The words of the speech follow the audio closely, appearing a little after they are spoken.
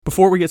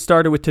Before we get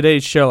started with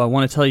today's show, I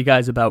want to tell you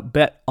guys about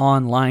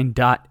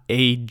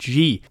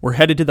betonline.ag. We're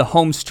headed to the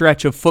home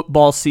stretch of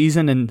football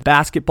season and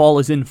basketball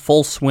is in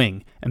full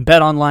swing. And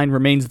BetOnline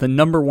remains the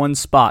number one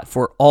spot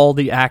for all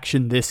the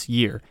action this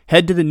year.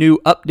 Head to the new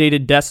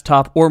updated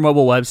desktop or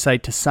mobile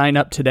website to sign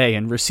up today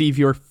and receive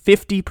your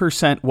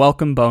 50%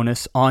 welcome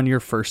bonus on your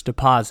first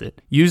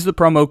deposit. Use the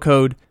promo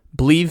code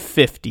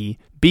BLEAV50,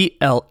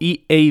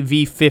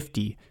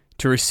 BLEAV50,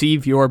 to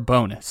receive your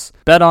bonus.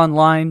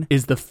 BetOnline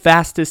is the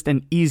fastest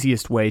and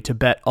easiest way to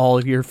bet all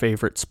of your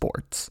favorite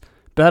sports.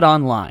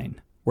 BetOnline,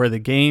 where the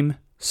game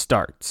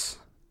starts.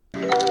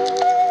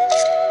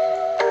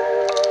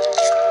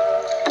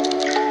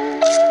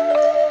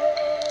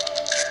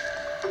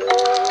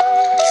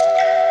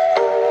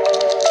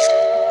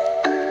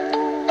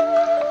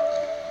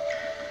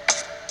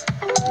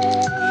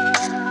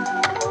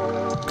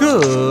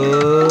 Good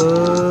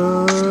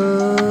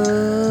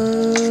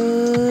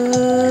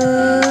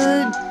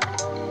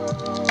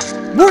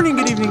morning,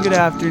 good evening, good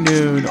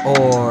afternoon,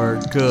 or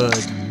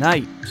good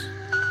night.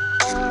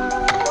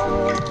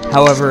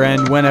 However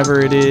and whenever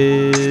it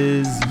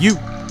is you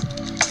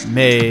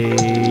may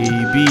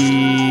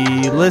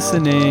be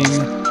listening,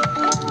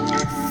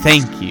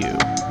 thank you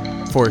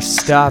for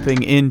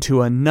stopping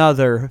into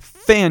another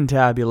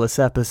fantabulous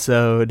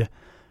episode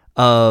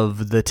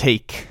of the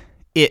Take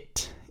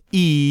It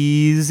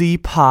Easy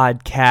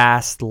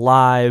podcast,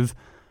 live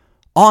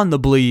on the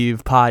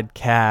Believe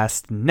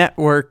Podcast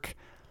Network.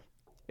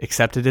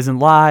 Except it isn't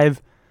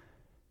live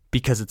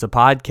because it's a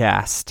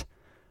podcast.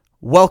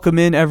 Welcome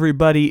in,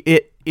 everybody.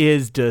 It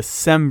is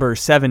December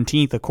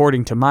 17th,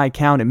 according to my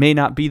count. It may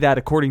not be that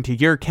according to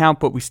your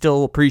count, but we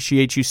still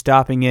appreciate you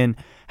stopping in,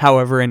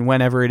 however and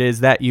whenever it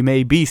is that you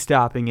may be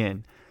stopping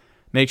in.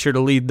 Make sure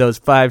to leave those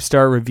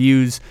 5-star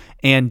reviews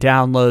and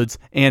downloads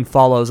and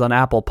follows on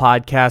Apple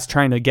Podcasts,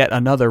 trying to get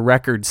another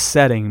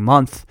record-setting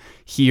month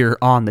here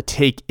on the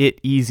Take It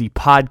Easy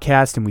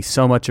podcast, and we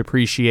so much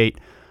appreciate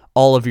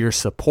all of your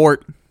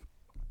support.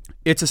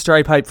 It's a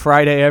Stripe Hype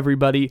Friday,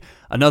 everybody.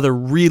 Another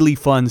really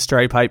fun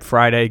Stripe Hype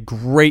Friday.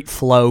 Great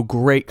flow,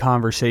 great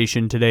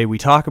conversation today. We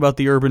talk about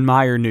the Urban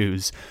Meyer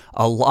news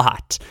a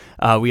lot.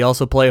 We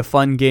also play a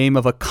fun game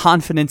of a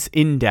confidence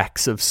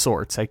index of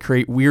sorts. I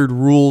create weird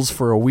rules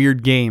for a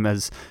weird game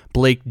as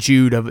Blake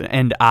Jude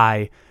and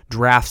I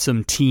draft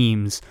some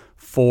teams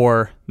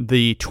for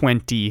the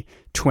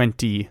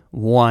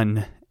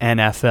 2021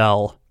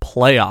 NFL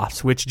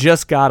playoffs, which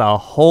just got a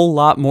whole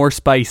lot more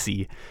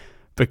spicy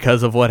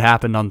because of what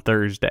happened on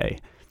Thursday.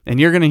 And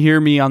you're going to hear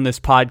me on this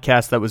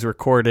podcast that was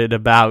recorded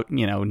about,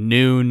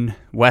 noon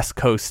West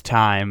Coast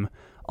time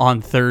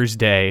on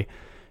Thursday,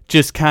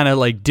 just kind of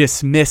like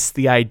dismiss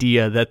the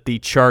idea that the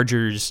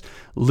Chargers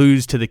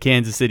lose to the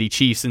Kansas City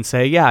Chiefs and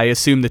say, yeah, I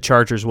assume the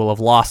Chargers will have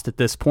lost at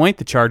this point.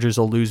 The Chargers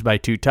will lose by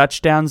 2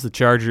 touchdowns. The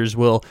Chargers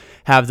will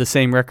have the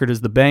same record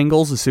as the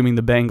Bengals, assuming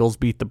the Bengals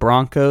beat the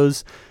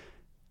Broncos.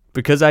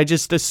 Because I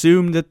just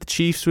assumed that the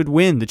Chiefs would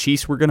win. The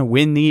Chiefs were going to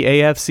win the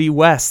AFC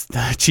West.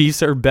 The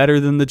Chiefs are better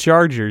than the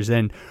Chargers.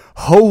 And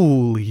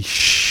holy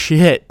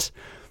shit,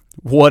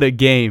 what a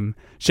game.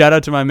 Shout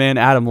out to my man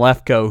Adam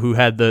Lefko, who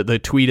had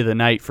the tweet of the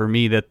night for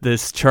me that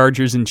this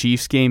Chargers and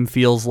Chiefs game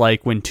feels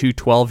like when two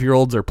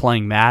 12-year-olds are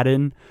playing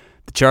Madden.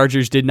 The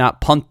Chargers did not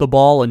punt the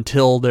ball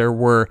until there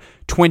were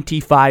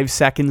 25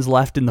 seconds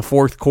left in the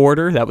fourth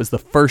quarter. That was the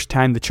first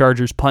time the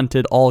Chargers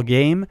punted all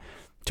game.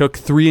 Took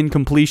 3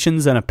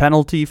 incompletions and a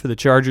penalty for the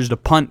Chargers to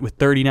punt with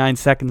 39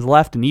 seconds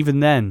left, and even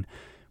then,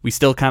 we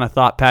still kind of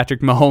thought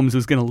Patrick Mahomes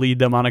was going to lead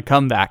them on a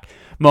comeback.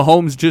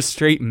 Mahomes just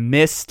straight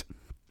missed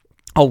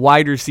a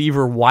wide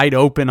receiver wide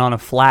open on a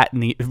flat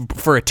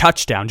for a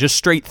touchdown, just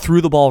straight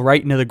threw the ball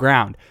right into the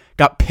ground.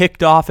 Got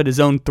picked off at his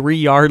own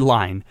 3-yard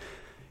line.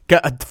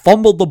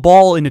 Fumbled the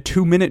ball in a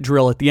 2-minute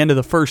drill at the end of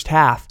the first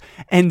half,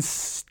 and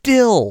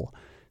still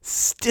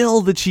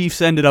the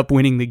Chiefs ended up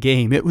winning the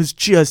game. It was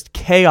just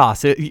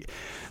chaos.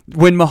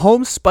 When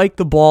Mahomes spiked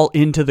the ball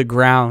into the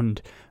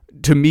ground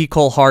to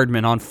Mecole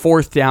Hardman on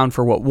 4th down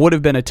for what would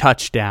have been a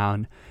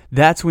touchdown,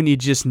 that's when you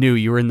just knew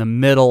you were in the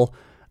middle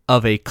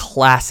of a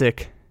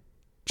classic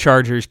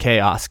Chargers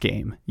chaos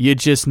game. You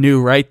just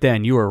knew right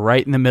then you were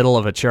right in the middle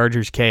of a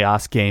Chargers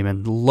chaos game,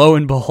 and lo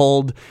and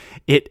behold,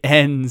 it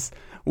ends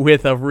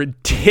with a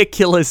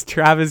ridiculous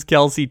Travis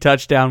Kelce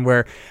touchdown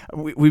where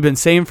we've been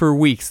saying for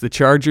weeks the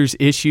Chargers'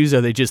 issues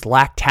are they just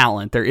lack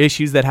talent. They're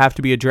issues that have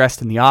to be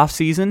addressed in the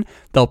offseason.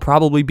 They'll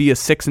probably be a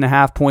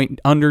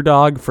 6.5-point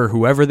underdog for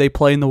whoever they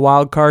play in the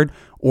wild card,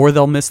 or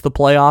they'll miss the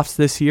playoffs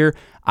this year.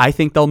 I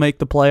think they'll make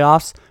the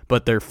playoffs,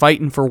 but they're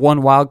fighting for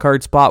one wild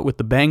card spot with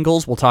the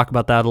Bengals. We'll talk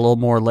about that a little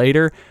more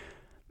later.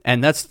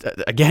 And that's,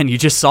 again, you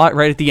just saw it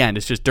right at the end.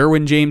 It's just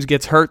Derwin James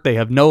gets hurt. They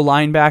have no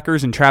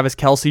linebackers, and Travis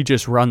Kelce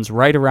just runs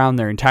right around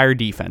their entire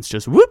defense.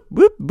 Just whoop,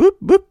 whoop, whoop,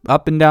 whoop,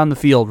 up and down the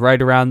field right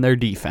around their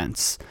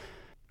defense.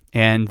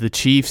 And the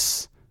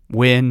Chiefs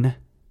win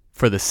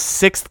for the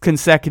 6th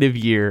consecutive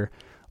year,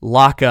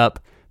 lock up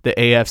the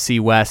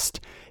AFC West.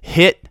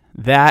 Hit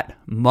that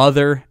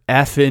mother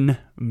effing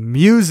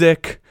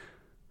music.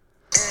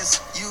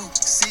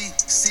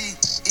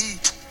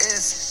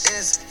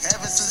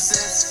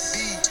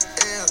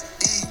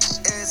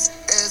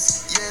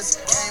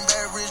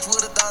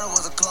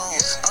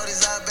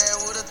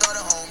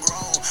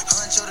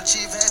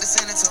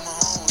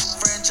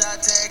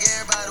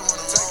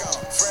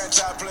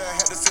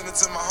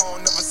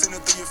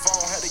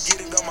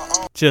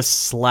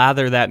 Just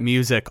slather that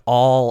music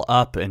all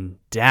up and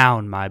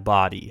down my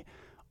body.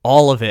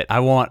 All of it. I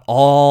want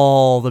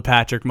all the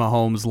Patrick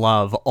Mahomes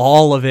love.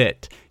 All of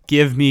it.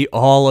 Give me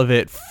all of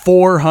it.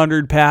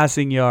 400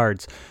 passing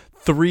yards.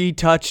 3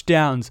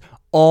 touchdowns.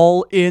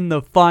 All in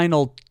the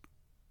final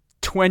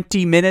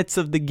 20 minutes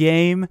of the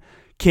game.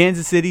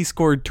 Kansas City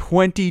scored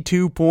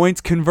 22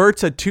 points,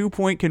 converts a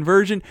 2-point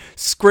conversion,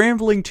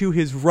 scrambling to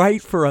his right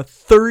for a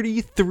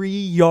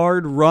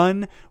 33-yard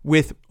run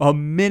with a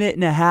minute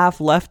and a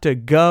half left to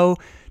go.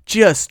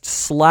 Just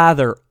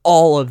slather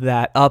all of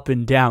that up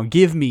and down.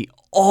 Give me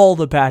all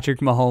the Patrick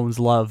Mahomes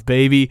love,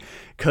 baby,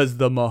 because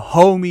the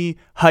Mahomie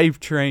hype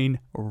train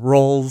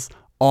rolls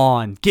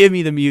on. Give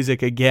me the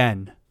music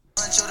again.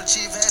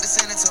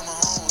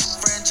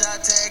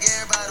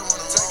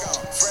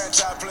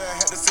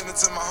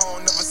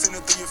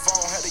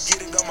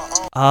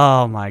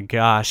 Oh my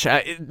gosh.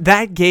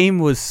 That game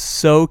was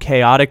so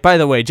chaotic. By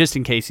the way, just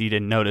in case you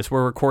didn't notice,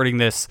 we're recording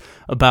this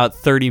about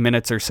 30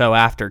 minutes or so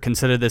after.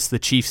 Consider this the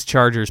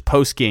Chiefs-Chargers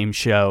post-game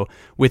show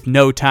with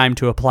no time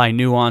to apply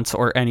nuance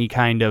or any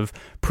kind of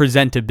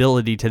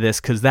presentability to this,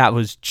 because that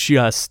was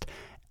just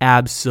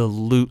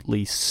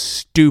absolutely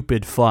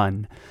stupid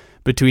fun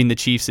between the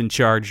Chiefs and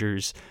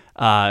Chargers.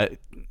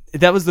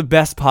 That was the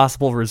best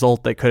possible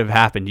result that could have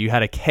happened. You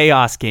had a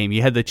chaos game.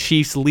 You had the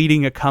Chiefs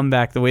leading a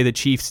comeback the way the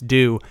Chiefs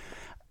do.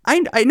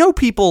 I know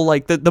people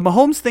like the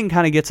Mahomes thing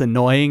kind of gets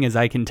annoying, as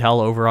I can tell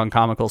over on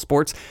Comical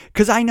Sports,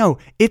 because I know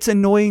it's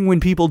annoying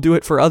when people do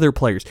it for other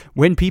players.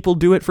 When people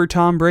do it for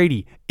Tom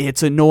Brady,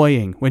 it's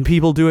annoying. When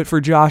people do it for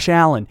Josh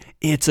Allen,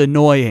 it's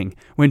annoying.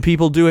 When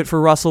people do it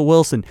for Russell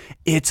Wilson,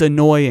 it's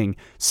annoying.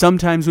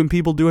 Sometimes when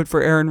people do it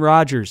for Aaron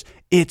Rodgers,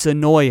 it's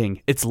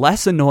annoying. It's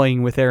less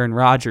annoying with Aaron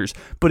Rodgers,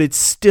 but it's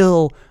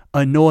still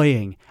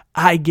annoying.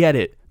 I get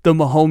it. The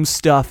Mahomes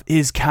stuff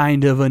is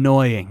kind of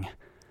annoying.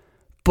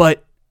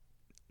 But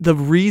the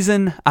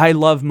reason I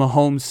love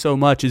Mahomes so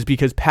much is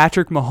because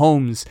Patrick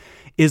Mahomes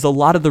is a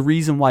lot of the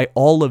reason why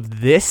all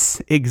of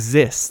this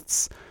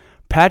exists.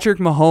 Patrick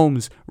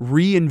Mahomes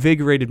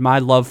reinvigorated my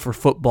love for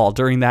football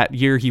during that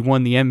year he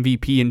won the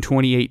MVP in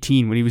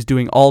 2018 when he was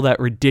doing all that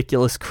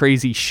ridiculous,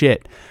 crazy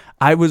shit.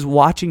 I was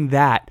watching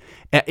that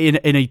in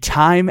a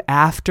time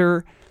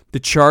after the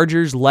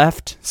Chargers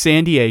left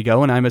San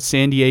Diego, and I'm a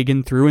San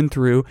Diegan through and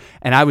through,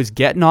 and I was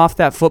getting off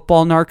that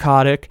football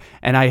narcotic,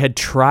 and I had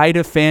tried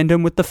a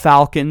fandom with the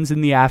Falcons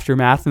in the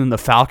aftermath, and the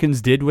Falcons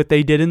did what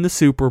they did in the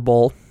Super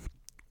Bowl,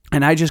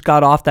 and I just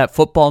got off that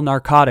football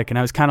narcotic, and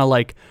I was kind of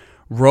like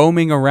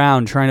roaming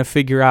around trying to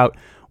figure out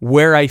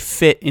where I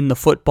fit in the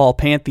football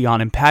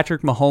pantheon, and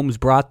Patrick Mahomes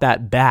brought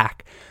that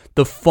back.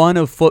 The fun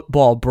of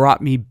football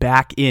brought me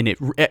back in it.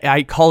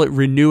 I call it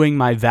renewing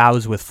my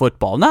vows with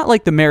football. Not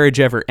like the marriage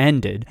ever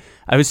ended.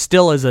 I was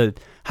still, as a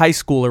high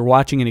schooler,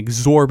 watching an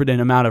exorbitant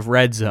amount of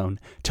Red Zone,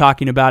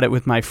 talking about it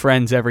with my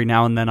friends every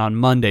now and then on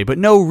Monday, but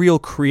no real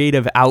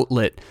creative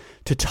outlet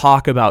to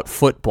talk about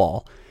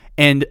football.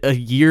 And a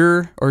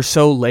year or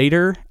so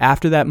later,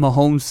 after that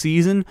Mahomes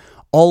season,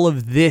 all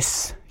of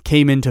this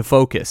came into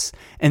focus.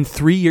 And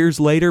 3 years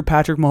later,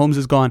 Patrick Mahomes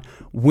has gone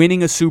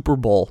winning a Super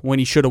Bowl when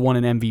he should have won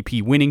an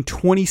MVP, winning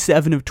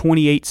 27 of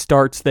 28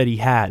 starts that he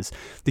has.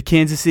 The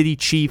Kansas City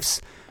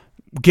Chiefs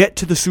get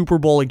to the Super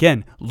Bowl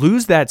again,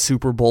 lose that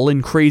Super Bowl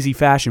in crazy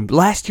fashion.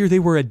 Last year, they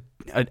were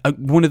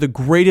one of the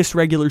greatest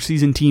regular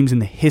season teams in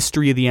the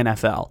history of the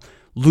NFL.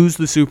 Lose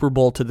the Super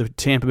Bowl to the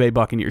Tampa Bay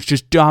Buccaneers.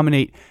 Just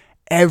dominate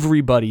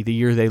everybody the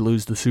year they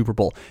lose the Super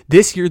Bowl.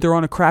 This year they're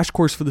on a crash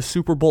course for the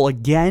Super Bowl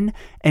again,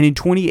 and in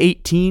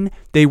 2018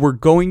 they were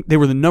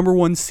the number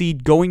 1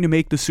 seed going to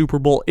make the Super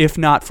Bowl, if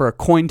not for a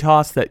coin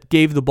toss that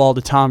gave the ball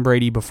to Tom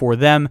Brady before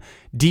them,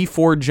 Dee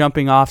Ford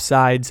jumping off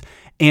sides,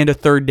 and a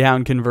 3rd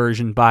down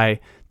conversion by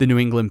the New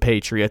England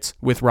Patriots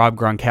with Rob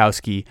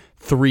Gronkowski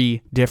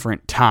 3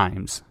 different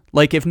times.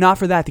 Like, if not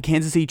for that, the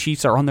Kansas City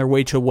Chiefs are on their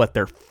way to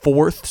their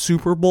 4th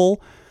Super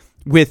Bowl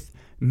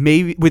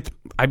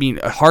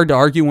hard to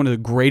argue, one of the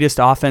greatest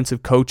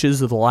offensive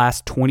coaches of the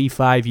last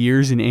 25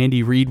 years in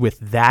Andy Reid with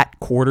that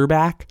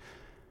quarterback.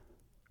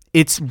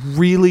 It's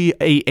really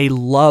a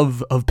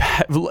love with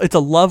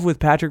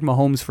Patrick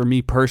Mahomes for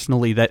me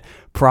personally that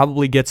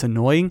probably gets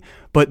annoying,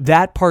 but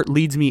that part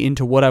leads me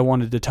into what I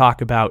wanted to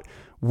talk about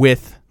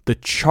with the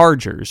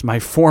Chargers, my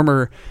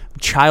former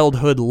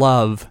childhood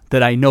love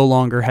that I no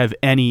longer have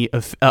any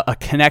a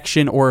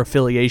connection or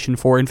affiliation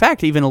for. In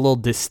fact, even a little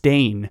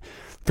disdain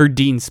for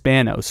Dean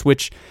Spanos,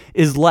 which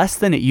is less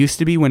than it used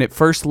to be. When it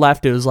first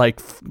left, it was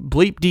like,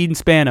 bleep Dean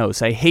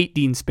Spanos. I hate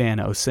Dean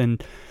Spanos.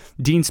 And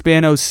Dean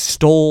Spanos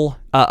stole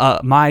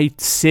my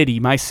city,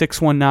 my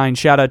 619.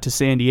 Shout out to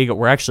San Diego.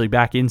 We're actually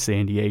back in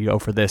San Diego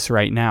for this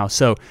right now.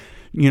 So,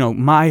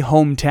 my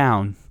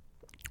hometown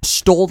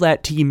stole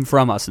that team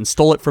from us and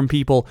stole it from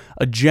people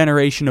a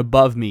generation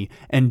above me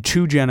and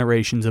 2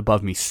 generations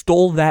above me,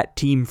 stole that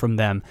team from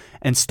them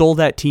and stole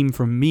that team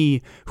from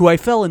me, who I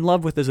fell in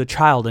love with as a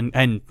child and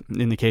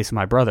in the case of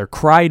my brother,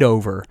 cried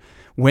over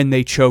when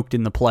they choked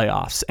in the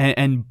playoffs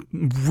and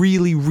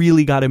really,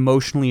 really got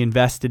emotionally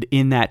invested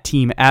in that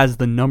team as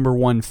the number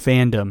one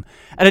fandom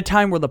at a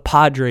time where the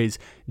Padres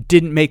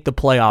didn't make the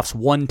playoffs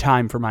one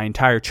time for my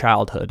entire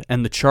childhood,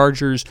 and the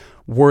Chargers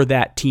were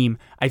that team.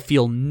 I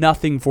feel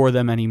nothing for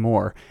them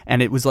anymore,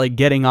 and it was like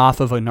getting off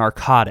of a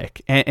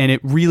narcotic, and it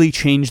really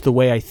changed the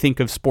way I think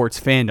of sports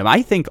fandom.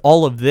 I think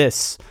all of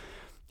this,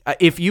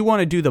 if you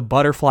want to do the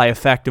butterfly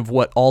effect of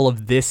what all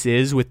of this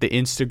is with the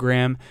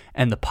Instagram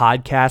and the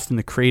podcast and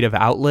the creative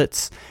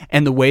outlets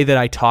and the way that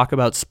I talk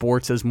about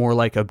sports as more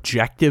like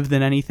objective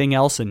than anything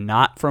else and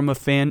not from a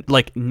fan,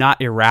 like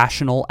not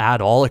irrational at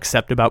all,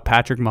 except about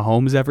Patrick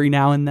Mahomes every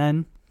now and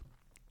then,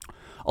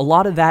 a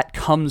lot of that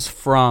comes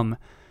from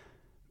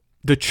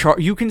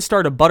you can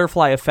start a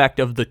butterfly effect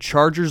of the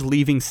Chargers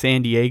leaving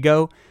San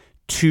Diego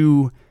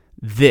to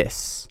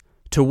this,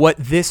 to what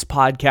this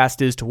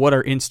podcast is, to what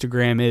our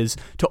Instagram is,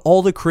 to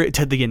all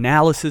to the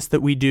analysis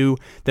that we do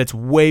that's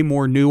way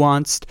more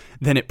nuanced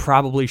than it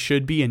probably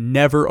should be and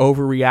never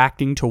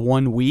overreacting to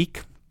 1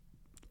 week.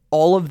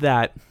 All of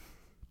that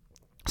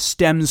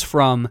stems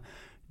from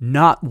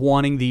not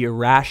wanting the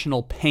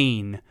irrational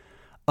pain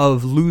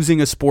of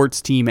losing a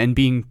sports team and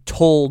being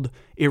told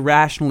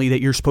irrationally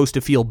that you're supposed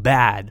to feel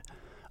bad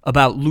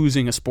about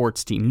losing a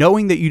sports team,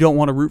 knowing that you don't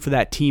want to root for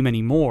that team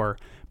anymore,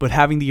 but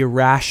having the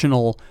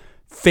irrational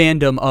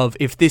fandom of,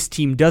 if this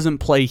team doesn't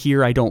play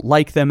here, I don't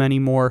like them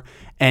anymore,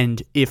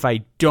 and if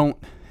I don't,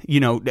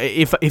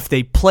 if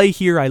they play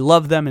here, I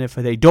love them, and if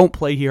they don't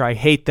play here, I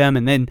hate them,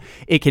 and then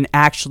it can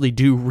actually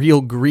do real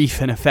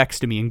grief and effects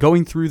to me. And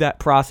going through that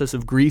process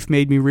of grief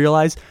made me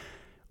realize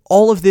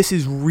all of this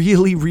is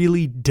really,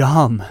 really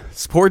dumb.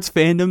 Sports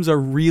fandoms are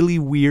really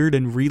weird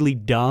and really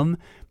dumb,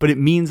 but it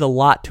means a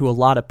lot to a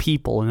lot of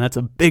people, and that's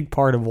a big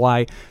part of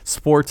why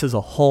sports as a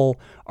whole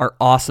are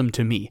awesome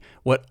to me.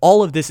 What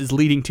all of this is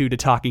leading to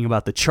talking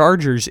about the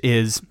Chargers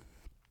is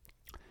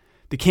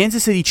the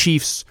Kansas City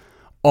Chiefs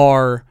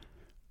are,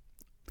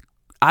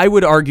 I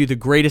would argue, the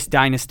greatest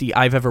dynasty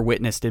I've ever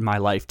witnessed in my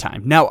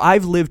lifetime. Now,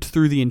 I've lived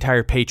through the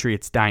entire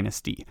Patriots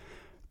dynasty.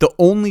 The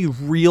only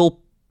real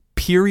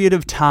period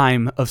of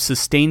time of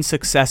sustained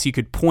success you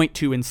could point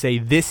to and say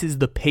this is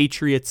the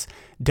Patriots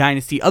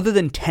dynasty, other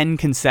than 10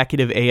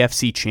 consecutive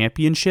AFC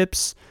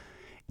championships,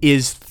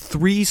 is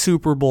 3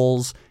 Super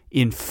Bowls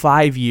in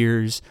 5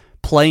 years,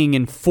 playing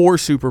in 4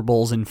 Super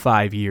Bowls in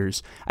 5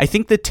 years. I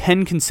think the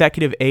 10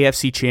 consecutive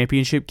AFC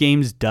championship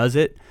games does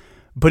it,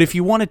 but if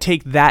you want to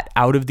take that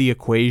out of the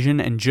equation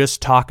and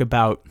just talk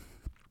about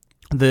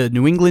the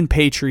New England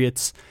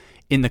Patriots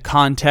in the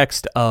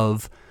context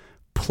of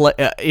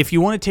if you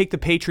want to take the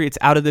Patriots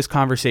out of this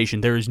conversation,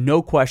 there is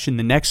no question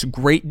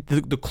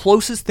the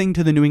closest thing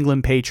to the New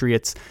England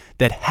Patriots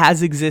that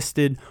has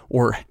existed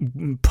or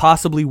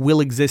possibly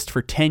will exist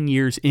for 10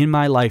 years in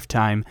my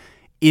lifetime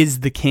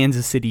is the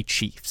Kansas City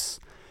Chiefs.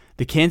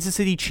 The Kansas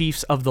City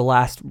Chiefs of the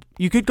last,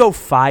 you could go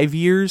 5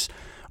 years,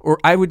 or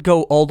I would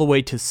go all the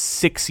way to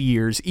 6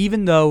 years,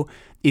 even though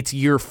it's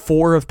year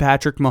 4 of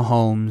Patrick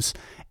Mahomes,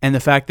 and the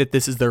fact that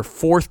this is their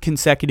 4th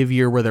consecutive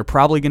year where they're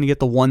probably going to get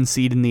the 1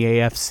 seed in the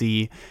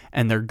AFC,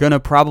 and they're going to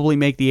probably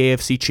make the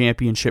AFC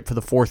Championship for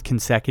the 4th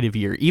consecutive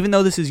year. Even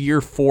though this is year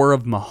 4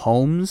 of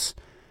Mahomes,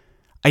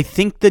 I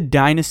think the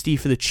dynasty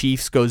for the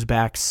Chiefs goes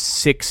back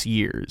 6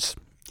 years.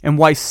 And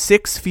why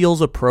 6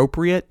 feels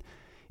appropriate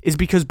is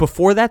because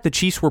before that, the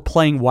Chiefs were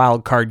playing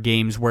wild card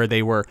games where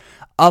they were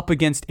up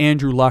against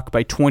Andrew Luck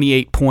by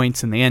 28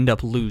 points and they end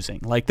up losing.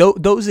 Like,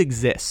 those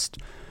exist.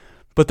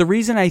 But the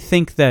reason I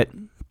think that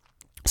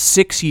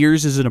 6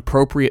 years is an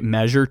appropriate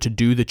measure to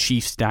do the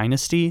Chiefs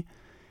dynasty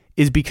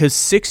is because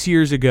 6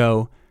 years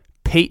ago,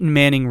 Peyton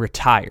Manning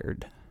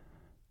retired.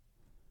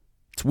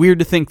 It's weird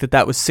to think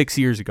that was 6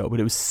 years ago, but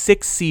it was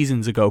 6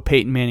 seasons ago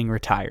Peyton Manning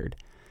retired.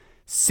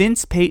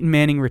 Since Peyton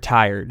Manning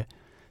retired,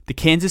 the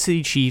Kansas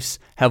City Chiefs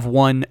have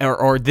won,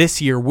 or this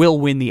year will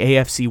win, the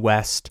AFC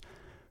West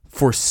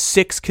for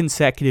 6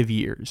 consecutive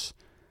years.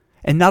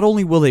 And not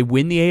only will they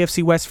win the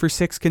AFC West for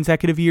 6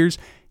 consecutive years,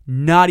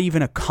 not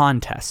even a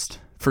contest.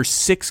 For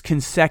 6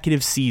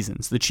 consecutive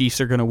seasons, the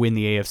Chiefs are going to win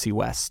the AFC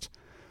West.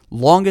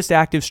 Longest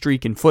active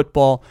streak in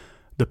football.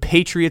 The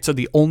Patriots are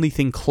the only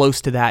thing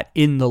close to that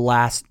in the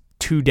last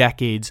 2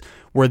 decades,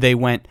 where they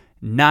went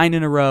 9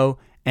 in a row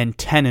and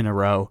 10 in a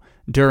row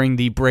during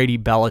the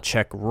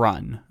Brady-Belichick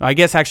run. I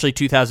guess actually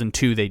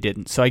 2002 they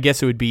didn't, so I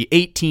guess it would be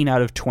 18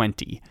 out of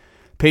 20.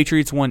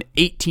 Patriots won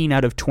 18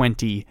 out of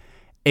 20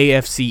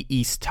 AFC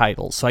East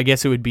titles, so I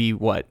guess it would be,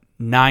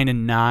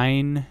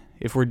 9-9?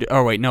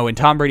 And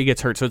Tom Brady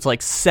gets hurt, so it's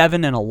like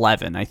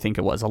 7-11, I think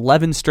it was.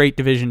 11 straight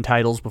division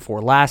titles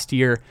before last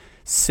year,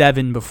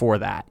 7 before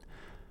that.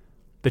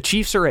 The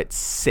Chiefs are at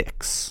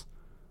 6.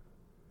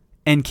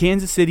 And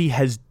Kansas City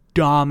has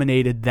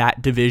dominated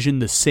that division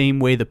the same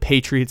way the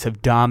Patriots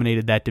have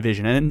dominated that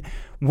division. And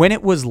when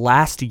it was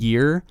last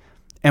year,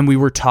 and we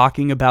were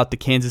talking about the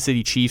Kansas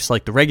City Chiefs,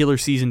 like the regular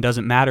season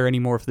doesn't matter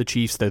anymore for the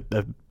Chiefs,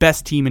 the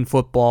best team in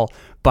football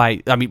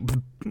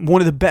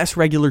one of the best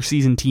regular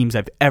season teams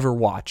I've ever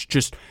watched,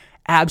 just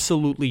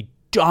absolutely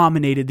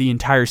dominated the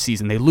entire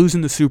season. They lose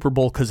in the Super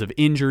Bowl because of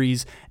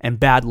injuries and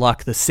bad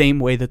luck, the same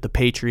way that the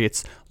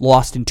Patriots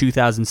lost in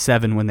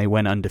 2007 when they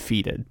went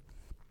undefeated.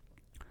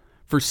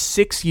 For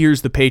 6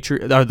 years,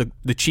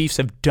 the Chiefs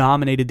have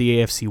dominated the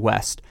AFC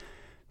West.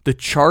 The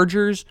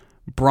Chargers,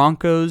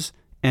 Broncos,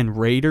 and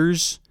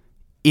Raiders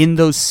in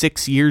those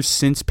 6 years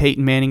since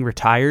Peyton Manning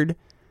retired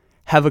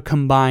have a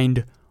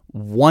combined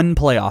 1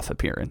 playoff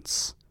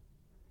appearance.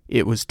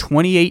 It was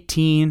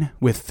 2018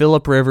 with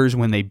Phillip Rivers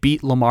when they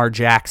beat Lamar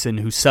Jackson,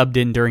 who subbed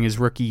in during his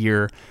rookie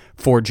year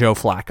for Joe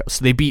Flacco.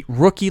 So they beat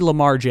rookie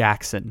Lamar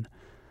Jackson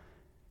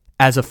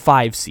as a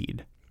 5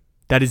 seed.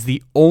 That is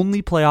the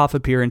only playoff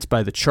appearance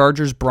by the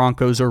Chargers,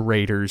 Broncos, or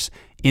Raiders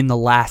in the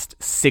last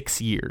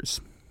 6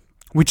 years,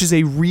 which is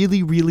a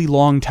really, really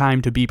long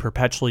time to be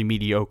perpetually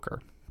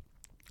mediocre.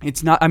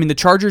 The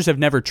Chargers have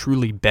never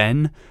truly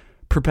been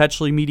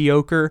perpetually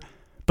mediocre,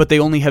 but they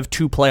only have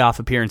 2 playoff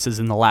appearances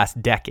in the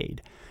last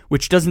decade,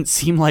 which doesn't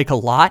seem like a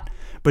lot,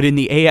 but in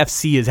the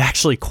AFC is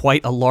actually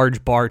quite a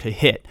large bar to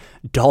hit.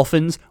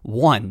 Dolphins,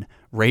 1.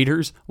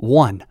 Raiders,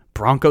 1.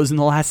 Broncos in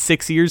the last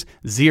 6 years,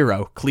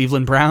 0.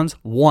 Cleveland Browns,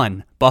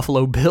 1.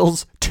 Buffalo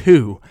Bills,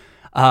 2.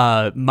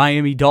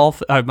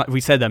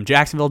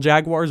 Jacksonville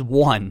Jaguars,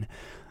 1.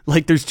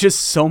 Like, there's just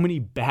so many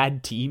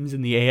bad teams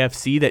in the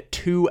AFC that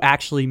 2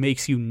 actually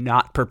makes you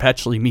not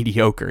perpetually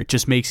mediocre. It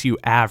just makes you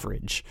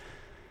average.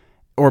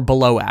 Or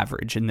below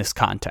average in this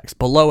context.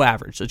 Below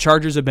average. The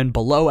Chargers have been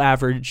below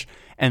average,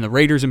 and the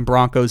Raiders and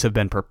Broncos have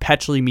been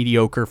perpetually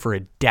mediocre for a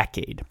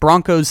decade.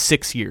 Broncos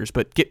 6 years,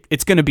 but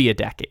it's going to be a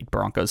decade,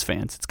 Broncos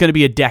fans. It's going to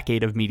be a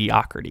decade of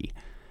mediocrity.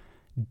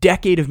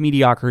 Decade of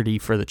mediocrity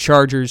for the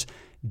Chargers,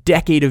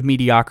 decade of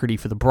mediocrity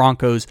for the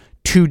Broncos,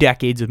 2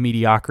 decades of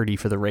mediocrity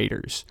for the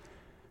Raiders.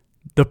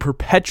 The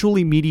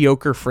perpetually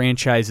mediocre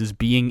franchises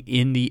being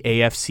in the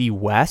AFC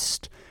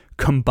West,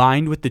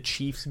 combined with the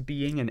Chiefs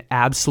being an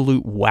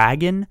absolute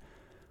wagon,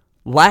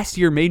 last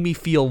year made me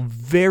feel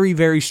very,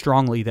 very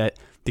strongly that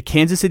the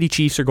Kansas City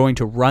Chiefs are going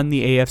to run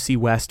the AFC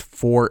West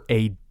for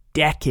a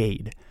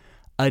decade.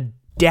 A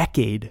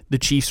decade, the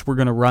Chiefs were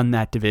going to run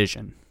that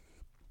division.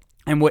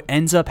 And what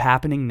ends up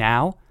happening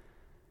now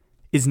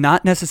is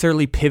not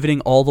necessarily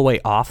pivoting all the way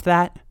off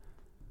that,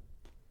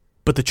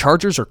 but the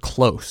Chargers are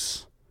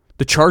close.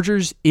 The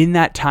Chargers in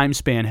that time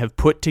span have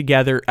put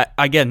together,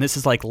 again, this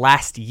is like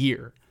last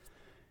year,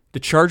 the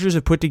Chargers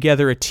have put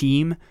together a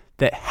team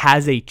that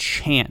has a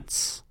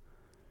chance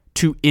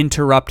to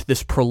interrupt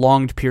this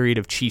prolonged period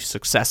of Chiefs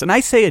success. And I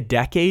say a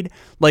decade,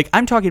 like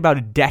I'm talking about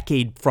a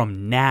decade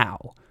from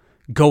now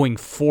going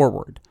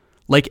forward.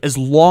 Like as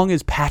long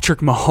as Patrick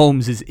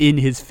Mahomes is in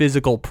his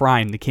physical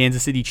prime, the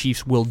Kansas City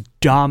Chiefs will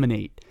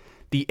dominate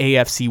the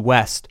AFC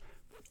West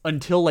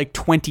until like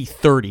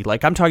 2030.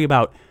 Like I'm talking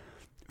about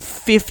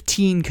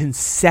 15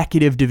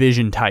 consecutive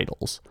division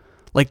titles.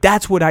 Like,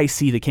 that's what I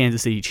see the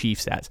Kansas City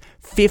Chiefs as.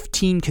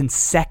 15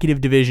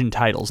 consecutive division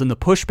titles. And the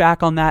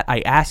pushback on that,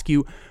 I ask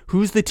you,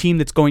 who's the team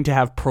that's going to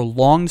have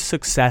prolonged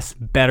success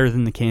better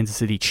than the Kansas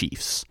City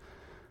Chiefs?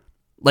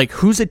 Like,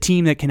 who's a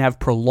team that can have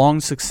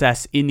prolonged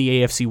success in the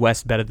AFC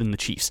West better than the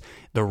Chiefs?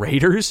 The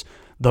Raiders,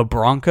 the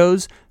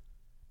Broncos,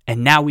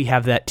 and now we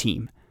have that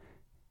team.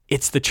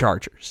 It's the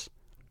Chargers.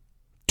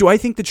 Do I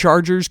think the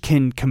Chargers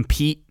can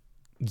compete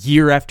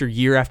year after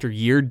year after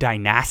year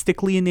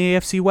dynastically in the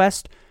AFC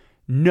West?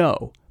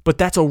 No, but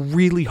that's a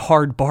really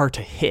hard bar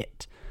to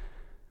hit.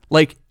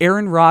 Like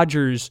Aaron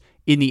Rodgers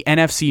in the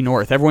NFC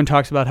North, everyone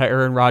talks about how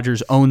Aaron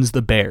Rodgers owns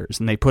the Bears,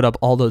 and they put up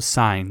all those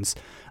signs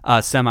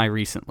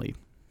semi-recently.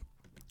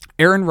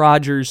 Aaron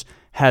Rodgers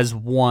has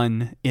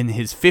won, in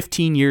his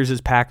 15 years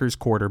as Packers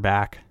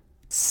quarterback,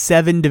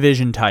 7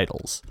 division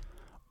titles.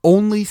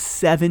 Only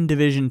 7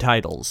 division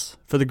titles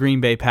for the Green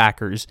Bay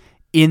Packers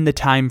in the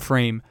time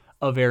frame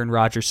of Aaron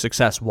Rodgers'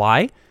 success.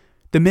 Why?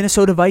 The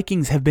Minnesota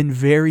Vikings have been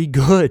very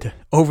good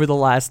over the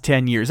last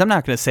 10 years. I'm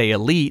not going to say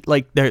elite.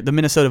 Like the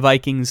Minnesota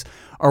Vikings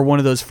are one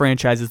of those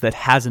franchises that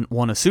hasn't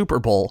won a Super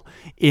Bowl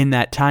in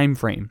that time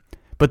frame.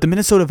 But the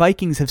Minnesota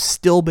Vikings have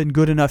still been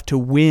good enough to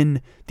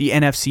win the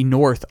NFC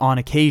North on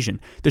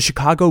occasion. The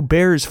Chicago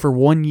Bears for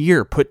 1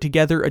 year put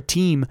together a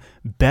team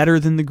better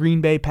than the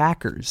Green Bay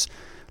Packers.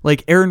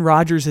 Like Aaron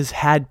Rodgers has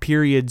had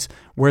periods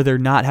where they're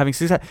not having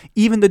success.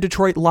 Even the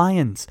Detroit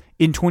Lions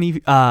in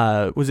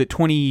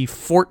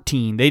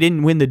 2014, they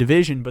didn't win the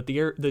division, but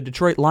the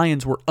Detroit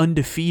Lions were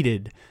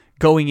undefeated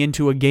going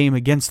into a game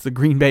against the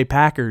Green Bay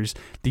Packers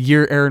the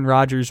year Aaron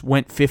Rodgers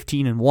went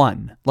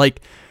 15-1.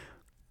 Like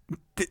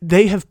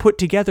they have put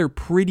together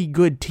pretty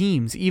good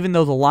teams, even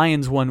though the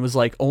Lions one was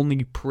like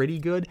only pretty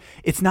good.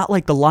 It's not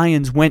like the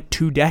Lions went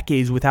 2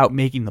 decades without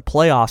making the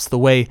playoffs the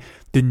way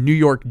the New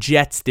York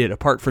Jets did,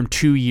 apart from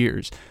 2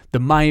 years. The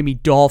Miami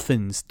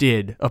Dolphins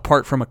did,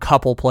 apart from a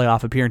couple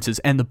playoff appearances.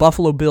 And the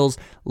Buffalo Bills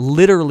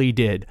literally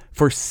did.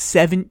 For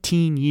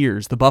 17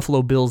 years, the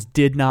Buffalo Bills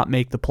did not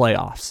make the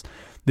playoffs.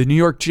 The New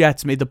York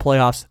Jets made the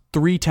playoffs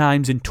 3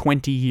 times in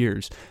 20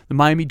 years. The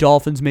Miami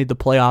Dolphins made the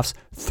playoffs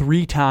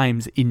 3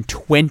 times in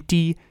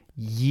 20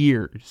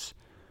 years.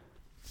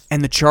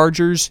 And the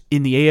Chargers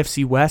in the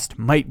AFC West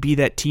might be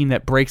that team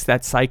that breaks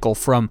that cycle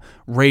from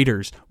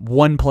Raiders,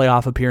 1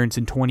 playoff appearance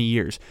in 20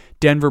 years.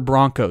 Denver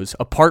Broncos,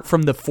 apart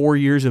from the 4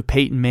 years of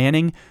Peyton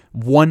Manning,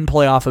 1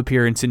 playoff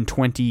appearance in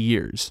 20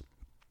 years.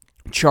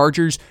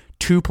 Chargers,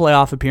 2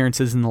 playoff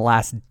appearances in the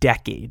last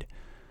decade.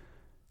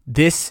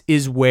 This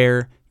is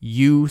where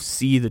you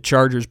see the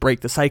Chargers break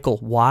the cycle.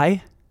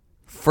 Why?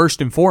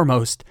 First and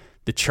foremost,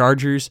 the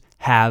Chargers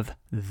have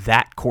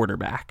that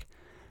quarterback.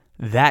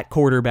 That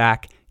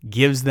quarterback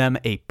gives them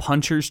a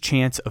puncher's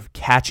chance of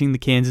catching the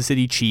Kansas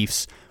City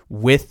Chiefs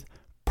with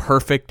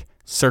perfect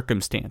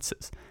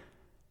circumstances.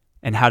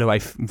 And how do I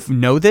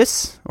know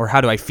this? Or how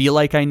do I feel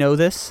like I know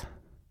this?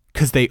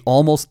 Because they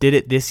almost did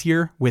it this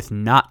year with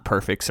not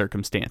perfect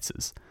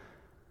circumstances.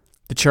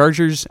 The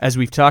Chargers, as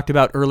we've talked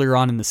about earlier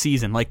on in the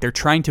season, like they're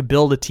trying to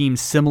build a team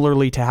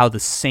similarly to how the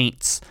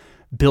Saints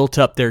built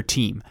up their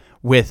team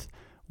with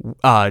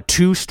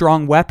 2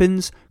 strong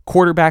weapons,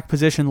 quarterback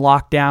position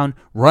lockdown,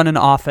 run an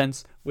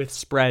offense with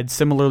spread,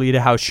 similarly to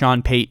how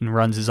Sean Payton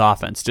runs his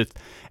offense. Just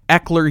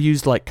Eckler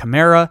used like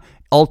Kamara,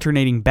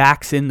 alternating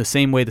backs in the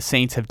same way the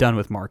Saints have done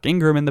with Mark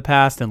Ingram in the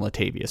past and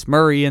Latavius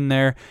Murray in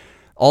there.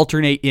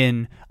 Alternate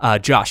in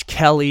Josh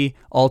Kelly,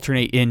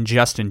 alternate in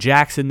Justin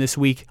Jackson this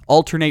week,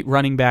 alternate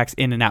running backs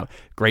in and out.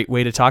 Great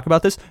way to talk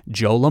about this,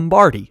 Joe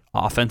Lombardi,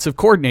 offensive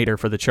coordinator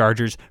for the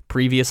Chargers,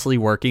 previously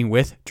working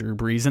with Drew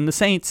Brees and the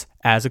Saints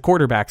as a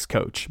quarterbacks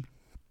coach.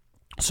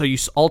 So you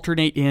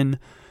alternate in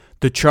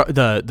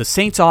the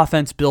Saints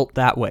offense built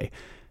that way.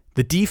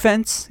 The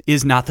defense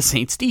is not the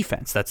Saints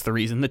defense. That's the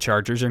reason the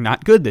Chargers are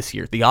not good this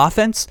year. The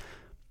offense,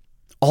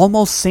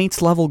 almost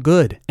Saints level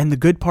good. And the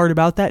good part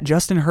about that,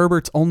 Justin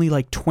Herbert's only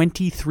like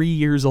 23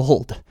 years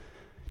old.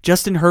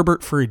 Justin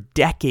Herbert for a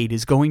decade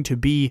is going to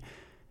be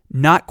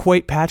not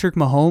quite Patrick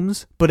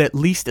Mahomes, but at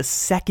least a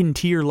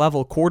second-tier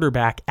level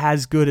quarterback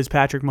as good as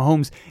Patrick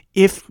Mahomes,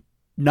 if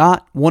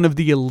not one of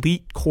the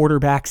elite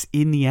quarterbacks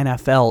in the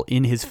NFL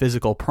in his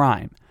physical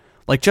prime.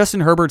 Like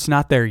Justin Herbert's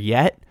not there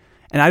yet,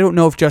 and I don't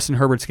know if Justin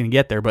Herbert's going to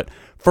get there, but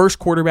first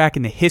quarterback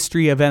in the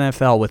history of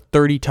NFL with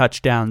 30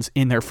 touchdowns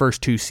in their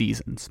first 2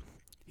 seasons.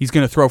 He's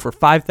going to throw for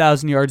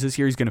 5,000 yards this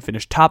year. He's going to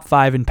finish top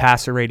 5 in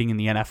passer rating in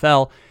the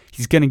NFL.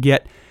 He's going to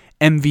get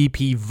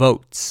MVP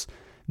votes.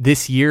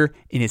 This year,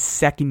 in his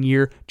second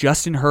year,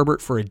 Justin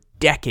Herbert for a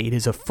decade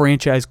is a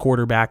franchise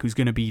quarterback who's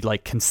going to be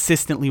like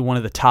consistently one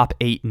of the top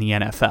 8 in the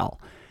NFL.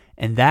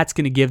 And that's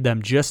going to give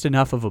them just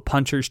enough of a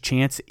puncher's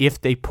chance. If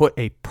they put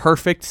a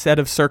perfect set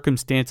of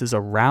circumstances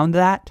around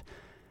that,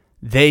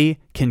 they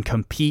can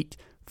compete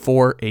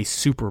for a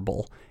Super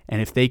Bowl.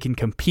 And if they can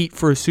compete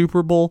for a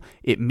Super Bowl,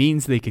 it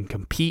means they can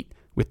compete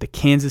with the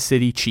Kansas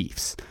City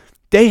Chiefs.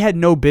 They had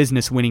no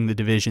business winning the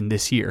division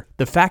this year.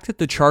 The fact that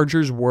the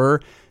Chargers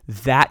were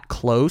that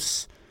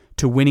close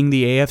to winning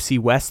the AFC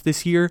West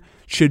this year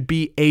should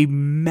be a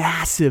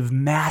massive,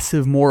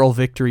 massive moral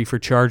victory for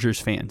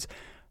Chargers fans.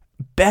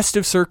 Best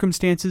of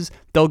circumstances,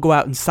 they'll go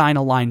out and sign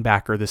a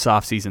linebacker this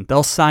offseason.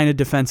 They'll sign a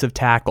defensive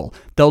tackle.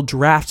 They'll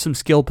draft some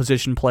skill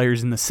position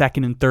players in the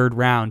 2nd and 3rd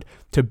round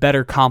to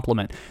better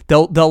complement.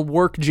 They'll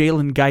work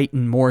Jalen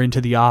Guyton more into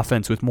the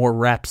offense with more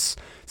reps,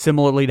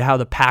 similarly to how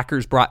the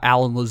Packers brought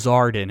Alan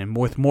Lazard in, and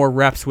with more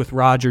reps with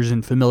Rodgers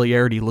and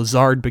familiarity,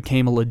 Lazard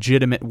became a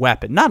legitimate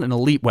weapon. Not an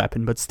elite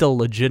weapon, but still a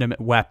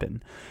legitimate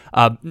weapon.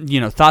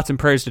 Thoughts and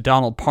prayers to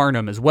Donald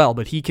Parham as well,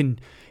 but he can,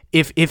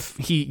 if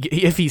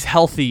he's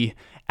healthy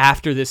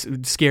after this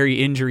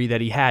scary injury that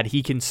he had,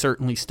 he can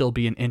certainly still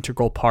be an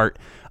integral part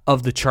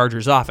of the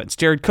Chargers offense.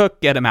 Jared Cook,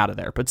 get him out of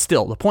there. But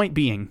still, the point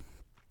being,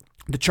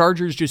 the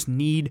Chargers just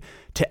need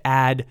to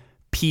add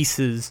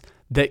pieces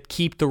that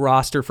keep the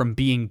roster from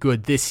being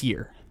good this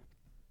year.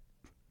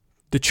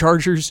 The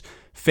Chargers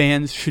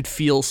fans should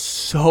feel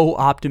so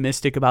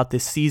optimistic about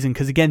this season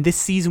because, again, this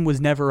season was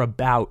never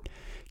about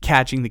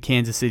catching the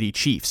Kansas City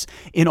Chiefs.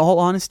 In all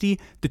honesty,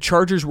 the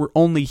Chargers were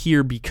only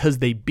here because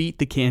they beat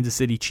the Kansas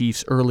City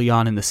Chiefs early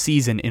on in the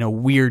season in a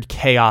weird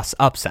chaos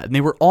upset. And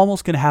they were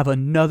almost going to have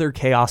another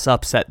chaos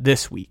upset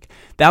this week.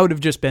 That would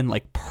have just been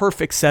like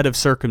perfect set of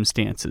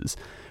circumstances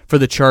for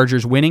the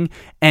Chargers winning.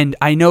 And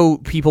I know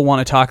people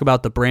want to talk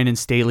about the Brandon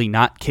Staley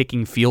not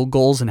kicking field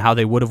goals and how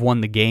they would have won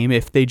the game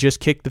if they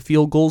just kicked the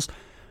field goals.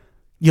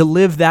 You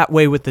live that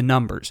way with the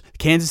numbers.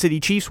 Kansas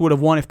City Chiefs would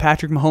have won if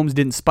Patrick Mahomes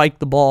didn't spike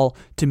the ball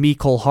to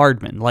Mecole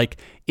Hardman. Like,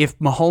 if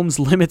Mahomes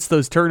limits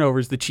those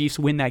turnovers, the Chiefs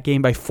win that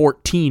game by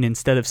 14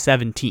 instead of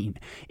 17.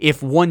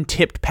 If one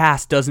tipped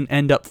pass doesn't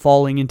end up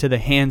falling into the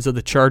hands of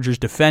the Chargers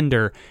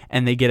defender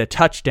and they get a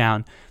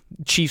touchdown,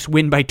 Chiefs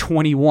win by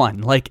 21.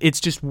 Like, it's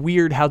just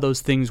weird how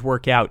those things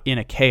work out in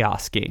a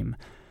chaos game.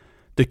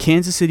 The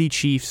Kansas City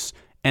Chiefs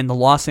and the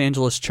Los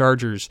Angeles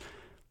Chargers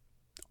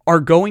are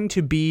going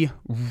to be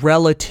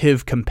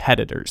relative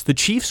competitors. The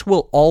Chiefs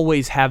will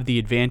always have the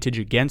advantage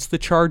against the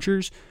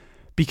Chargers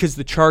because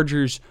the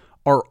Chargers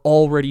are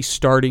already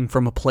starting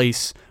from a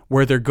place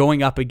where they're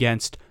going up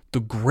against the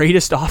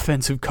greatest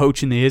offensive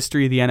coach in the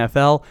history of the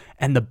NFL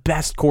and the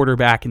best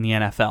quarterback in the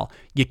NFL.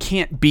 You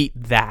can't beat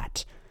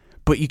that.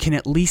 but you can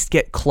at least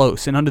get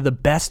close. And under the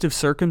best of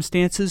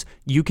circumstances,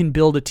 you can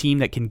build a team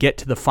that can get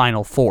to the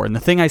Final Four. And the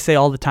thing I say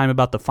all the time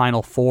about the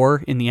Final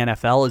Four in the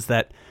NFL is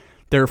that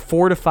there are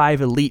 4 to 5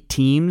 elite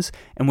teams,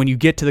 and when you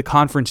get to the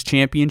conference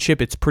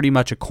championship, it's pretty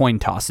much a coin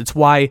toss. It's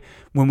why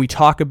when we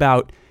talk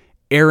about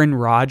Aaron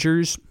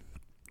Rodgers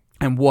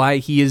and why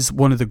he is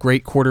one of the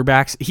great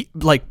quarterbacks,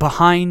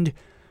 behind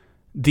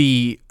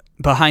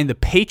the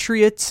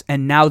Patriots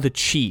and now the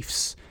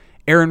Chiefs,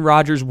 Aaron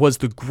Rodgers was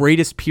the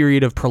greatest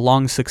period of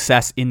prolonged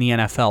success in the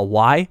NFL.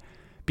 Why?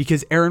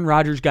 Because Aaron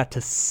Rodgers got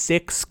to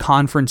 6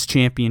 conference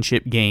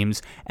championship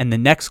games, and the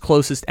next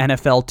closest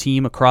NFL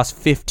team across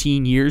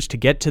 15 years to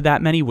get to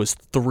that many was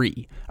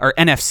 3. Or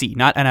NFC,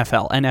 not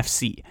NFL,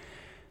 NFC.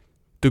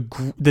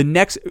 The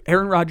next,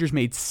 Aaron Rodgers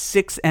made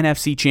 6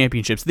 NFC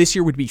championships. This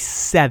year would be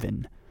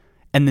 7.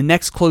 And the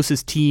next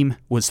closest team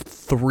was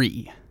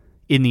 3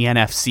 in the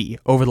NFC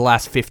over the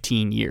last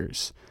 15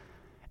 years.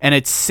 And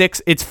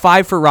it's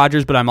 5 for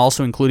Rodgers, but I'm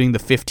also including the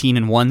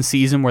 15-1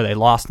 season where they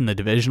lost in the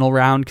divisional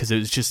round because it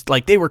was just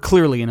like they were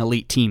clearly an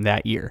elite team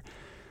that year.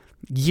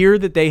 Year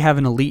that they have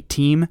an elite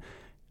team,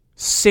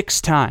 6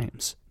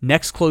 times.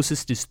 Next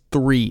closest is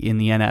 3 in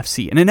the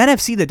NFC. And an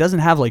NFC that doesn't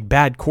have like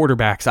bad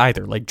quarterbacks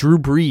either. Like Drew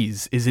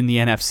Brees is in the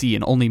NFC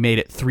and only made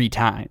it 3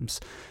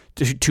 times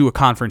to a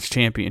conference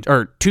champion,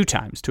 or 2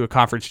 times to a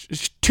conference,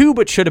 2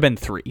 but should have been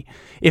 3.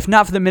 If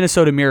not for the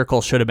Minnesota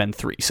Miracle, should have been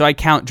 3. So I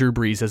count Drew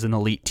Brees as an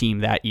elite team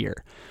that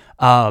year.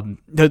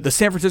 The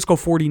San Francisco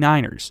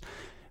 49ers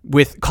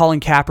with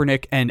Colin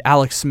Kaepernick and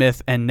Alex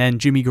Smith and then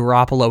Jimmy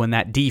Garoppolo in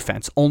that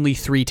defense, only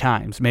 3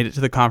 times made it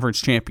to the conference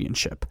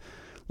championship.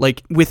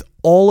 Like with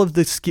all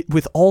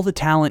the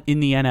talent in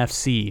the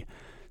NFC,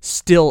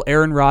 still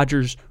Aaron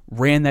Rodgers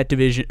ran that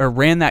division or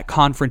ran that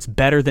conference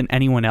better than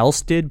anyone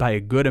else did by a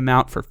good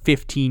amount for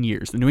 15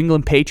 years. The New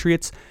England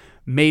Patriots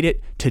made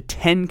it to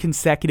 10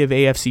 consecutive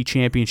AFC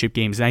championship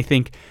games. And I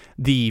think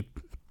the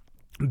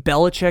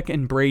Belichick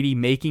and Brady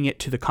making it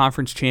to the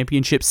conference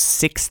championship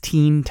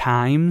 16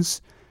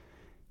 times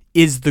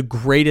is the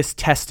greatest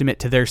testament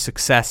to their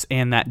success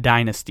and that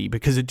dynasty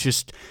because it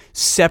just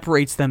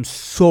separates them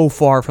so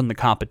far from the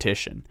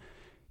competition.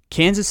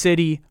 Kansas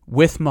City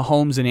with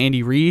Mahomes and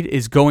Andy Reid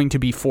is going to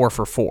be 4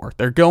 for 4.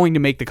 They're going to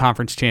make the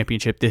conference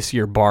championship this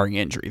year, barring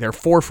injury. They're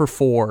 4 for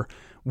 4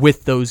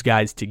 with those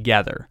guys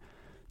together.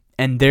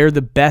 And they're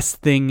the best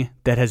thing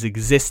that has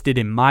existed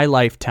in my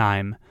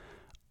lifetime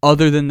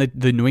other than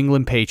the New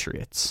England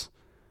Patriots.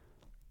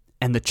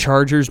 And the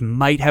Chargers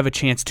might have a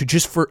chance to,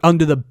 just for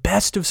under the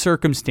best of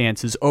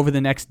circumstances over the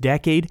next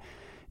decade,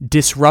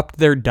 disrupt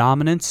their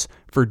dominance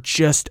for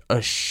just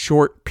a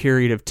short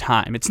period of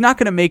time. It's not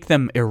going to make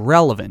them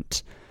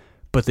irrelevant,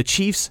 but the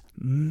Chiefs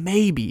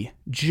maybe,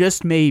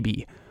 just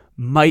maybe,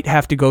 might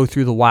have to go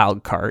through the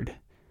wild card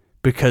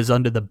because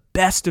under the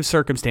best of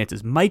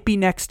circumstances, might be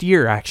next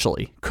year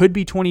actually, could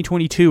be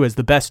 2022 as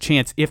the best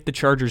chance if the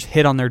Chargers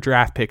hit on their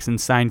draft picks and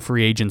sign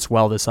free agents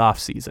well this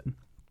offseason.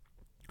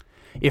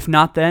 If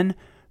not then,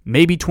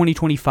 maybe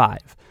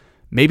 2025,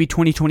 maybe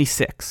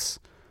 2026.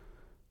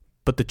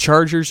 But the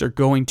Chargers are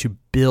going to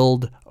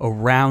build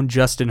around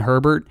Justin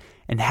Herbert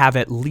and have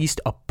at least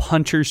a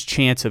puncher's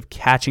chance of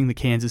catching the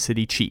Kansas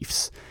City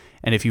Chiefs.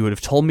 And if you would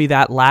have told me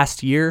that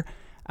last year,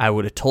 I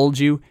would have told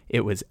you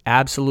it was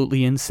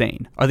absolutely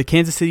insane. Are the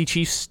Kansas City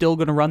Chiefs still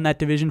going to run that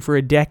division for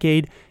a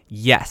decade?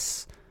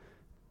 Yes.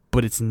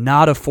 But it's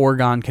not a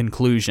foregone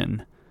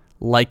conclusion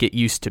like it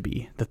used to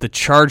be, that the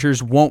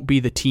Chargers won't be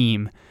the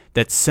team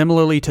that,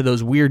 similarly to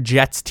those weird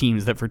Jets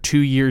teams that for 2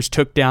 years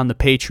took down the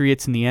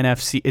Patriots in the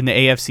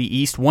AFC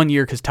East, 1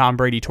 year because Tom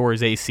Brady tore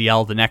his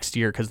ACL, the next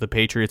year because the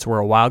Patriots were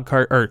a wild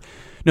card,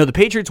 the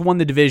Patriots won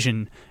the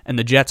division and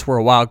the Jets were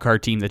a wild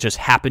card team that just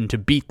happened to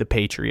beat the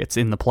Patriots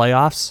in the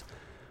playoffs.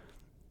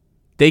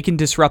 They can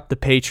disrupt the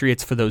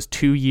Patriots for those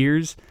 2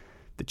 years.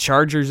 The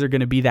Chargers are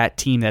going to be that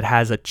team that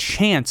has a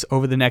chance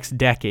over the next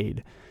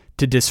decade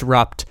to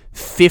disrupt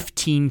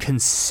 15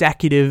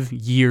 consecutive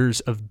years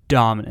of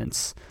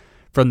dominance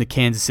from the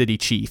Kansas City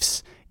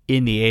Chiefs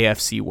in the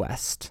AFC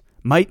West.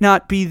 Might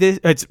not be this,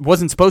 it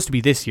wasn't supposed to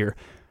be this year.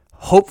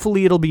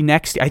 Hopefully it'll be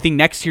next. I think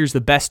next year's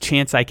the best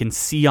chance I can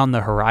see on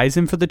the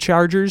horizon for the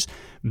Chargers.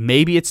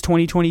 Maybe it's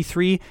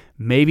 2023,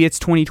 maybe it's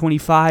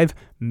 2025,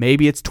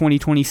 maybe it's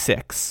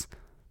 2026.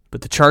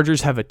 But the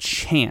Chargers have a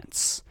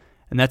chance,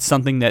 and that's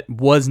something that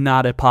was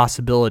not a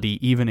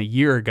possibility even a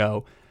year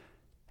ago,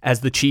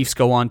 as the Chiefs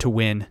go on to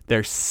win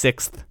their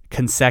 6th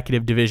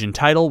consecutive division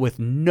title with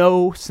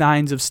no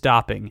signs of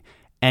stopping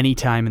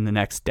anytime in the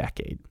next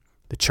decade.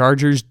 The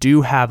Chargers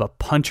do have a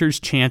puncher's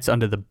chance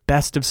under the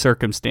best of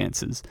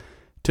circumstances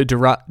to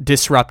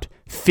disrupt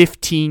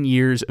 15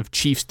 years of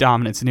Chiefs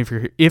dominance. And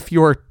if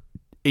you're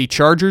a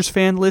Chargers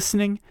fan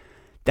listening,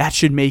 that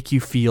should make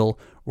you feel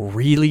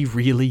really,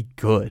 really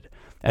good.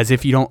 As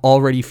if you don't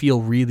already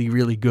feel really,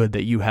 really good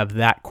that you have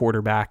that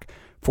quarterback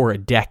for a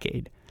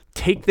decade.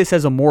 Take this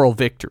as a moral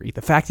victory.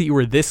 The fact that you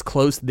were this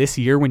close this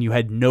year when you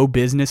had no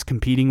business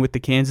competing with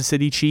the Kansas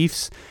City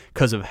Chiefs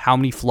because of how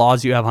many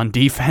flaws you have on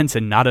defense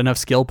and not enough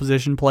skill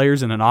position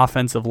players and an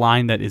offensive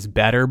line that is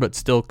better but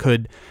still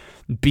could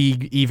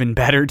be even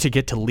better to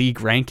get to league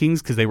rankings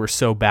because they were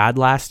so bad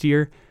last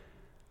year.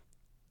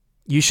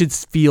 You should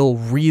feel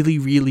really,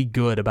 really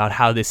good about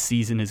how this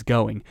season is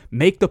going.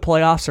 Make the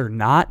playoffs or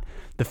not,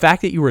 the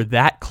fact that you were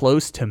that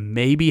close to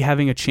maybe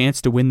having a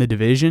chance to win the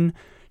division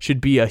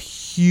should be a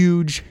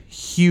huge,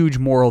 huge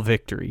moral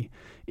victory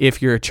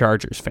if you're a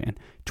Chargers fan.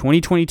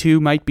 2022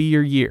 might be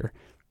your year.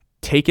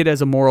 Take it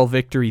as a moral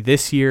victory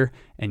this year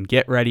and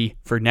get ready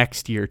for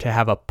next year to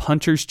have a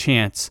puncher's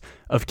chance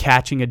of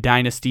catching a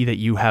dynasty that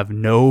you have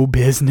no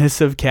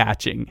business of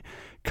catching,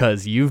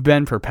 because you've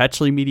been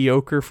perpetually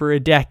mediocre for a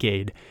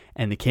decade,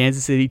 and the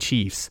Kansas City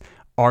Chiefs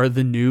are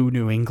the new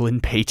New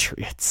England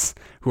Patriots,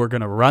 who are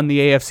going to run the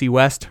AFC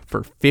West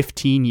for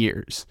 15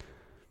 years.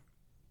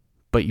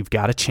 But you've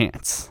got a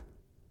chance.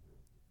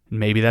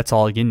 Maybe that's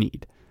all you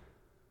need.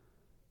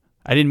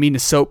 I didn't mean to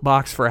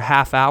soapbox for a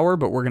half hour,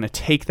 but we're going to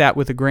take that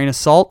with a grain of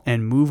salt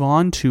and move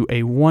on to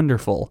a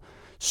wonderful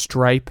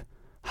Stripe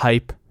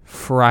Hype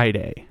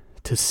Friday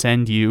to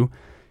send you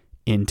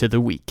into the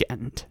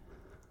weekend.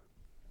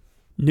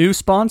 New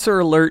sponsor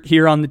alert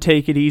here on the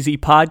Take It Easy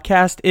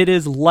podcast. It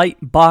is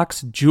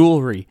Lightbox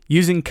Jewelry.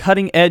 Using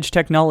cutting-edge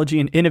technology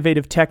and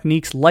innovative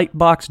techniques,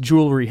 Lightbox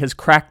Jewelry has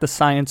cracked the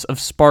science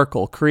of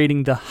sparkle,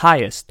 creating the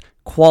highest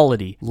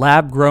quality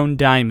lab-grown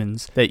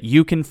diamonds that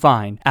you can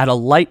find at a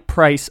light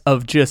price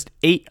of just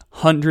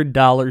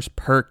 $800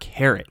 per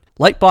carat.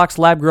 Lightbox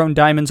lab-grown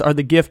diamonds are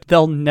the gift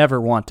they'll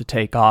never want to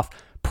take off,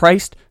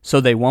 priced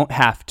so they won't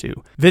have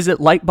to. Visit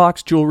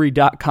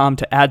lightboxjewelry.com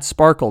to add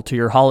sparkle to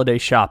your holiday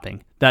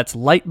shopping. That's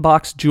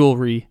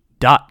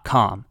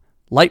lightboxjewelry.com.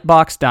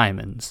 Lightbox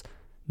Diamonds.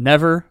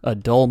 Never a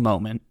dull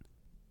moment.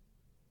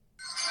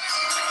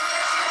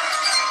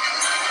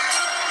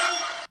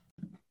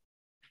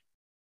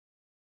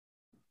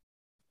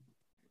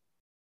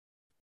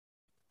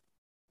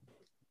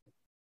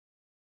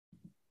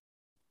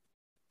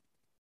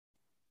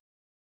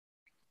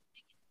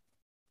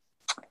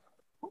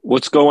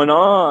 What's going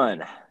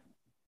on?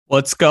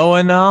 What's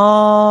going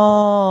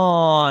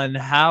on?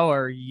 How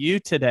are you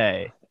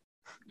today?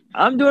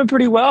 I'm doing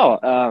pretty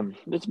well.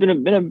 It's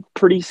been a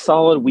pretty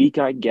solid week,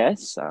 I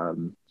guess.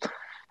 No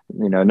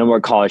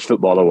more college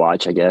football to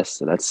watch, I guess.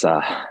 So that's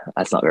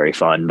not very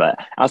fun. But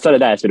outside of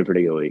that, it's been a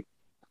pretty good week.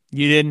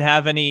 You didn't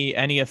have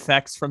any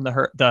effects from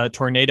the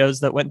tornadoes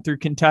that went through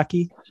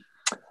Kentucky?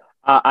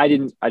 I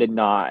did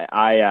not.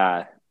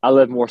 I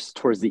live more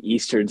towards the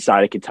eastern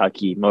side of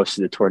Kentucky. Most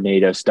of the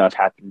tornado stuff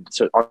happened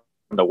on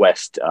the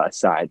west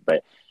side,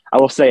 but I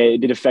will say it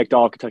did affect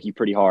all Kentucky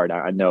pretty hard.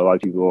 I know a lot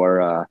of people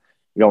are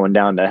going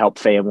down to help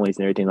families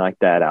and everything like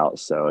that out.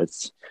 So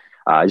it's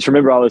just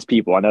remember all those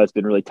people. I know it's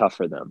been really tough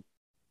for them.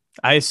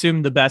 I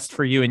assume the best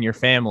for you and your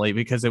family,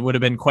 because it would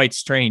have been quite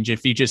strange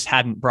if you just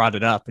hadn't brought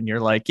it up and you're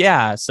like,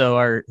 yeah, so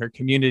our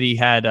community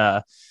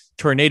had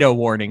tornado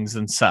warnings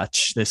and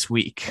such this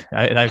week.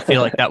 I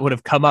feel like that would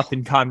have come up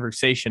in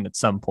conversation at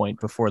some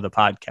point before the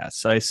podcast.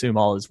 So I assume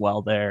all is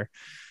well there.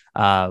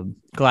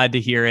 Glad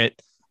to hear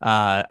it.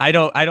 I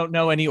don't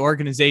know any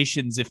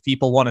organizations if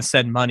people want to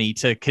send money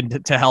to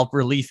help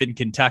relief in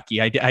Kentucky.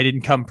 I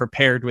didn't come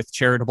prepared with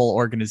charitable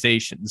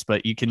organizations,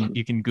 but you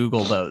can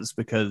Google those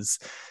because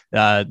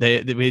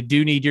they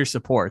do need your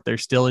support. They're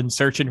still in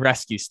search and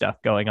rescue stuff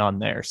going on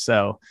there.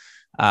 So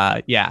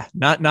I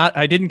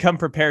didn't come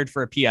prepared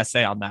for a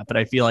PSA on that, but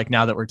I feel like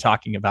now that we're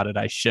talking about it,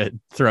 I should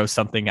throw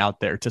something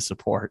out there to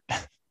support.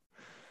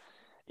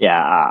 Yeah,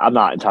 I'm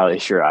not entirely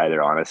sure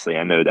either, honestly.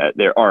 I know that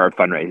there are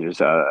fundraisers,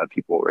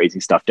 people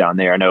raising stuff down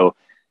there. I know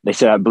they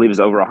said, I believe it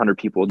was over 100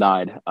 people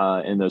died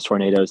in those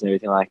tornadoes and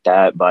everything like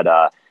that. But,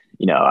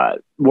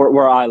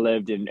 where I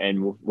lived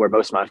and where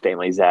most of my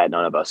family's at,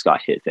 none of us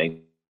got hit,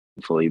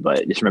 thankfully.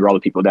 But just remember all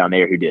the people down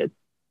there who did.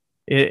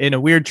 In a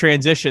weird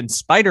transition,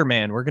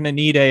 Spider-Man, we're gonna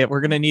need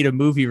a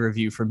movie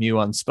review from you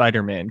on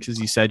Spider-Man, because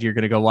you said you're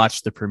gonna go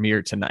watch the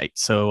premiere tonight.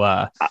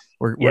 So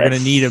we're gonna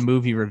need a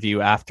movie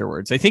review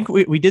afterwards. I think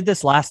we did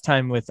this last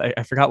time with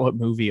I forgot what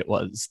movie it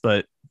was,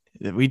 but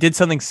we did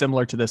something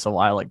similar to this a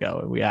while ago,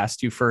 and we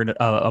asked you for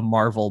a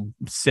Marvel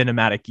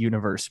Cinematic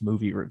Universe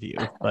movie review.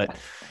 But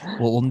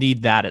we'll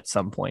need that at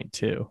some point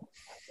too.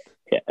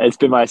 Yeah, it's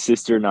been my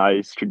sister and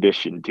I's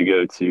tradition to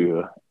go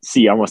to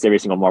see almost every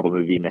single Marvel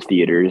movie in the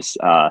theaters.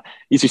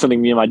 Used to be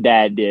something me and my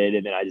dad did,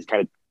 and then I just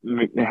kind of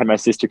had my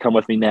sister come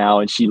with me now,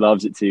 and she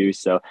loves it too.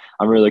 So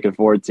I'm really looking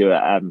forward to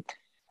it.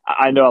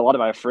 I know a lot of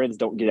my friends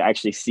don't get to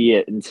actually see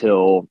it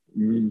until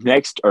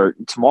next or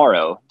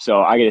tomorrow,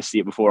 so I get to see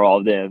it before all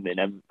of them,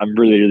 and I'm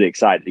really, really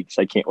excited because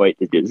I can't wait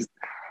to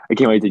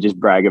just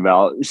brag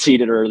about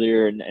seeing it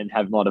earlier and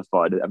having a lot of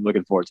fun. I'm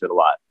looking forward to it a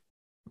lot.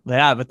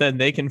 Yeah, but then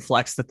they can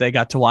flex that they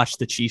got to watch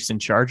the Chiefs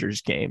and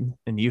Chargers game,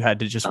 and you had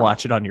to just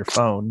watch it on your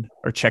phone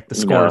or check the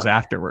scores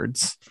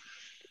afterwards.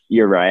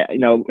 You're right.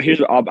 Here's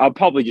what I'll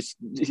probably just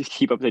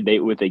keep up to date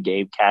with the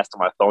game cast on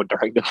my phone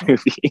during the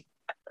movie.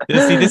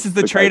 See, this is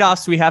the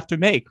trade-offs we have to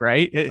make,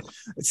 right?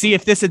 See,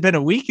 if this had been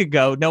a week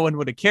ago, no one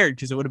would have cared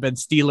because it would have been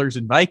Steelers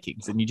and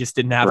Vikings, and you just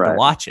didn't have to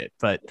watch it.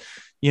 But, of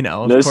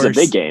this course, is a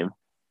big game.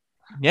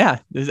 Yeah.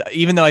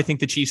 Even though I think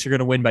the Chiefs are going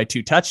to win by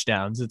 2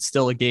 touchdowns, it's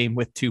still a game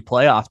with 2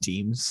 playoff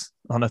teams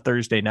on a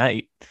Thursday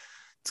night.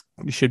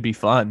 It should be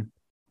fun.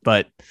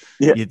 But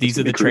these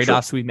are the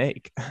trade-offs we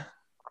make.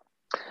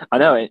 I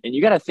know. And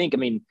you got to think, I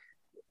mean,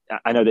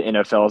 I know the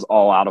NFL is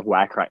all out of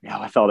whack right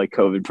now with all the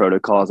COVID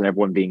protocols and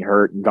everyone being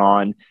hurt and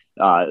gone.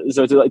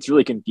 So it's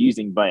really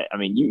confusing. But I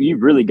mean, you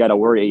really got to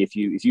worry if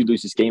you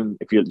lose this game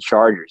if you're the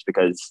Chargers,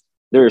 because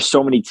there are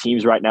so many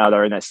teams right now that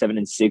are in that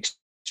 7-6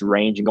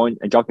 range and going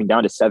and jumping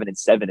down to 7-7.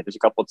 If there's a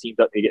couple of teams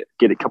that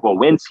get a couple of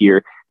wins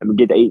here and we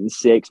get to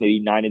 8-6,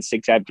 maybe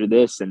 9-6 after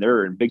this, and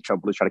they're in big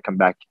trouble to try to come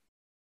back.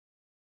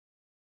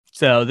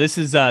 So this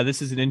is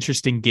an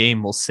interesting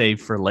game we'll save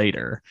for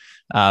later,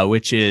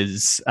 which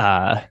is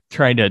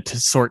trying to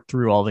sort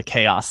through all the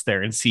chaos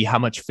there and see how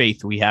much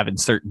faith we have in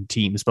certain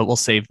teams. But we'll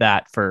save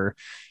that for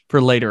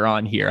later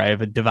on here. I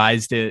have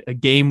devised a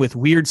game with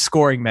weird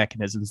scoring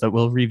mechanisms that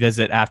we'll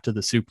revisit after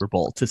the Super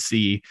Bowl to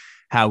see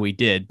how we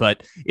did.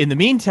 But in the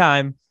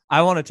meantime,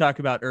 I want to talk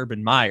about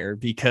Urban Meyer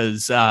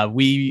because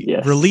we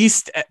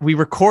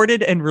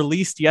recorded and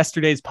released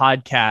yesterday's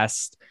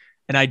podcast.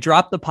 And I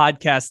dropped the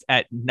podcast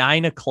at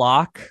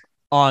 9:00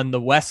 on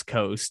the West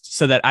Coast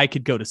so that I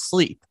could go to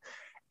sleep.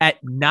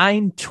 At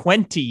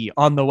 9:20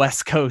 on the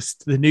West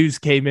Coast, the news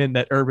came in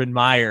that Urban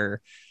Meyer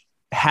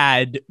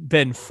had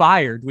been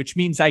fired, which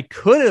means I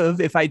could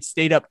have, if I'd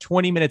stayed up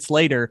 20 minutes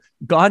later,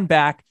 gone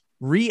back,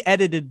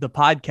 re-edited the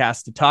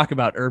podcast to talk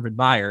about Urban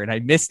Meyer. And I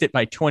missed it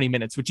by 20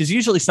 minutes, which is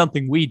usually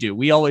something we do.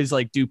 We always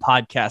do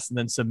podcasts and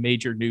then some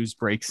major news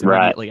breaks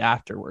immediately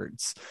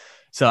afterwards.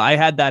 So I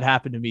had that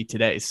happen to me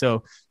today.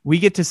 So we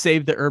get to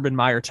save the Urban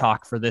Meyer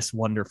talk for this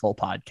wonderful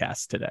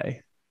podcast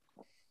today.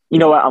 You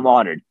know what? I'm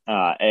honored.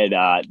 I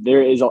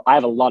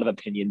have a lot of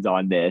opinions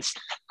on this.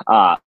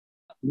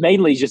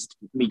 Mainly just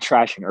me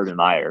trashing Urban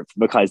Meyer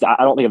because I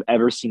don't think I've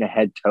ever seen a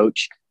head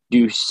coach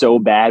do so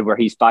bad where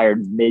he's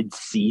fired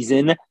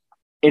mid-season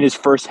in his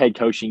first head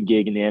coaching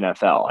gig in the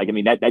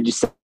NFL. That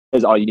just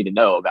says all you need to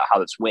know about how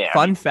this went.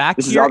 Fun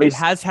fact here, it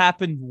has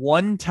happened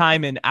one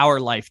time in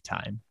our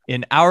lifetime.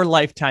 In our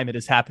lifetime, it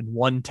has happened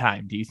one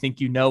time. Do you think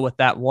you know what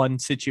that one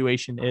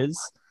situation is?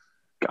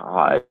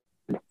 God.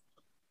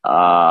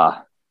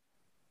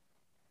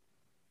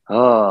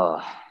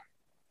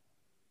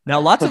 Now,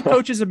 lots of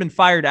coaches have been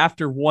fired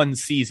after one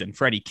season.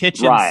 Freddie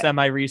Kitchens,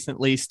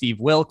 semi-recently, Steve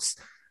Wilkes.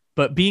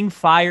 But being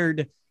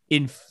fired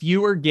in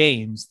fewer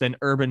games than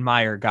Urban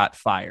Meyer got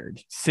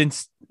fired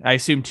since, I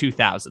assume,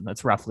 2000.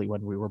 That's roughly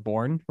when we were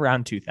born,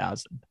 around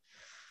 2000.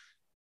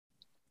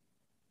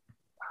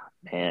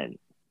 Man.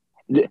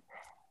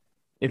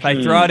 If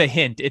I throw out a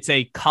hint, it's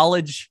a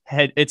college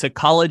head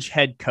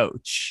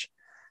coach.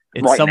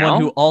 It's right someone now?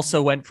 who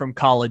also went from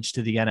college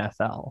to the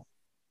NFL.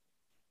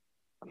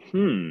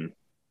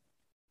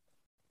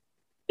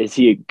 Is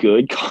he a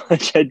good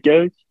college head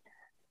coach?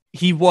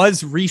 He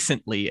was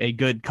recently a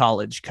good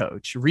college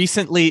coach.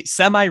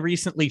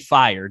 Semi-recently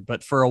fired,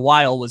 but for a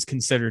while was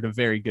considered a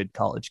very good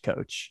college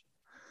coach.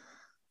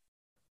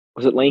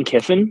 Was it Lane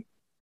Kiffin?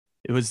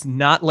 It was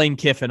not Lane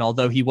Kiffin,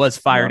 although he was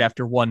fired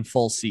after one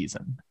full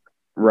season.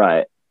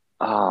 Right.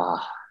 It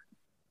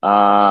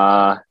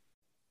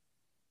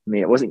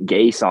wasn't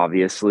Gase,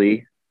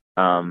 obviously.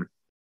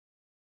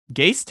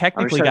 Gase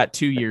technically got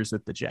 2 years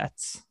with the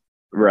Jets.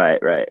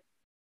 Right.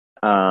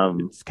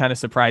 It's kind of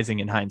surprising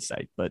in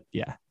hindsight, but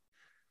yeah.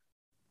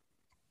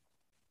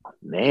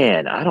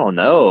 Man, I don't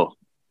know.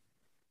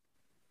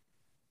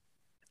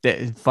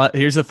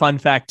 Here's a fun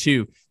fact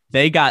too.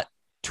 They got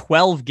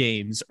 12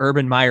 games.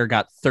 Urban Meyer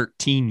got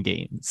 13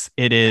 games.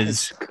 It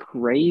is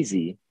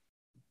crazy.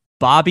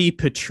 Bobby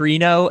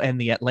Petrino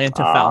and the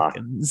Atlanta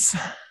Falcons.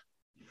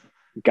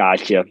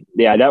 Gotcha.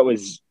 Yeah, that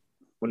was,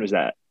 when was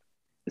that?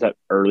 Is that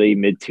early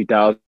mid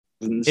 2000s?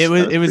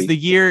 It was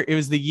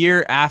the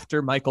year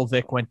after Michael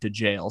Vick went to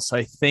jail. So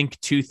I think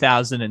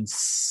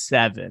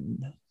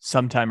 2007,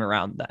 sometime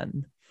around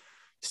then.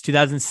 It's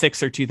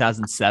 2006 or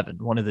 2007,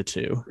 one of the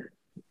two.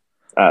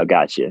 Oh,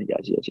 gotcha.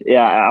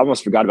 Yeah, I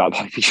almost forgot about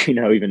Bobby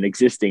Petrino even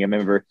existing. I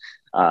remember,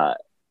 I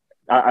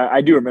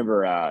do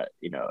remember,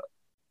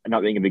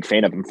 not being a big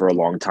fan of him for a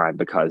long time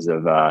because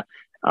of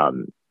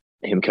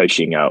him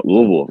coaching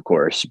Louisville, of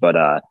course. But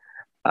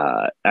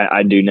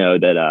I do know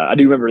that I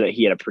do remember that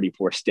he had a pretty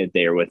poor stint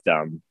there with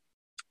in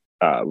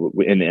the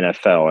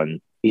NFL,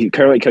 and he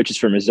currently coaches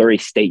for Missouri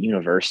State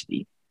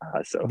University.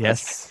 So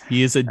yes,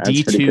 he is a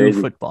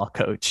D2 football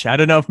coach. I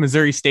don't know if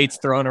Missouri State's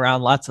throwing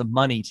around lots of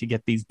money to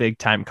get these big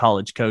time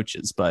college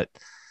coaches, but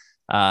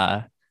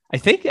I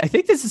think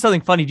this is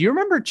something funny. Do you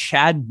remember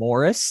Chad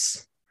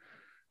Morris?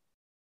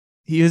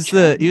 He was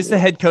the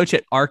head coach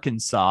at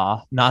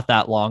Arkansas not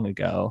that long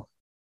ago.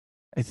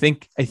 I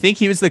think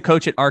he was the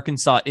coach at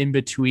Arkansas in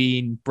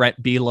between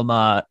Brett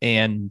Bielema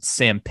and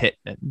Sam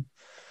Pittman.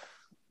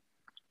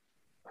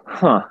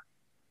 Huh.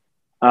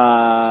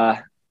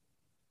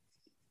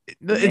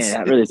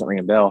 That really doesn't ring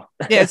a bell.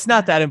 Yeah, it's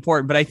not that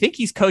important, but I think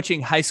he's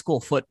coaching high school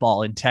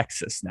football in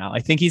Texas now. I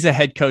think he's a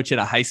head coach at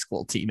a high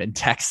school team in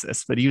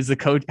Texas, but he was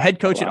the head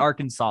coach at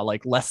Arkansas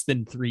like less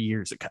than 3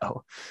 years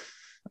ago.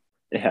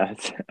 Yeah.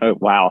 Oh,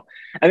 wow.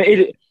 I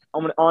mean,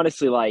 I'm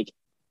honestly like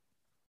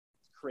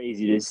it's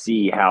crazy to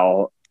see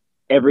how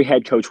every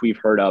head coach we've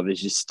heard of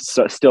is just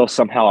still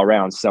somehow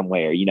around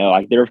somewhere.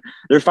 Like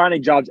they're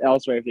finding jobs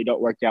elsewhere if they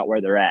don't work out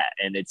where they're at,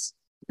 and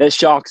that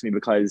shocks me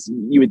because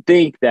you would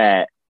think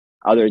that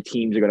other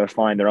teams are going to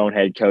find their own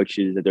head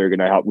coaches that they're going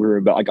to help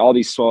room, but like all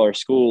these smaller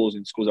schools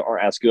and schools that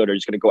aren't as good are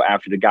just going to go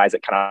after the guys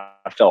that kind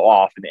of fell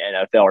off in the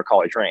NFL or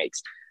college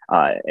ranks.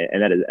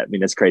 And that is, I mean,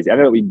 that's crazy. I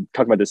know we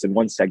talked about this in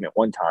one segment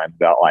one time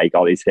about like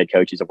all these head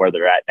coaches and where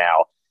they're at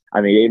now.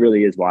 I mean, it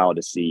really is wild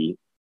to see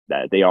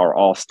that they are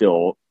all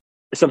still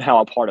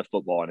somehow a part of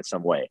football in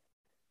some way.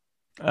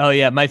 Oh,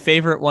 yeah. My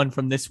favorite one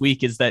from this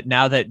week is that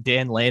now that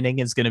Dan Lanning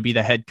is going to be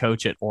the head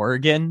coach at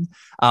Oregon,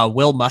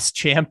 Will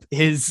Muschamp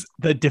is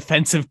the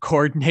defensive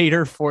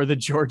coordinator for the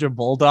Georgia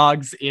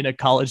Bulldogs in a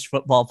college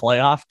football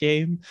playoff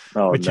game,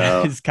 which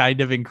is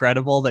kind of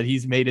incredible that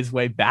he's made his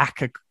way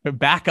back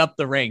up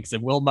the ranks.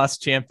 And Will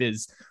Muschamp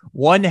is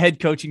one head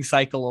coaching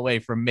cycle away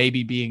from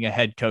maybe being a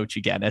head coach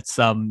again at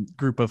some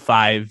Group of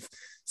Five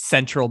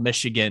Central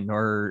Michigan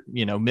or,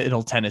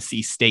 Middle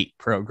Tennessee State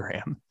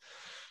program.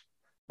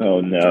 Oh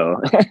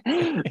no,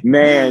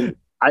 man!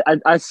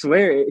 I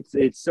swear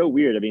it's so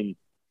weird. I mean,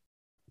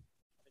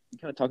 you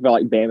kind of talk about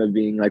like Bama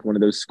being like one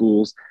of those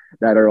schools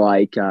that are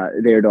like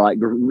there to like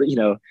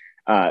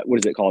what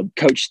is it called,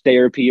 coach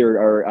therapy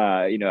or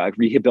like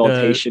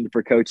rehabilitation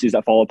for coaches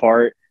that fall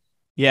apart.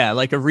 Yeah,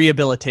 like a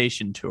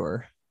rehabilitation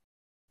tour.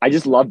 I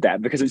just love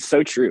that because it's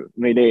so true.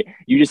 I mean,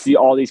 you just see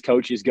all these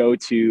coaches go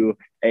to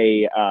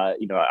a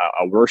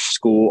worse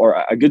school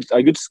or a good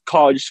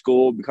college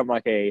school, become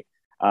like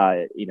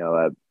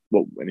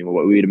what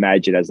we would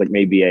imagine as like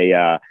maybe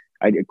a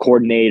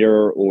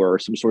coordinator or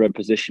some sort of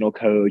positional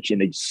coach,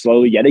 and they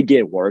slowly yet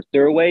again work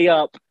their way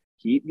up,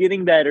 keep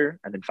getting better,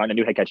 and then find a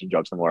new head coaching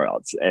job somewhere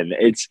else. And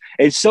it's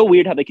so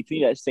weird how they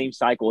continue that same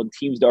cycle, and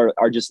teams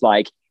are just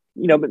like,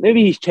 but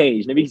maybe he's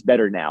changed, maybe he's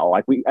better now.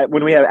 Like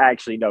when we have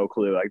actually no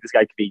clue, like this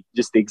guy could be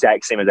just the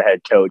exact same as a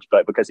head coach,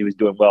 but because he was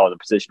doing well as a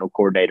positional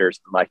coordinator or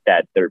something like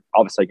that, they're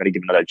obviously going to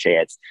give him another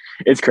chance.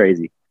 It's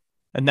crazy.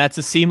 And that's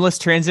a seamless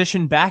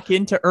transition back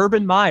into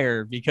Urban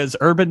Meyer, because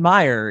Urban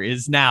Meyer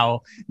is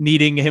now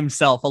needing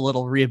himself a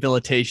little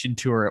rehabilitation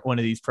tour at one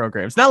of these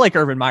programs. Not like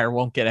Urban Meyer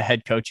won't get a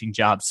head coaching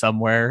job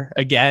somewhere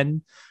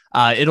again.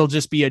 It'll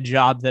just be a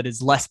job that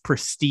is less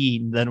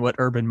pristine than what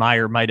Urban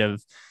Meyer might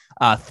have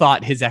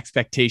thought his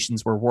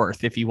expectations were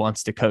worth if he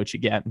wants to coach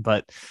again.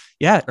 But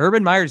yeah,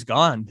 Urban Meyer's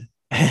gone.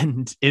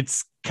 And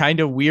it's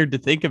kind of weird to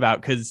think about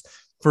because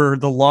for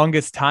the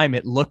longest time,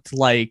 it looked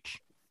like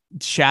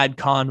Shad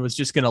Khan was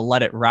just going to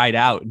let it ride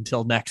out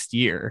until next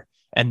year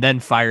and then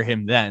fire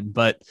him then.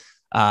 But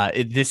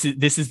this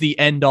is the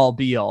end all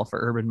be all for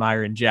Urban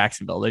Meyer in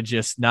Jacksonville. They're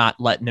just not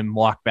letting him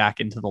walk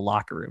back into the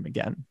locker room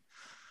again.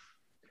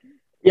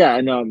 Yeah, I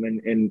know.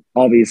 And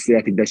obviously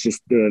I think that's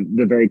just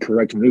the very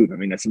correct move. I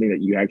mean, that's something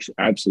that you actually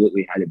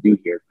absolutely had to do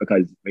here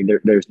because I mean,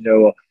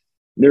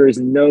 there is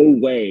no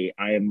way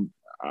I am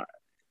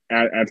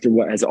after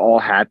what has all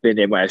happened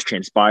and what has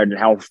transpired and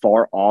how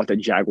far off the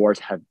Jaguars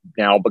have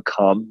now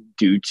become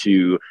due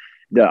to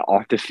the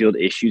off the field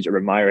issues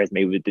Urban Meyer has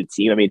made with the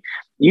team. I mean,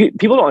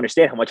 people don't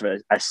understand how much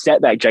of a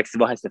setback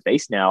Jacksonville has to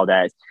face now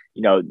that,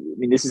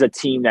 this is a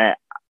team that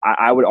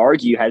I would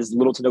argue has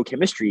little to no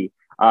chemistry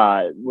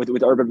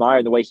with Urban Meyer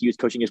and the way he was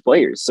coaching his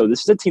players. So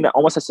this is a team that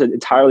almost has to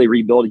entirely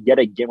rebuild yet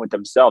again with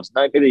themselves.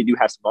 Not maybe they do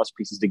have some muscle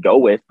pieces to go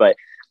with, but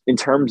in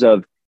terms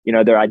of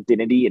their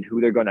identity and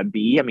who they're going to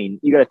be. I mean,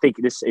 you got to think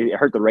it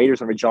hurt the Raiders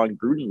whenever John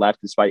Gruden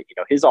left, despite,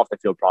 his off the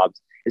field problems.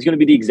 It's going to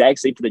be the exact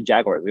same for the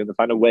Jaguars. They're going to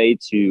find a way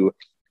to,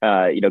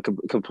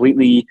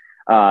 completely,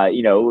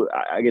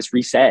 I guess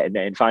reset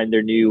and find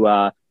their new,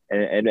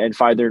 and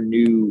find their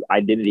new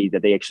identity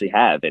that they actually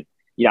have. And,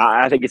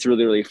 I think it's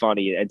really, really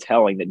funny and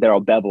telling that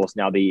Darrell Bevell is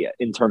now the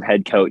interim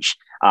head coach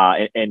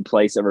in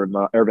place of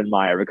Urban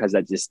Meyer, because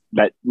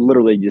that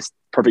literally just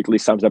perfectly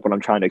sums up what I'm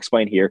trying to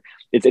explain here.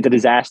 It's a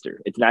disaster.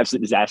 It's an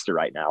absolute disaster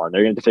right now, and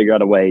they're going to figure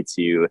out a way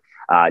to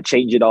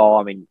change it all.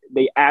 I mean,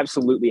 they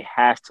absolutely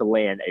have to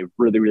land a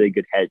really, really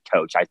good head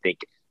coach, I think,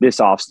 this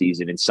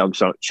offseason in some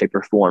shape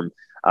or form.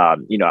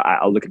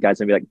 I'll look at guys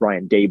maybe like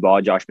Brian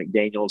Daboll, Josh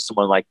McDaniels,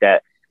 someone like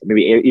that.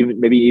 Maybe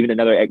even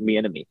another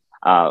Ekpe-Enemy.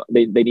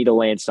 They need to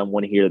land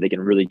someone here that they can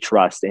really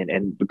trust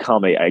and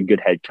become a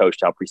good head coach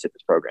to help reset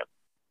this program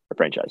or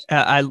franchise.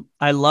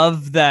 I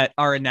love that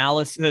our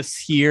analysis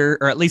here,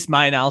 or at least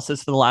my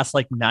analysis for the last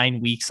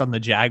 9 weeks on the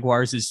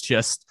Jaguars, is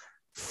just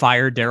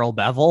fire Darrell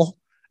Bevell,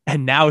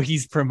 and now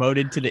he's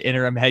promoted to the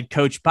interim head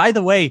coach. By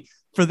the way,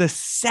 for the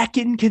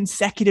second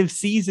consecutive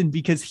season,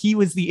 because he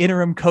was the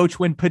interim coach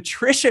when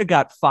Patricia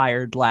got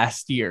fired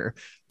last year.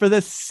 For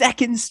the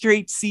second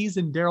straight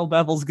season, Darrell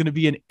Bevell's going to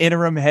be an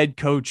interim head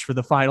coach for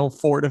the final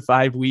 4 to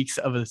 5 weeks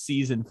of a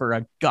season for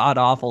a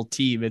god-awful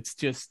team. It's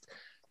just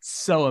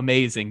so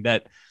amazing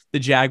that the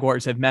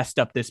Jaguars have messed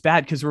up this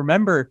bad. Because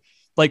remember,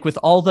 with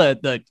all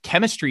the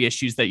chemistry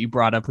issues that you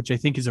brought up, which I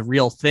think is a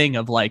real thing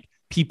of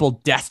people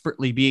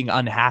desperately being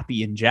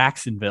unhappy in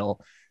Jacksonville,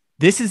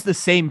 this is the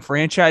same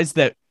franchise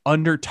that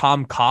under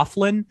Tom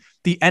Coughlin,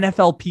 the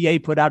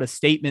NFLPA put out a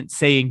statement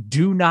saying,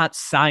 do not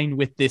sign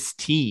with this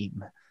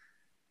team.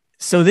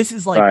 So this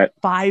is like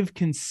 5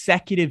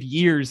 consecutive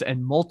years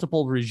and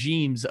multiple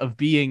regimes of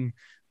being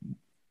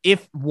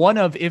if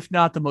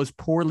not the most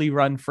poorly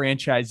run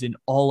franchise in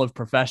all of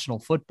professional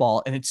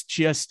football. And it's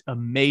just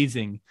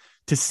amazing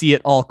to see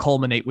it all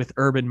culminate with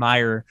Urban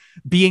Meyer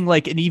being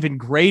like an even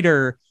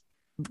greater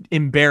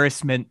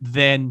embarrassment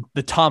than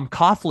the Tom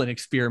Coughlin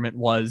experiment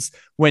was,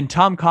 when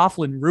Tom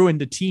Coughlin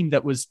ruined a team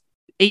that was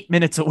 8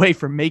 minutes away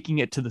from making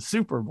it to the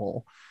Super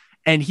Bowl.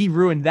 And he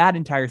ruined that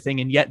entire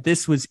thing. And yet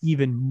this was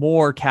even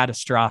more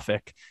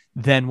catastrophic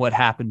than what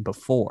happened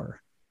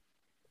before.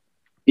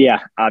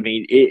 Yeah. I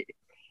mean, it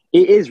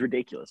is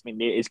ridiculous. I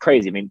mean, it's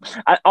crazy. I mean,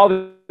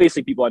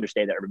 obviously people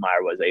understand that Urban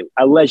Meyer was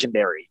a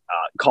legendary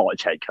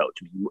college head coach.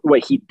 I mean,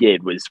 what he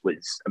did was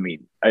I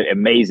mean,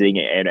 amazing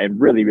and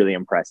really, really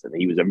impressive.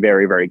 He was a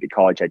very, very good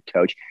college head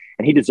coach,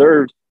 and he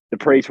deserved the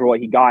praise for what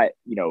he got,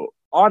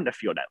 on the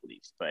field at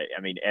least. But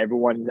I mean,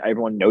 everyone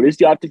noticed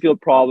the off the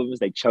field problems.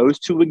 They chose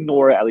to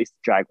ignore it. At least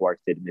the Jaguars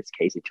did in this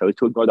case. They chose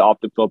to ignore the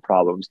off the field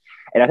problems,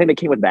 and I think they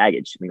came with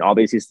baggage. I mean,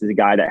 obviously, this is a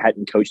guy that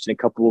hadn't coached in a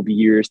couple of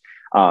years.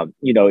 A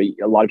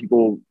lot of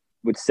people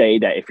would say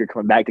that if you're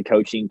coming back to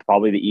coaching,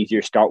 probably the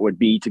easier start would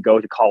be to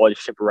go to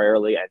college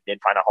temporarily and then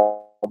find a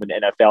home in the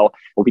NFL.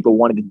 Well, people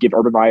wanted to give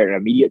Urban Meyer an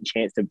immediate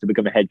chance to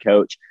become a head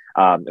coach.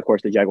 Of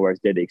course, the Jaguars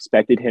did. They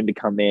expected him to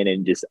come in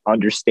and just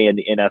understand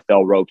the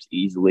NFL ropes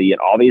easily. And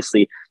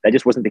obviously, that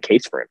just wasn't the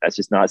case for him. That's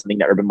just not something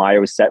that Urban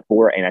Meyer was set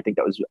for. And I think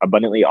that was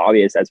abundantly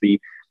obvious as we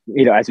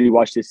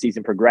watched this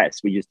season progress.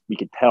 We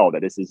could tell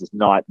that this is just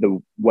not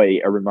the way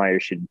Urban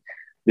Meyer should.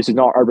 This is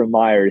not Urban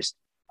Meyer's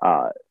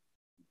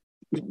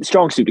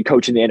strong suit to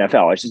coach in the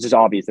NFL. It's just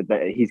obvious that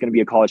he's going to be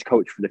a college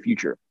coach for the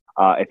future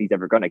if he's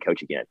ever going to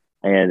coach again.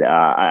 And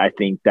I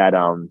think that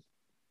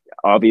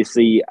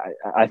obviously,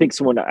 I think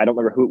someone, I don't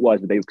remember who it was,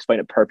 but they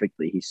explained it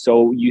perfectly. He's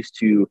so used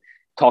to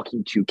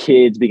talking to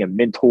kids, being a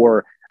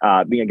mentor,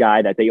 being a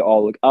guy that they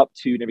all look up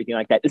to and everything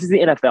like that. This is the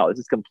NFL. This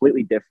is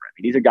completely different. I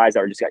mean, these are guys that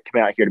are just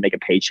coming out here to make a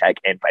paycheck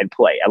and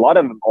play. A lot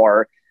of them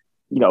are,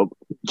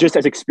 just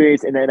as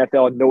experienced in the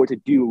NFL and know what to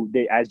do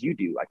as you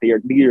do. Like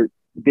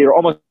they're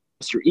almost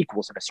your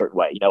equals in a certain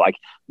way.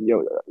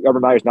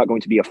 Urban Meyer is not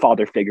going to be a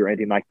father figure or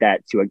anything like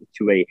that to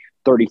a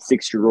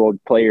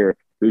 36-year-old player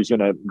who's going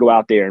to go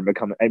out there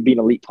and be an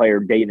elite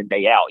player day in and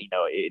day out.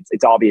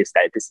 It's obvious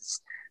that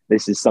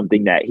this is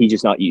something that he's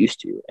just not used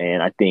to.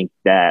 And I think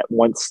that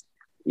once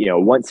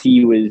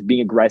he was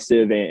being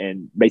aggressive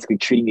and basically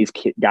treating these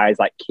guys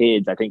like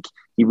kids, I think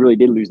he really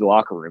did lose the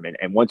locker room.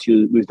 And once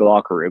you lose the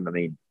locker room, I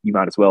mean, you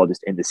might as well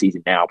just end the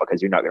season now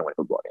because you're not going to win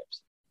football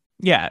games.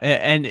 Yeah,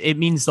 and it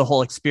means the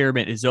whole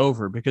experiment is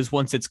over, because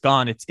once it's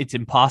gone, it's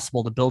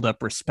impossible to build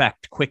up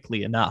respect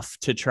quickly enough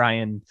to try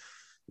and,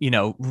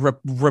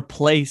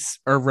 replace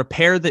or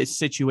repair the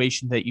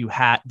situation that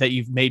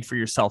you've made for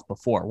yourself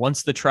before.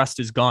 Once the trust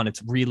is gone,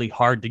 it's really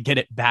hard to get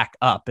it back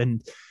up.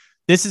 And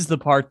this is the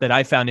part that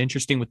I found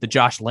interesting with the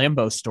Josh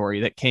Lambo story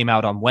that came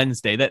out on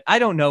Wednesday, that I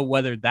don't know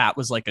whether that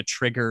was like a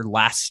trigger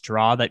last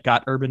straw that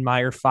got Urban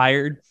Meyer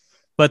fired.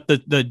 But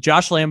the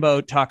Josh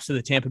Lambo talks to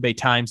the Tampa Bay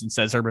Times and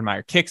says Urban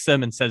Meyer kicks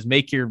them and says,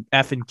 make your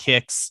effing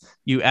kicks,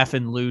 you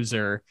effing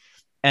loser.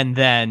 And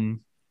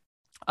then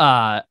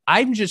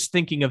I'm just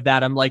thinking of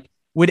that. I'm like,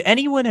 would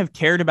anyone have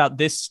cared about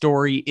this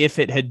story if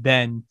it had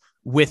been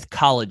with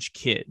college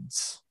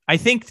kids? I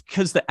think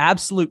because the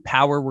absolute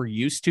power we're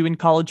used to in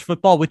college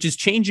football, which is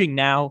changing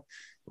now,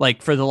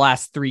 like for the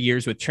last 3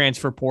 years with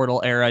transfer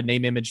portal era,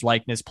 name, image,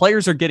 likeness,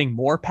 players are getting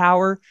more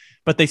power,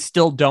 but they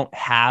still don't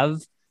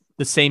have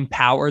the same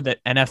power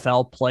that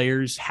NFL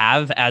players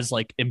have as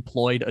like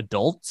employed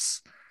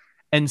adults.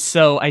 And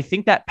so I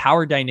think that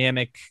power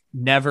dynamic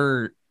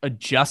never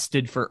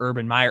adjusted for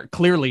Urban Meyer,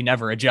 clearly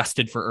never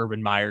adjusted for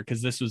Urban Meyer,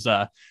 because this was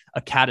a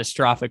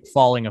catastrophic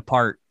falling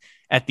apart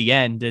at the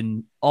end.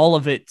 And all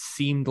of it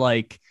seemed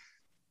like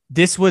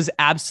this was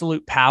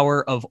absolute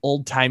power of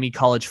old-timey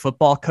college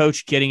football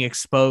coach getting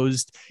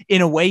exposed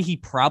in a way he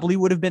probably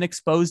would have been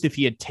exposed if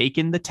he had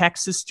taken the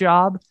Texas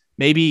job.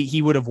 Maybe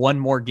he would have won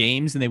more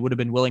games and they would have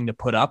been willing to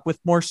put up with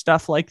more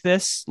stuff like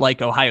this,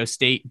 like Ohio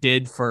State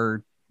did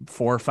for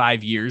 4 or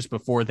 5 years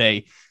before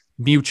they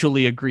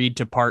mutually agreed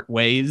to part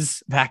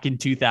ways back in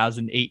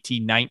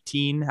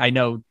 2018-19. I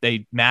know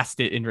they masked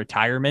it in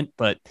retirement,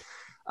 but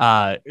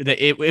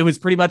it was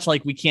pretty much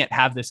like, we can't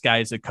have this guy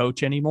as a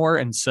coach anymore.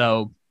 And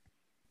so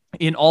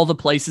in all the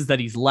places that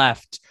he's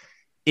left,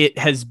 it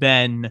has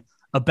been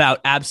about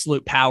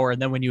absolute power.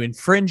 And then when you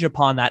infringe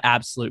upon that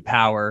absolute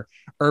power,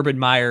 Urban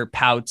Meyer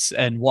pouts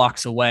and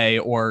walks away,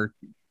 or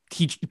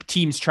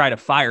teams try to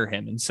fire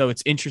him. And so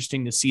it's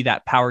interesting to see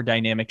that power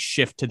dynamic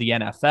shift to the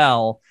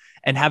NFL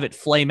and have it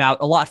flame out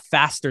a lot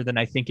faster than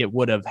I think it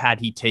would have had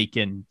he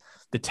taken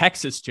the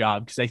Texas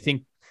job. Because I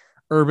think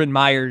Urban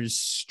Meyer's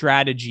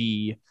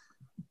strategy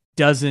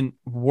doesn't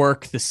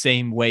work the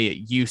same way it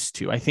used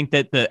to. I think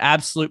that the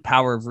absolute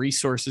power of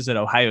resources at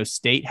Ohio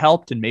State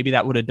helped, and maybe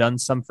that would have done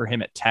some for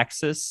him at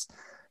Texas.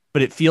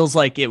 but it feels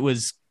like it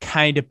was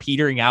kind of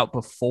petering out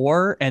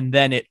before, and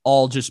then it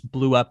all just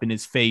blew up in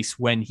his face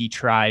when he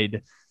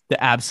tried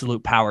the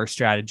absolute power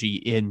strategy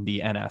in the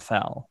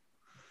NFL.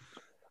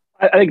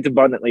 I think it's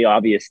abundantly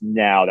obvious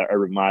now that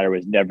Urban Meyer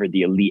was never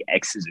the elite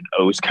X's and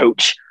O's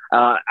coach.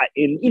 I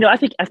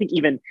think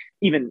even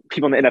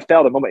people in the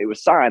NFL, the moment it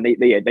was signed,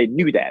 they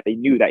knew that. They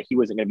knew that he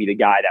wasn't going to be the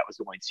guy that was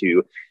going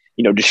to,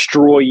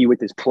 destroy you with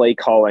his play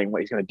calling,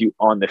 what he's going to do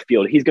on the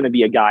field. He's going to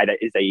be a guy that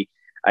is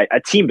a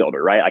team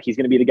builder, right? Like, he's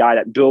going to be the guy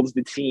that builds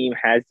the team,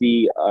 has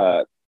the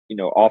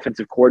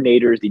offensive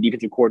coordinators, the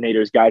defensive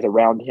coordinators, guys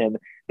around him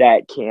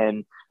that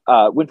can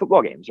win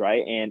football games,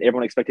 right? And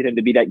everyone expected him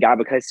to be that guy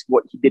because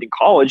what he did in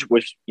college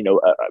was,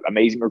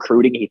 amazing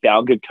recruiting. He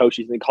found good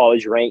coaches in the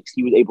college ranks.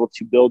 He was able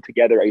to build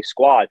together a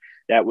squad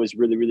that was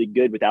really, really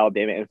good with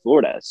Alabama and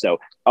Florida. So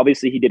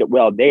obviously he did it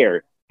well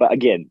there. But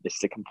again, this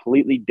is a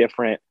completely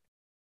different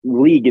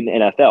league in the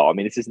NFL. I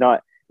mean, this is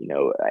not,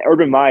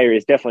 Urban Meyer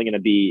is definitely going to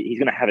be, he's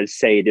going to have his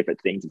say in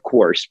different things, of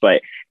course.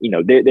 But,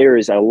 there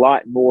is a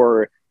lot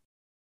more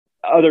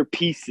other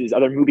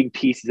moving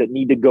pieces that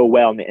need to go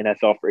well in the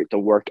NFL for it to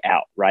work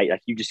out, right?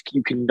 Like,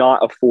 you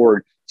cannot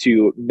afford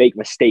to make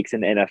mistakes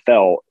in the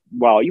NFL.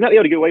 While you might be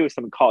able to get away with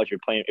some in college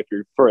if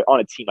you're on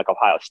a team like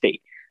Ohio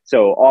State.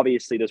 So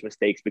obviously those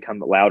mistakes become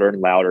louder and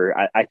louder.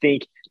 I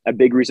think a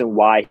big reason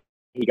why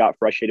he got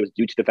frustrated was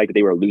due to the fact that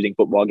they were losing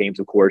football games,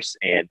 of course.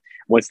 And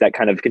once that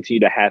kind of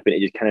continued to happen, it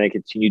just kind of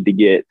continued to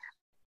get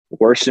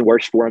worse and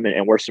worse for him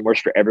and worse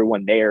for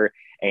everyone there.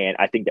 And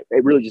I think that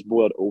it really just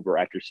boiled over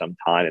after some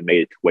time and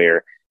made it to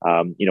where,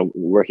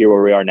 we're here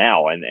where we are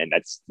now. And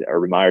that's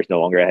Urban Meyer's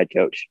no longer a head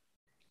coach.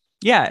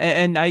 Yeah.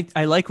 And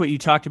I like what you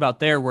talked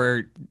about there,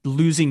 where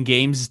losing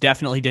games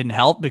definitely didn't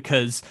help,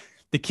 because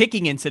the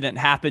kicking incident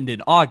happened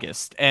in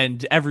August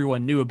and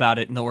everyone knew about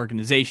it in the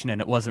organization,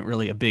 and it wasn't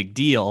really a big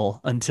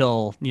deal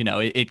until,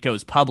 it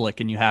goes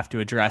public and you have to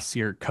address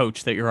your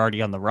coach that you're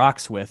already on the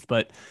rocks with.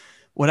 But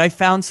what I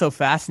found so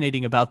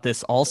fascinating about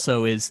this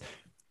also is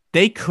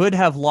they could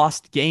have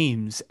lost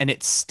games and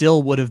it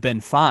still would have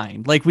been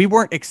fine. Like, we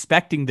weren't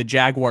expecting the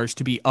Jaguars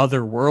to be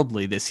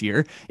otherworldly this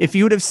year. If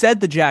you would have said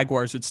the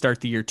Jaguars would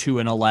start the year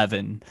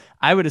 2-11,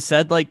 I would have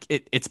said, like,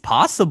 it's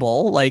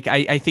possible. Like,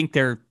 I think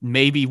they're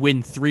maybe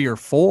win 3 or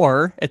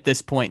 4 at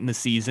this point in the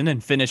season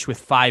and finish with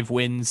 5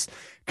 wins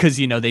because,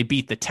 they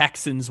beat the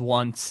Texans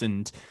once,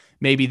 and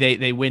maybe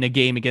they win a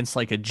game against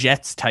like a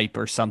Jets type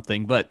or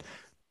something. But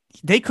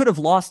they could have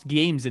lost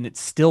games and it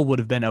still would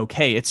have been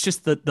okay. It's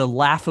just the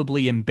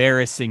laughably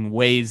embarrassing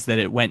ways that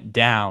it went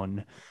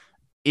down.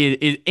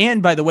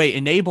 And by the way,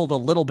 enabled a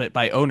little bit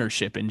by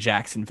ownership in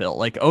Jacksonville.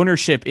 Like,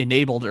 ownership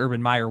enabled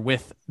Urban Meyer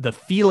with the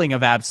feeling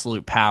of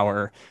absolute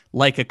power,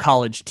 like a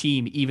college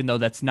team, even though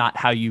that's not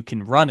how you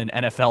can run an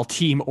NFL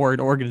team or an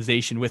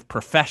organization with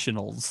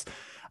professionals.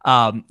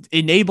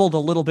 Enabled a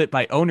little bit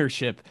by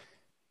ownership.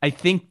 I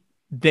think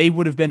they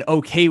would have been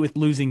okay with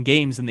losing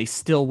games and they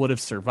still would have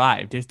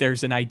survived. If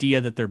there's an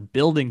idea that they're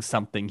building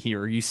something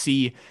here, you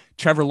see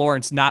Trevor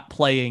Lawrence not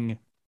playing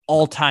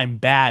all-time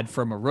bad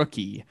from a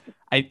rookie,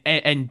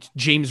 and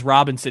James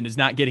Robinson is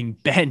not getting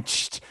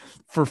benched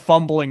for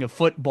fumbling a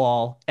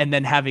football and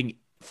then having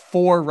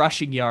 4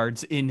 rushing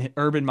yards in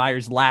Urban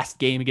Meyer's last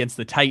game against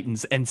the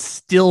Titans and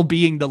still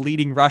being the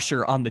leading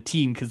rusher on the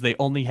team because they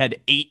only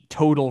had 8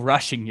 total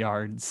rushing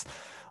yards.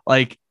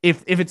 Like,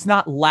 if it's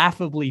not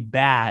laughably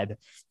bad,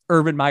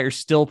 Urban Meyer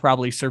still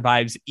probably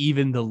survives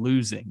even the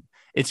losing.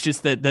 It's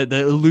just that the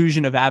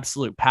illusion of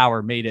absolute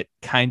power made it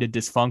kind of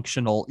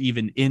dysfunctional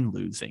even in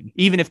losing,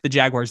 even if the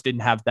Jaguars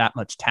didn't have that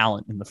much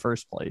talent in the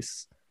first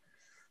place.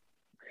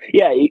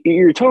 Yeah,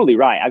 you're totally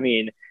right. I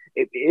mean,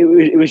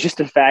 it was just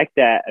the fact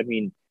that, I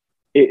mean,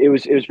 it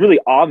was really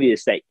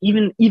obvious that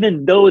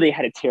even though they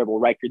had a terrible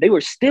record, they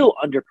were still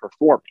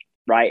underperforming,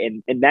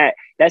 right? And that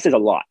says a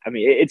lot. I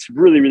mean, it's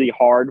really, really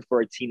hard for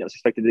a team that was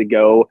expected to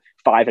go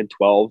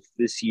 5-12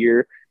 this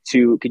year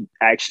to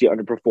actually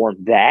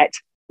underperform that.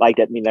 Like,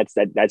 that, I mean,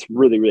 that's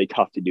really, really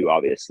tough to do,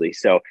 obviously.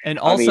 So, and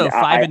also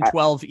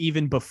 5-12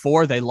 even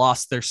before they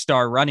lost their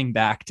star running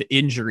back to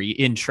injury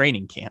in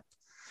training camp.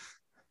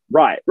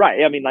 Right.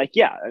 I mean, like,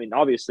 yeah, I mean,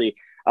 obviously,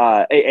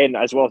 and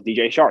as well as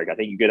DJ Shark. I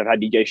think you could have had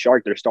DJ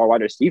Shark, their star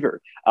wide receiver,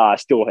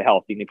 still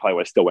healthy, and he probably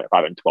would have still went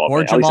 5-12.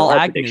 Or Jamal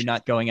Agnew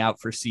not going out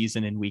for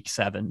season in week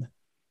 7.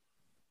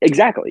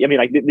 Exactly. I mean,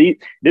 like,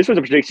 this was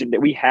a prediction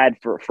that we had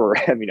for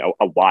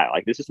a while.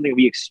 Like, this is something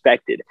we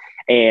expected,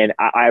 and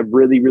I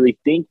really, really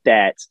think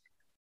that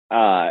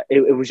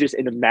it was just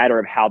in a matter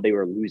of how they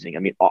were losing. I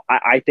mean,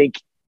 I think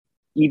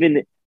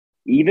even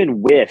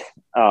with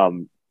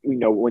when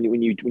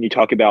you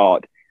talk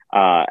about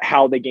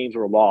how the games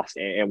were lost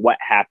and what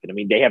happened. I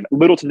mean, they have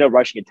little to no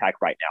rushing attack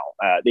right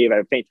now. They have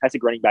a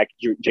fantastic running back,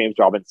 James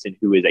Robinson,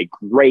 who is a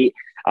great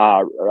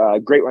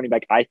running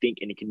back, I think,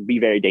 and he can be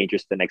very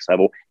dangerous at the next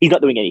level. He's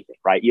not doing anything,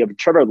 right? You have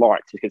Trevor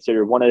Lawrence, who's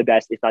considered one of the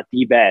best, if not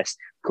the best,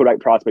 quarterback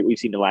prospect we've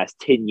seen in the last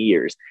 10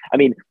 years. I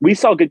mean, we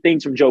saw good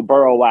things from Joe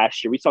Burrow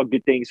last year. We saw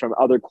good things from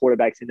other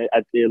quarterbacks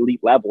at the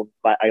elite level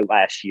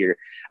last year,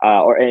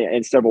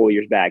 and several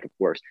years back, of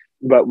course.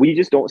 But we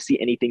just don't see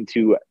anything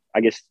to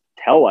I guess,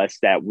 tell us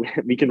that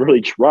we can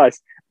really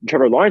trust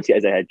Trevor Lawrence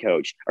as a head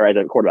coach or as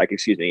a quarterback,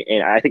 excuse me.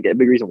 And I think the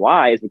big reason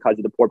why is because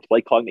of the poor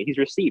play calling that he's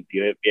received. He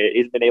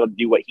hasn't been able to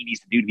do what he needs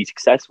to do to be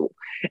successful.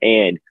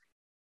 And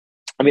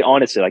I mean,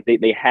 honestly, like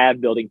they have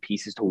building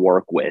pieces to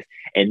work with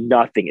and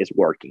nothing is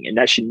working. And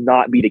that should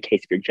not be the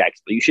case if you're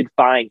Jacksonville. You should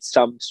find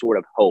some sort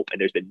of hope. And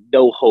there's been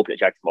no hope that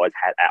Jacksonville has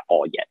had at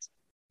all yet.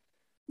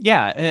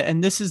 Yeah.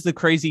 And this is the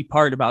crazy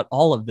part about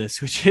all of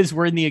this, which is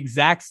we're in the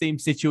exact same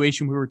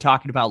situation we were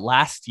talking about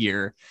last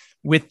year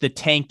with the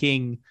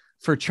tanking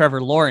for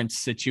Trevor Lawrence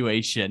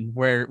situation,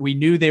 where we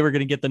knew they were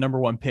going to get the number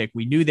 1 pick.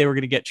 We knew they were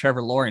going to get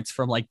Trevor Lawrence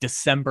from like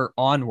December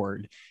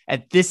onward.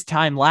 At this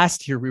time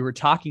last year, we were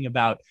talking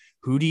about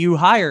who do you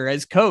hire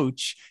as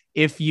coach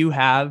if you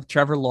have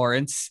Trevor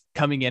Lawrence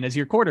coming in as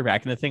your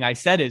quarterback? And the thing I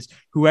said is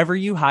whoever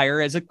you hire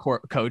as a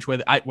coach,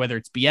 whether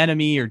it's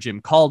Bieniemy or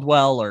Jim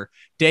Caldwell or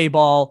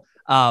Daboll,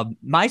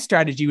 my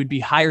strategy would be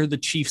hire the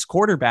Chiefs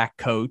quarterback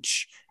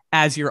coach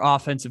as your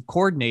offensive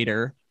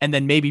coordinator, and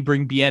then maybe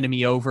bring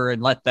Bieniemy over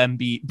and let them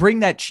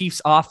bring that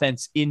Chiefs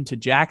offense into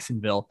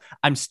Jacksonville.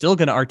 I'm still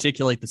going to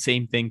articulate the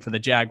same thing for the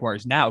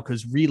Jaguars now,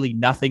 because really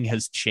nothing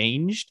has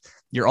changed.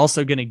 You're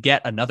also going to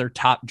get another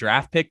top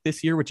draft pick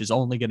this year, which is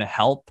only going to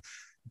help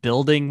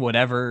building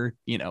whatever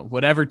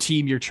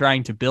team you're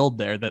trying to build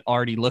there that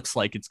already looks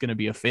like it's going to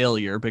be a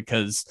failure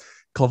because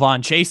Clavon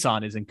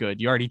Chason isn't good.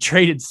 You already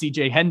traded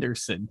CJ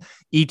Henderson.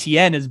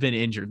 ETN has been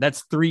injured.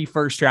 That's 3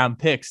 first-round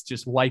picks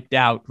just wiped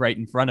out right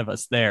in front of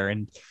us there.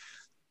 And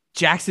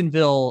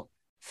Jacksonville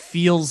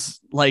feels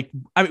like,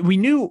 I mean, we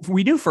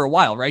knew for a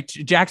while, right?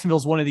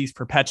 Jacksonville's one of these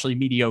perpetually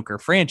mediocre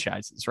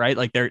franchises, right?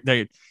 Like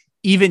they're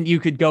even, you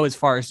could go as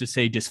far as to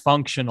say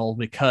dysfunctional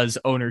because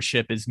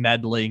ownership is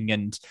meddling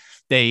and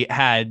they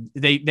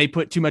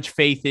put too much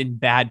faith in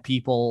bad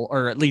people,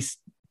 or at least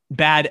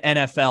bad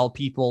NFL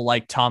people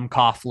like Tom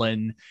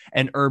Coughlin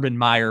and Urban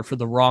Meyer for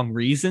the wrong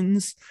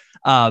reasons.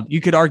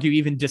 You could argue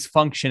even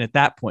dysfunction at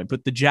that point,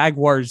 but the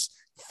Jaguars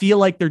feel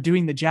like they're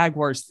doing the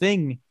Jaguars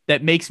thing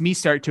that makes me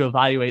start to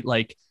evaluate,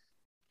 like,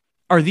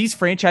 are these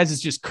franchises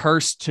just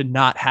cursed to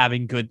not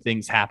having good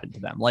things happen to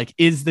them? Like,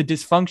 is the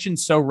dysfunction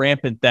so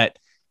rampant that,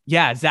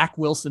 yeah, Zach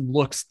Wilson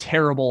looks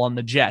terrible on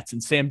the Jets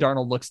and Sam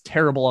Darnold looks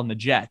terrible on the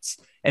Jets,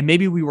 and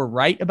maybe we were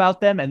right about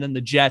them, and then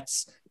the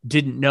Jets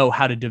didn't know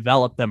how to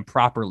develop them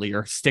properly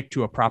or stick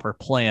to a proper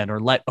plan or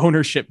let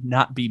ownership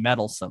not be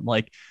meddlesome.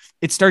 Like,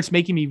 it starts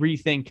making me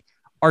rethink,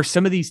 are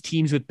some of these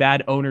teams with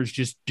bad owners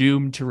just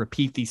doomed to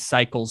repeat these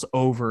cycles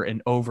over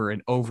and over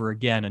and over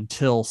again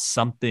until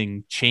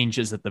something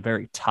changes at the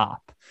very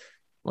top?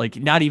 Like,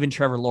 not even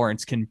Trevor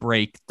Lawrence can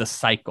break the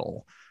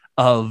cycle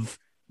of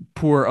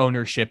poor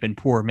ownership and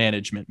poor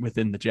management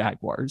within the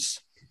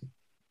Jaguars.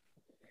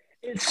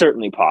 It's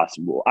certainly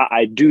possible.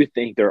 I do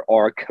think there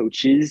are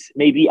coaches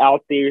maybe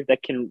out there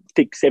that can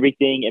fix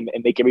everything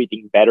and make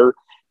everything better.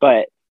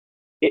 But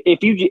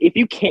if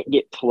you can't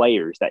get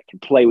players that can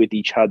play with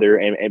each other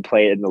and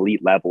play at an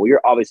elite level,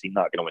 you're obviously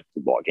not going to win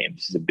football games.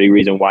 This is a big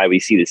reason why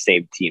we see the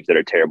same teams that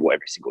are terrible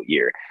every single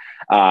year.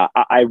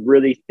 I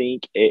really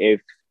think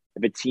if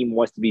a team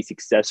wants to be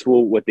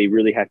successful, what they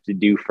really have to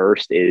do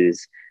first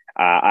is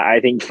I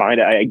think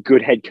find a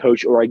good head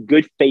coach or a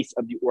good face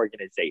of the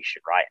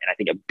organization, right? And I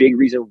think a big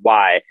reason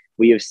why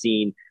we have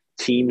seen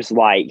teams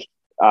like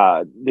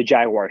the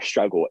Jaguars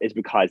struggle is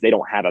because they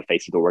don't have a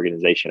face of the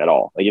organization at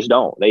all. They just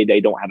don't.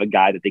 They don't have a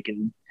guy that they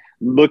can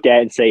look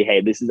at and say,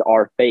 hey, this is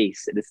our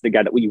face. This is the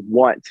guy that we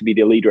want to be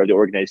the leader of the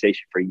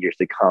organization for years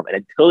to come. And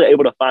until they're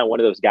able to find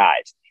one of those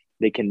guys,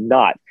 they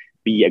cannot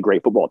be a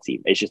great football team.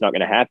 It's just not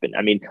going to happen.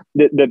 I mean,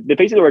 the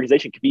face of the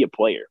organization could be a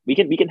player. We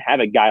can have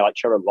a guy like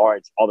Trevor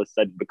Lawrence all of a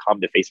sudden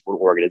become the face of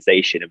the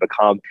organization and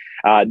become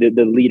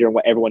the leader and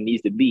what everyone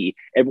needs to be.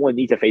 Everyone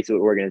needs a face of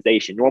the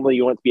organization. Normally,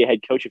 you want to be a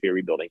head coach if you're a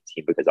rebuilding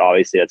team because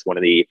obviously that's one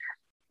of the,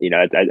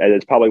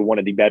 that's probably one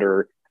of the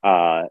better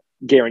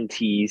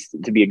guarantees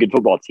to be a good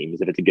football team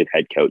is if it's a good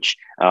head coach.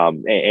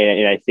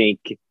 And I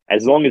think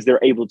as long as they're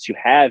able to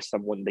have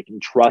someone they can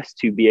trust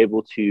to be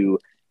able to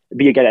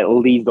be a guy that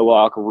leads the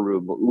locker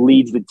room,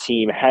 leads the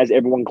team, has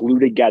everyone glued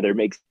together,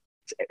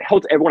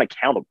 holds everyone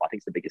accountable. I think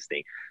is the biggest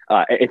thing.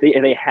 If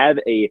they have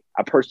a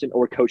person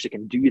or a coach that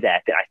can do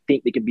that, then I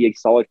think they can be a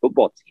solid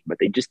football team. But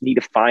they just need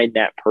to find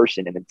that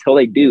person. And until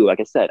they do, like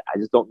I said, I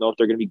just don't know if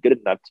they're going to be good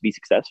enough to be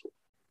successful.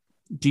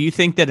 Do you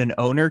think that an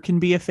owner can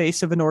be a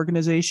face of an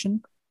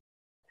organization?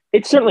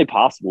 It's certainly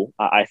possible,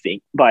 I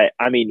think. But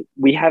I mean,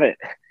 we haven't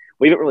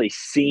really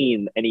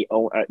seen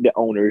the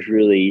owners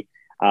really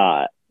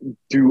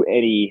do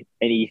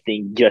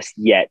anything just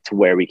yet to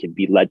where we can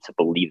be led to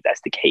believe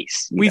that's the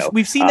case.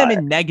 We've seen them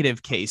in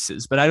negative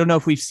cases, but I don't know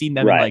if we've seen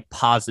them in like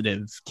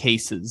positive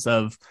cases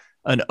of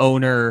an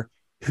owner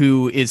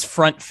who is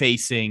front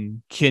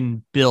facing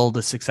can build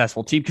a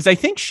successful team. Because I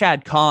think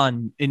Shad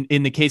Khan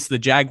in the case of the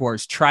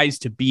Jaguars tries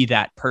to be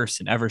that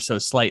person ever so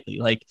slightly.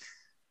 Like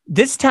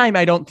this time,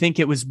 I don't think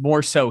it was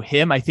more so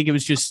him. I think it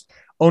was just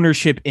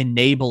ownership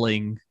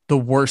enabling the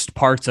worst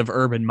parts of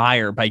Urban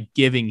Meyer by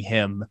giving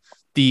him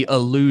the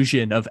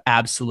illusion of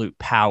absolute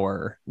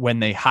power when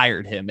they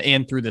hired him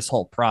and through this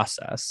whole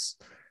process.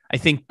 I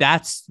think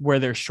that's where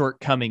their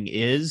shortcoming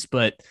is,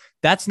 but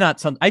that's not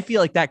something I feel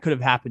like that could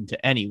have happened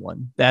to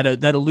anyone. That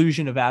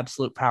illusion of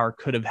absolute power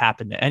could have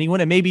happened to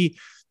anyone. And maybe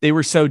they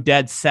were so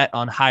dead set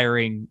on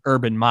hiring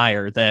Urban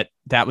Meyer that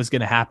was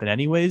going to happen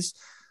anyways.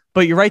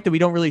 But you're right that we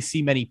don't really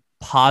see many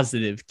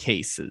positive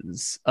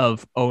cases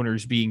of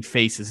owners being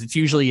faces. It's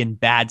usually in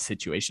bad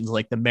situations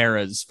like the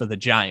Maras for the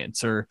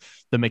Giants or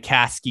the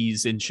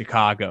McCaskies in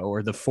Chicago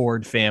or the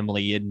Ford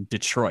family in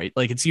Detroit.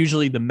 Like it's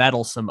usually the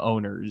meddlesome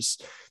owners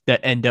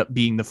that end up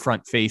being the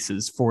front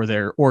faces for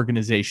their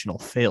organizational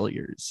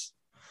failures.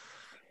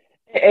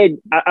 And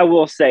I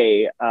will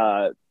say,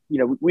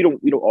 we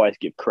don't always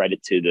give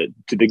credit to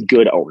the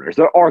good owners.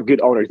 There are good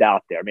owners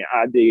out there. I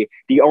mean,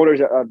 the owners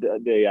of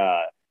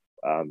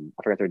I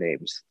forgot their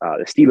names.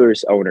 The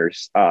Steelers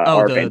owners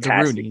are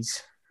fantastic. The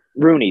Rooneys.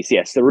 Rooneys,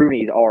 yes, the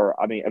Rooneys are.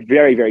 I mean,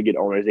 very, very good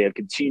owners. They have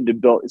continued to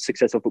build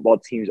successful football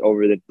teams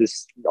over a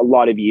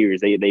lot of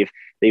years.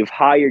 They've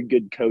hired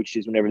good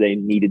coaches whenever they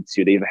needed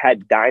to. They've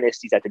had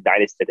dynasties after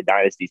dynasties after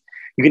dynasties.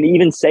 You can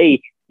even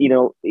say,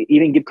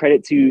 even give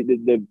credit to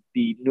the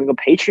New England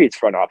Patriots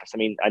front office. I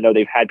mean, I know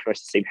they've had pretty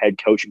much the same head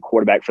coach and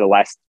quarterback for the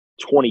last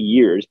 20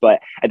 years, but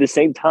at the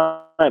same time,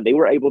 they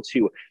were able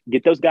to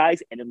get those guys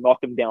and then lock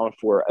them down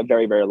for a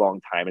very, very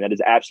long time. And that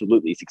is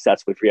absolutely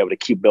successful if you're able to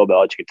keep Bill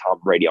Belichick and Tom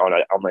Brady on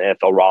the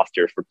NFL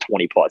roster for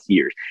 20 plus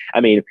years.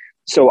 I mean,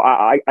 so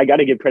I got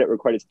to give credit where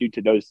credit's due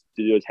to those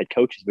head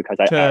coaches because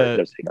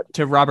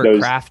to Robert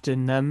Kraft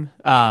and them.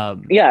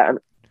 Yeah.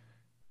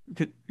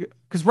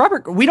 Because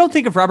we don't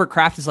think of Robert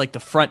Kraft as like the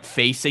front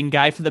facing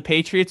guy for the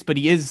Patriots, but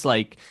he is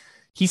like,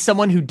 he's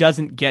someone who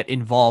doesn't get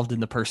involved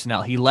in the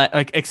personnel.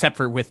 Except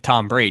for with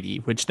Tom Brady,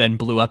 which then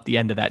blew up the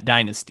end of that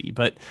dynasty.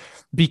 But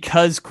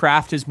because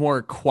Kraft is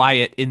more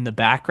quiet in the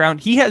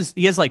background, he has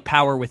like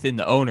power within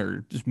the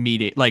owner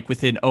meeting, like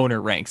within owner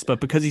ranks.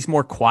 But because he's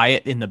more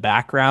quiet in the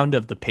background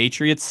of the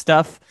Patriots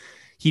stuff,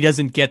 he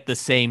doesn't get the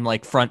same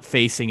like front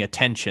facing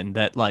attention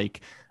that like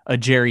a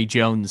Jerry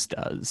Jones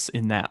does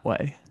in that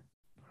way.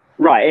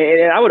 Right,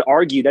 and I would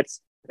argue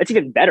that's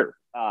even better.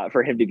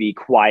 For him to be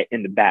quiet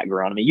in the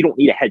background. I mean, you don't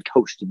need a head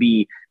coach to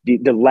be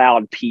the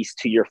loud piece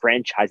to your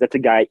franchise. That's a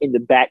guy in the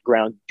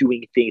background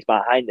doing things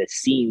behind the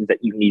scenes that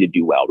you need to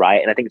do well,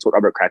 right? And I think it's what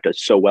Robert Kraft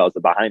does so well is the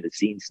behind the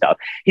scenes stuff.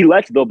 He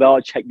lets Bill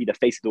Belichick be the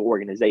face of the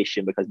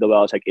organization because Bill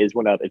Belichick is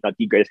one of, if not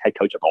the greatest head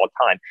coach of all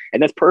time,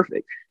 and that's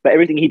perfect. But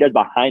everything he does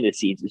behind the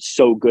scenes is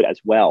so good as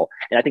well.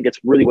 And I think that's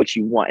really what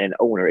you want in an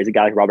owner is a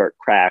guy like Robert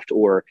Kraft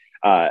or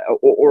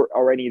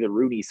any of the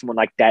Rooneys, someone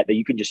like that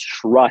you can just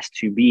trust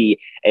to be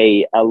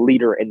a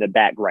leader in the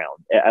background,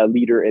 a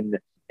leader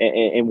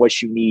in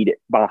what you need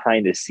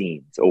behind the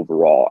scenes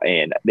overall.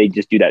 And they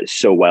just do that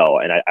so well.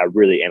 And I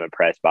really am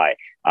impressed by,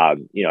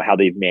 how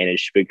they've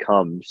managed to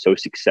become so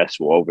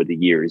successful over the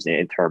years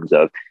in terms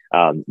of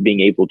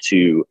being able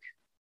to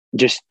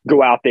just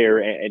go out there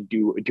and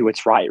do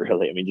what's right,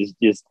 really. I mean,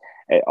 just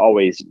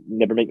always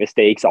never make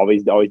mistakes,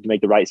 always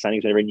make the right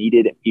signings whenever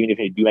needed. Even if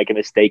you do make a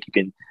mistake, you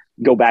can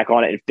go back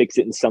on it and fix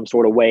it in some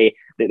sort of way.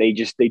 That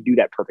they do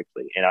that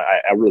perfectly. And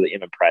I really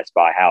am impressed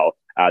by how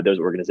those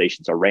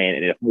organizations are ran.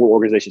 And if more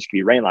organizations can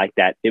be ran like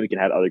that, then we can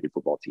have other good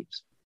football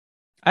teams.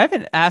 I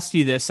haven't asked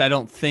you this, I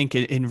don't think,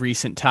 in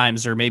recent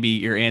times, or maybe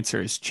your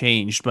answer has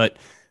changed, but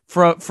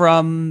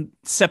from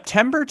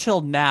September till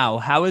now,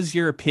 how has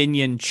your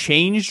opinion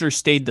changed or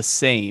stayed the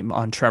same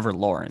on Trevor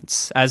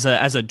Lawrence as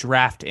a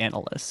draft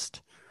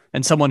analyst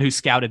and someone who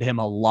scouted him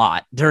a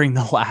lot during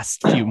the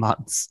last few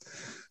months?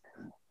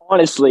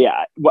 Honestly,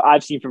 what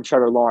I've seen from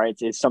Trevor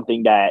Lawrence is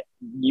something that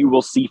you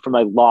will see from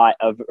a lot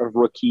of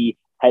rookie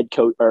head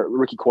coach or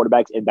rookie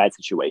quarterbacks in bad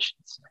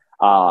situations.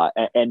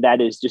 And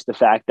that is just the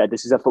fact that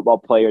this is a football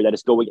player that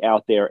is going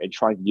out there and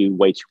trying to do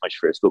way too much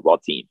for his football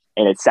team.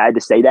 And it's sad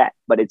to say that,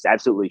 but it's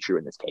absolutely true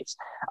in this case.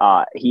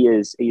 He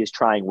is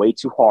trying way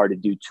too hard to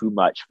do too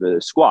much for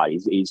the squad.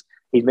 He's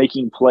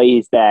making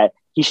plays that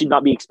he should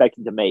not be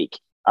expected to make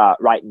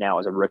right now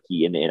as a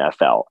rookie in the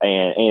NFL.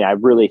 And I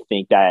really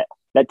think that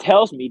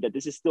tells me that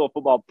this is still a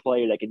football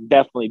player that can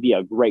definitely be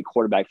a great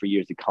quarterback for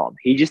years to come.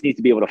 He just needs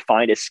to be able to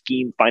find a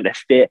scheme, find a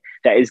fit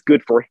that is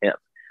good for him.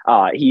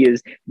 He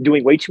is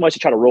doing way too much to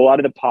try to roll out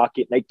of the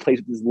pocket, make plays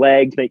with his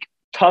legs, make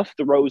tough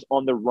throws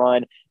on the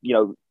run.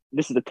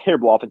 This is a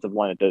terrible offensive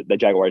line that the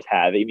Jaguars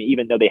have. I mean,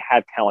 even though they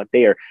have talent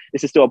there,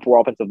 this is still a poor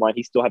offensive line.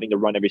 He's still having to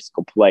run every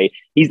single play.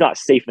 He's not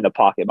safe in the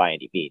pocket by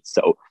any means.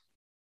 So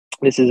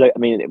this is,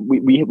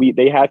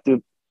 they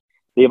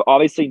have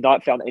obviously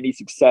not found any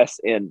success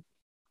in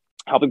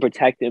helping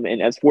protect him and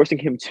as forcing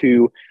him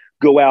to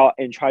go out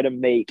and try to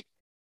make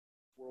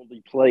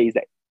worldly plays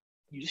that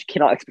you just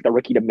cannot expect a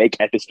rookie to make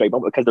at this straight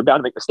moment because they're bound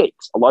to make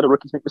mistakes. A lot of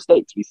rookies make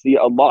mistakes. We see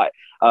it a lot.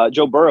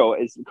 Joe Burrow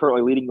is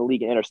currently leading the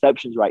league in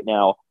interceptions right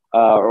now,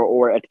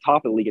 or at the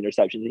top of the league in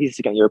interceptions. He's a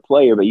second-year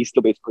player, but he's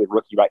still basically a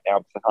rookie right now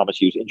because of how much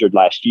he was injured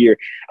last year.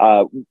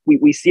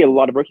 We see a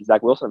lot of rookies,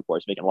 Zach Wilson, of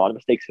course, making a lot of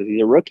mistakes because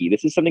he's a rookie.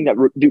 This is something that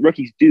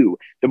rookies do.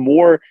 The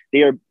more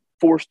they are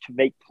forced to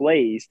make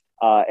plays,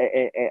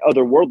 and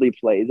otherworldly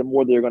plays, the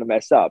more they're going to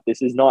mess up.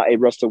 This is not a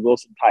Russell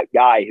Wilson type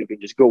guy who can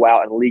just go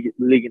out and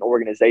lead an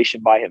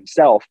organization by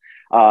himself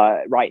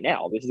right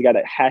now. This is a guy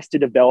that has to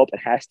develop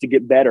and has to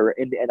get better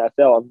in the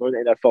NFL and learn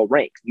the NFL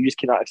ranks. You just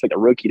cannot expect a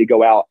rookie to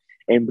go out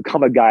and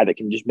become a guy that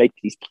can just make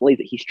these plays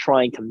that he's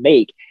trying to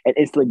make and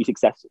instantly be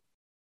successful.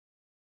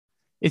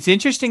 It's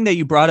interesting that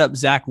you brought up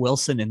Zach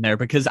Wilson in there,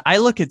 because I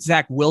look at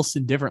Zach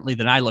Wilson differently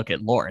than I look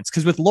at Lawrence.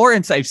 Because with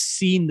Lawrence, I've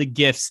seen the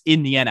gifts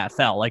in the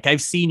NFL. Like,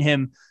 I've seen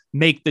him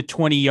make the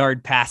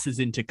 20-yard passes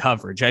into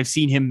coverage. I've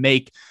seen him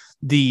make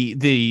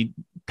the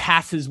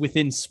passes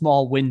within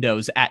small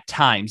windows at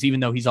times, even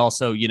though he's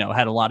also,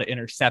 had a lot of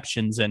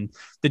interceptions and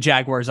the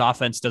Jaguars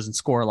offense doesn't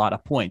score a lot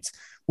of points.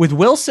 With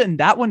Wilson,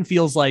 that one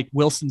feels like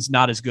Wilson's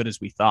not as good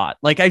as we thought.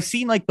 Like, I've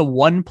seen like the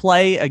one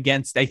play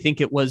against, I think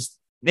it was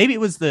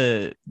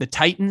the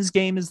Titans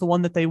game is the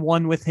one that they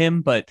won with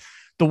him. But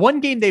the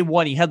one game they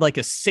won, he had like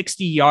a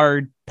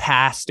 60-yard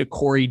pass to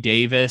Corey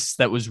Davis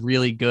that was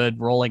really good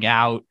rolling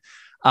out.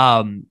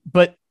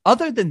 But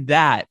other than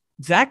that,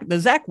 the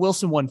Zach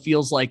Wilson one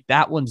feels like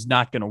that one's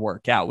not going to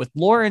work out. With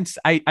Lawrence,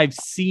 I've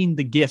seen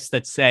the gifts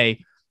that say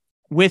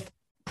with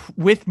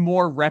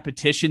more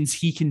repetitions,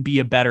 he can be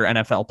a better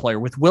NFL player.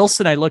 With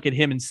Wilson, I look at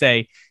him and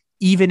say,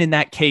 even in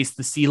that case,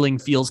 the ceiling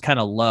feels kind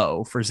of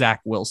low for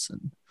Zach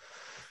Wilson.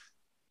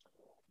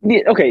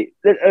 Yeah, okay,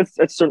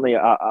 that's certainly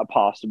a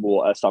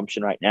possible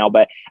assumption right now.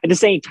 But at the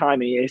same time, I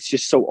mean, it's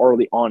just so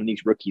early on in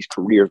these rookies'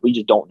 careers. We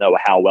just don't know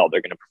how well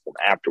they're going to perform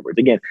afterwards.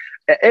 Again,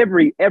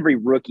 every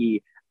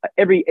rookie,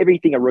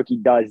 everything a rookie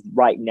does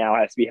right now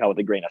has to be held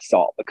with a grain of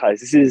salt, because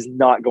this is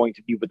not going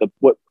to be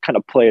what kind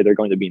of player they're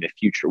going to be in the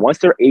future. Once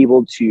they're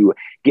able to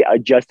get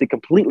adjusted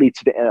completely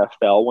to the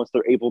NFL, once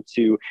they're able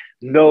to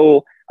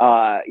know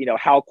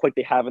how quick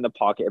they have in the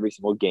pocket every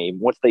single game,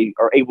 once they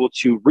are able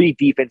to read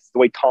defense the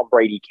way Tom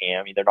Brady can.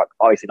 I mean, they're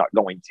obviously not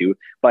going to,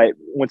 but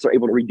once they're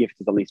able to read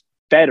defenses at least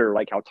better,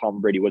 like how Tom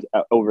Brady was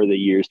over the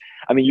years,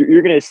 I mean,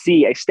 you're going to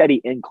see a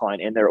steady incline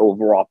in their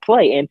overall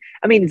play. And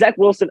I mean, Zach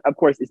Wilson, of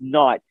course, is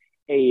not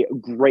he's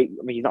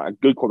not a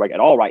good quarterback at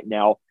all right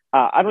now.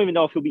 I don't even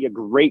know if he'll be a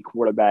great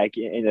quarterback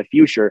in the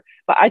future,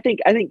 but I think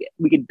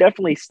we could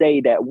definitely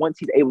say that once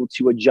he's able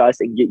to adjust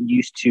and get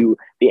used to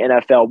the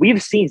NFL,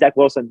 we've seen Zach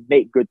Wilson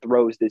make good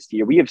throws this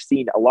year. We have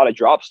seen a lot of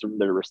drops from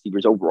the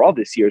receivers overall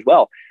this year as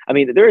well. I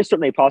mean, there is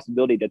certainly a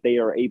possibility that they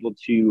are able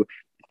to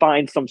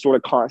find some sort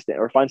of constant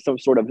or find some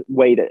sort of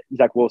way that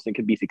Zach Wilson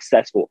could be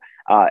successful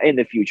in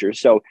the future.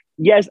 So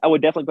yes, I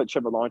would definitely put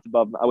Trevor Lawrence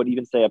above him. I would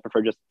even say I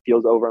prefer Justin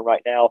Fields over him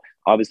right now.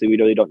 Obviously, we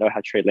really don't know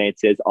how Trey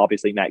Lance is.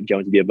 Obviously, Mac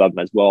Jones would be above him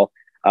as well.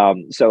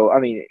 So, I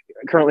mean,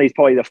 currently he's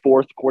probably the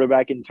fourth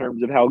quarterback in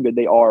terms of how good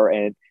they are.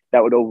 And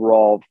that would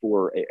overall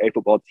for a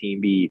football team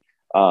be,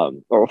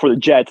 or for the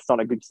Jets, it's not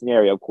a good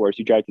scenario, of course.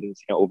 You drafted an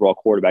overall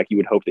quarterback. You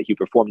would hope that he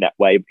performed that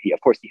way.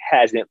 Of course, he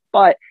hasn't.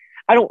 But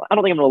I don't think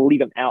I'm going to leave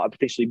him out of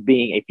potentially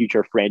being a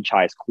future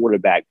franchise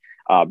quarterback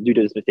due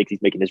to the mistakes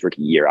he's making this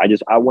rookie year.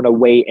 I want to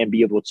wait and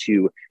be able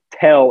to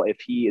tell if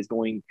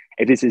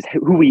this is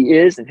who he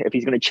is and if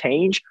he's going to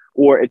change,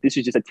 or if this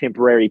is just a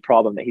temporary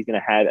problem that he's going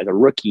to have as a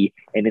rookie,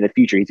 and in the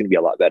future he's going to be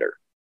a lot better.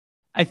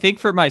 I think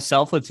for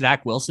myself with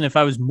Zach Wilson, if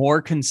I was more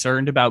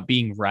concerned about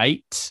being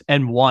right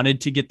and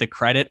wanted to get the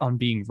credit on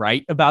being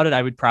right about it,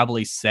 I would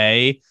probably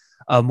say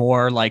a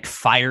more like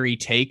fiery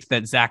take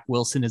that Zach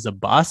Wilson is a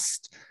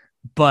bust.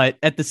 But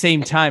at the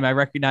same time, I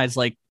recognize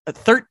like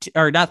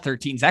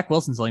 13, Zach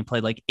Wilson's only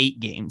played like 8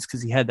 games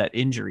because he had that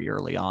injury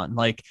early on.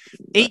 Like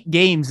 8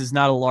 games is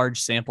not a large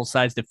sample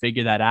size to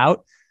figure that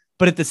out.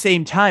 But at the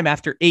same time,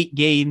 after 8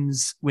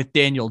 games with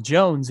Daniel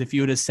Jones, if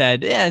you would have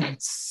said,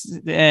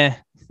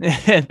 if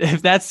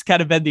that's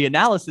kind of been the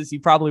analysis,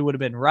 you probably would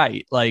have been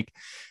right. Like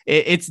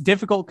it's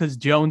difficult because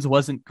Jones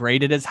wasn't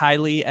graded as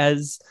highly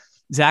as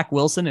Zach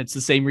Wilson. It's the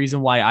same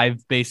reason why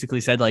I've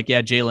basically said like,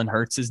 yeah, Jalen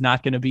Hurts is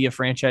not going to be a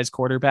franchise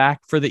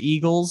quarterback for the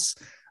Eagles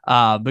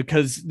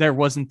because there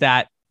wasn't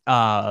that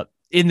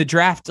in the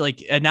draft,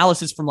 like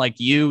analysis from like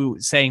you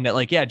saying that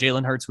like, yeah,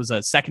 Jalen Hurts was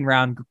a second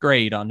round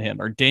grade on him,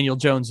 or Daniel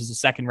Jones was a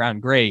second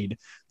round grade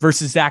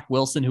versus Zach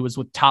Wilson, who was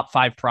with top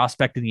 5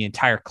 prospect in the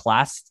entire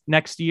class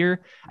next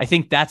year. I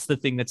think that's the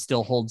thing that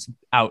still holds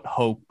out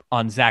hope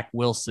on Zach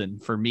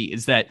Wilson for me,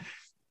 is that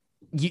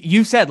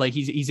you said like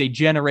he's a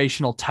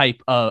generational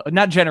type of,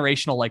 not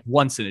generational like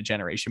once in a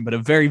generation, but a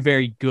very,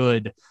 very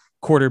good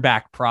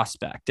quarterback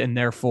prospect. And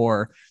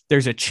therefore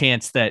there's a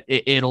chance that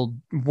it'll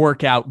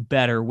work out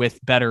better with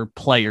better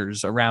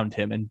players around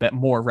him and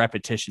more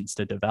repetitions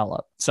to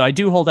develop. So I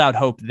do hold out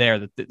hope there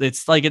that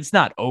it's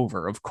not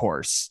over, of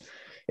course.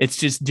 It's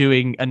just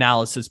doing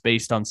analysis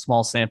based on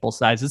small sample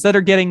sizes that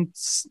are getting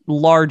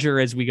larger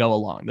as we go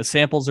along. The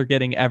samples are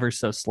getting ever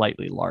so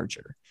slightly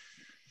larger.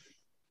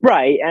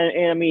 Right.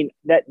 And I mean,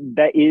 that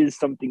is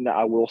something that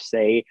I will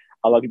say.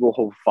 a lot of people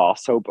hold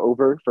false hope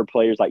over for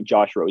players like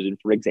Josh Rosen,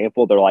 for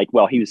example. They're like,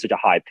 well, he was such a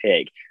high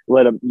pick.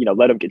 Let him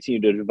continue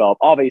to develop.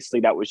 Obviously,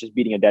 that was just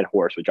beating a dead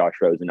horse with Josh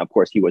Rosen. Of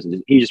course, he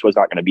just was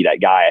not going to be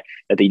that guy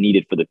that they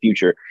needed for the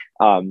future.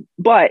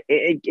 But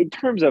in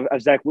terms of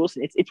Zach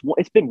Wilson,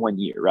 it's been 1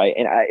 year, right?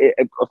 And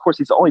of course,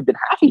 it's only been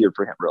half a year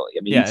for him, really.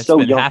 I mean, yeah, he's it's so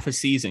been young. half a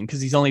season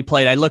because he's only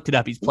played. I looked it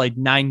up. He's played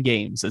 9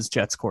 games as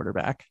Jets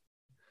quarterback.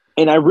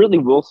 And I really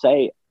will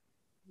say,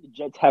 the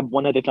Jets have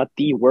one of, if not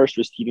the worst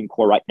receiving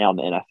core right now in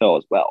the NFL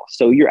as well.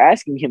 So you're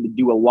asking him to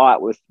do a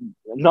lot with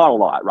not a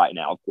lot right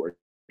now, of course.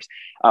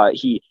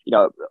 He,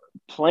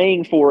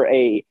 playing for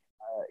a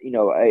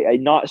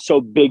not so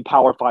big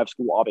Power 5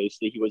 school.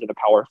 Obviously, he wasn't a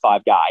Power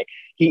 5 guy.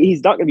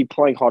 He's not going to be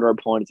playing harder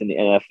opponents in the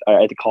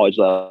NFL at the college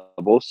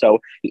level. So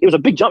it was a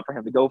big jump for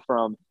him to go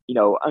from,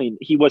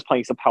 he was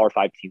playing some Power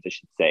 5 teams, I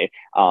should say.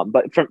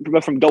 But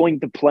from going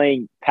to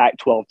playing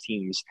Pac-12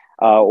 teams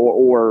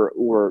or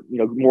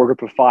more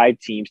Group of 5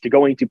 teams to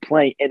going to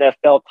playing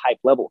NFL type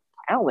level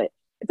talent,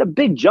 it's a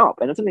big jump,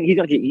 and that's something he's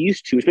going to get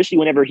used to, especially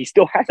whenever he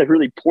still has a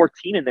really poor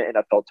team in the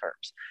NFL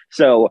terms.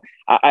 So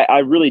I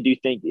really do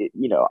think,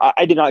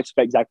 I did not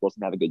expect Zach Wilson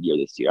to have a good year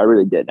this year. I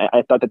really did.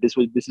 I thought that this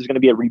is going to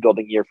be a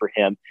rebuilding year for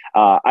him,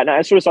 and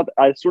I sort of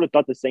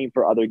thought the same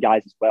for other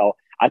guys as well.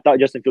 I thought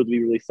Justin Fields would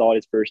be really solid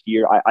his first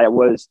year.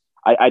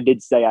 I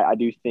did say I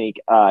do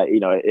think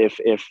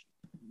if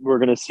we're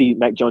going to see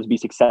Mac Jones be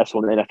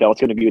successful in the NFL,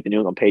 it's going to be with the New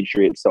England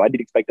Patriots. So I did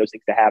expect those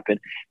things to happen.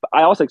 But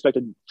I also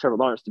expected Trevor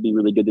Lawrence to be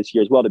really good this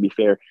year as well, to be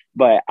fair.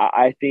 But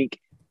I think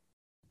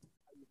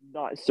I'm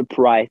not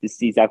surprised to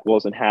see Zach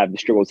Wilson have the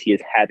struggles he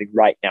is having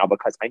right now,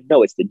 because I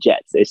know it's the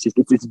Jets.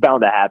 It's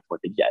bound to happen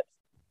with the Jets.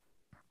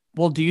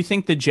 Well, do you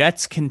think the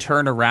Jets can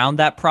turn around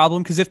that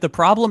problem? Because if the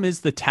problem is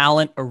the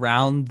talent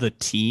around the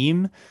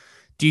team,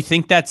 do you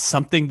think that's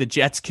something the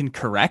Jets can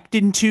correct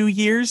in 2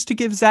 years to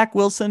give Zach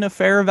Wilson a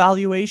fair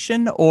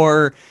evaluation?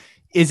 Or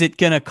is it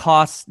going to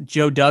cost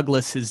Joe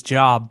Douglas his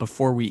job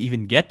before we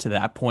even get to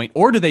that point?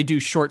 Or do they do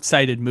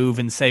short-sighted move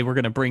and say, we're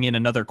going to bring in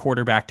another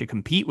quarterback to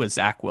compete with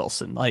Zach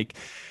Wilson?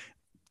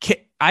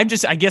 I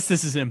guess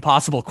this is an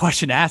impossible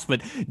question to ask,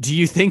 but do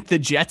you think the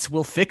Jets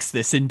will fix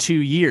this in 2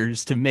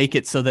 years to make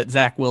it so that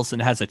Zach Wilson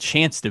has a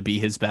chance to be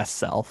his best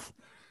self?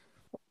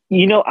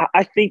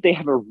 I think they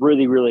have a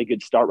really, really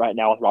good start right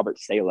now with Robert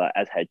Saleh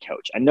as head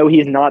coach. I know he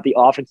is not the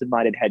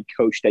offensive-minded head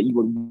coach that you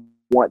would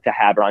want to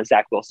have around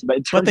Zach Wilson,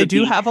 but they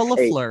do have a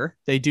LaFleur.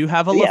 They do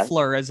have a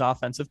LaFleur as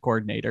offensive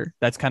coordinator.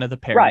 That's kind of the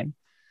pairing.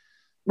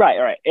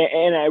 Right.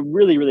 And I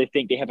really, really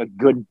think they have a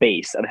good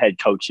base of head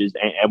coaches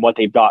and what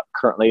they've got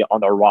currently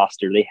on their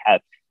roster. They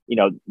have,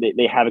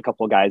 they have a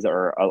couple of guys that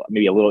are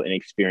maybe a little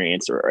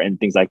inexperienced and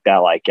things like that,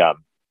 like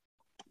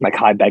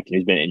Kai Becton,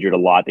 who's been injured a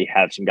lot. They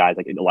have some guys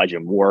like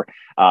Elijah Moore.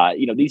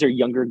 These are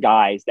younger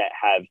guys that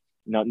have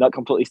not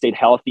completely stayed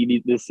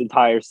healthy this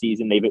entire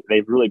season.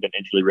 They've really been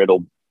injury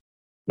riddled.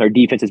 Their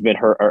defense has been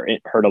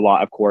hurt a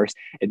lot, of course.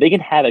 If they can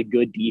have a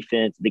good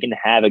defense, they can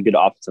have a good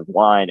offensive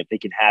line, if they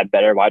can have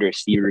better wide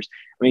receivers.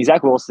 I mean,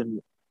 Zach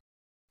Wilson,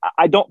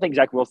 I don't think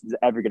Zach Wilson is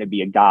ever going to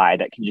be a guy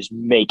that can just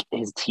make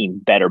his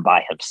team better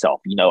by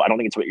himself. I don't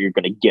think it's what you're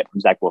going to get from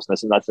Zach Wilson.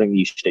 That's not something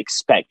you should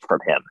expect from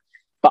him.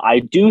 But I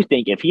do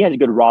think if he has a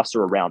good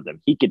roster around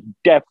him, he could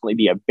definitely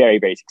be a very,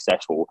 very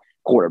successful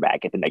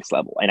quarterback at the next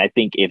level. And I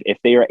think if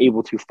they are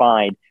able to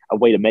find a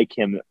way to make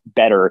him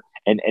better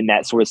in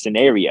that sort of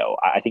scenario,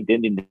 I think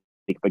then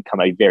they can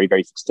become a very,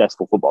 very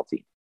successful football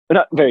team. But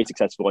not very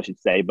successful, I should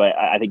say, but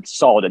I think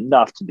solid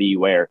enough to be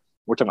where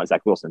we're talking about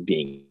Zach Wilson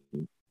being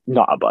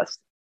not a bust.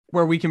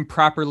 Where we can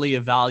properly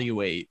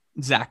evaluate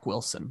Zach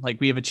Wilson.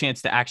 Like we have a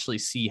chance to actually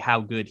see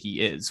how good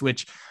he is,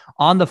 which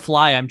on the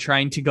fly, I'm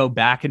trying to go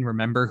back and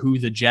remember who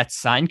the Jets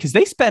signed, because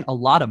they spent a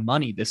lot of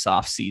money this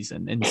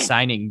offseason in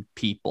signing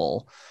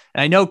people.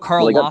 And I know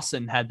Carl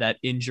Lawson had that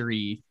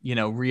injury,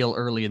 real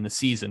early in the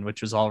season,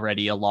 which was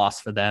already a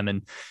loss for them.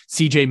 And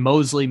CJ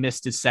Mosley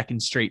missed his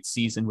second straight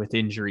season with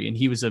injury. And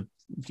he was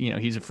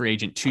he's a free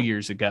agent 2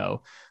 years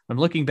ago. I'm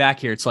looking back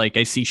here. It's like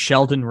I see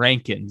Sheldon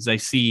Rankins, I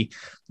see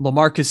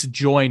LaMarcus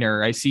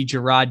Joyner, I see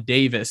Gerard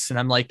Davis. And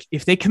I'm like,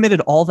 if they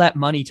committed all that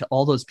money to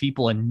all those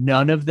people and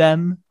none of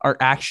them are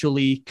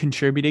actually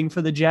contributing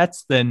for the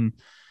Jets, then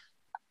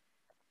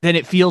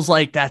it feels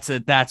like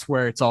that's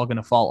where it's all going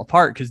to fall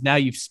apart, because now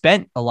you've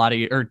spent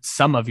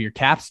some of your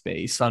cap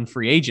space on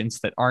free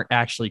agents that aren't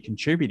actually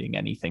contributing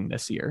anything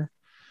this year.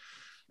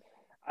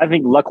 I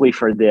think luckily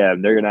for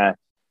them, they're going to,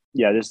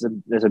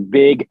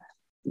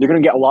 they're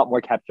going to get a lot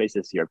more cap space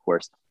this year, of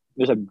course.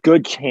 There's a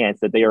good chance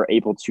that they are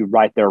able to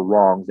right their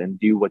wrongs and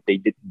do what they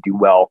didn't do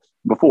well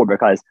before,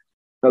 because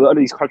a lot of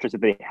these contracts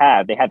that they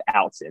have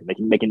outs in. They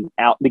can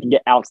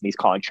get outs in these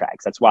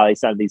contracts. That's why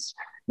some of these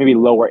maybe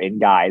lower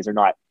end guys are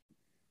not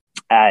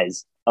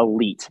as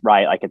elite,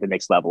 right? Like at the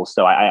next level.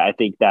 So I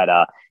think that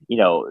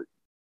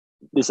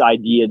this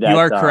idea that you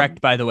are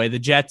correct, by the way, the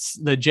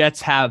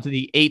Jets have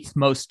the 8th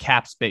most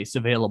cap space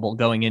available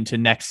going into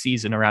next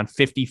season, around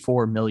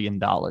 $54 million.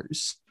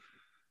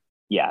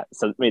 Yeah,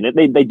 so I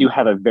mean, they do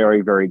have a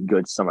very, very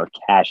good sum of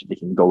cash that they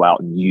can go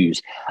out and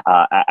use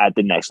at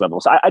the next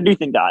level. So I do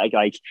think that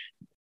like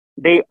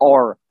they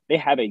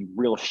have a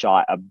real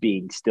shot of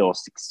being still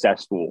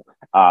successful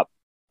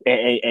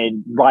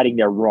and righting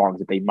their wrongs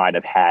that they might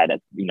have had,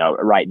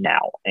 right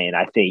now. And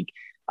I think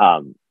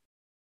I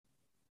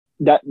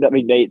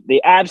mean,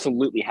 they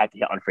absolutely have to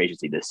hit on free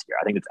agency this year.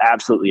 I think it's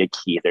absolutely a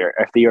key.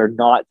 If they are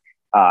not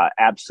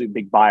absolute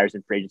big buyers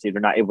in free agency,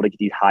 they're not able to get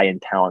these high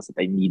end talents that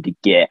they need to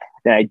get,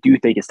 then I do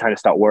think it's time to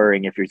start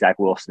worrying if you're Zach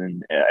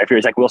Wilson, if you're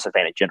a Zach Wilson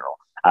fan in general.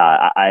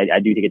 I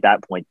do think at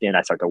that point, then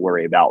I start to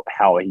worry about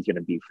how he's going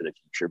to be for the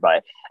future.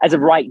 But as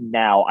of right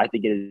now, I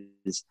think it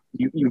is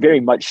you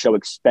very much so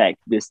expect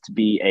this to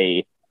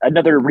be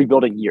another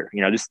rebuilding year.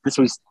 This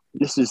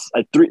is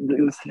I think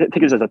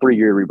this is a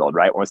 3-year rebuild,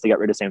 right? Once they got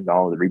rid of Sam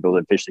Darnold, the rebuild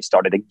officially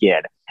started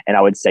again. And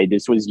I would say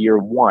this was year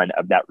 1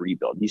 of that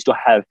rebuild. You still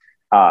have,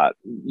 like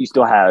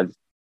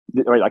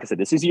I said,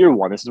 this is year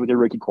 1. This is with your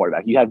rookie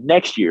quarterback. You have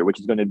next year, which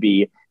is going to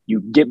be,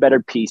 you get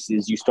better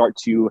pieces. You start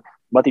to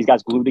let these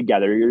guys glue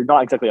together. You're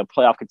not exactly a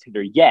playoff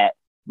contender yet,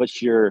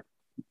 but you're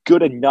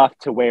good enough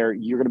to where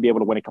you're going to be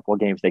able to win a couple of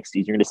games next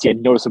season. You're going to see a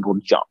noticeable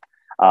jump.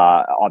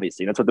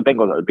 Obviously, that's what the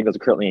Bengals are. The Bengals are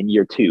currently in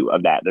year 2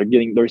 of that.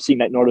 They're seeing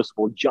that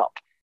noticeable jump,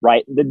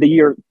 right? The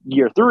year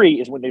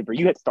 3 is whenever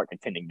you have to start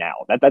contending now.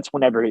 That's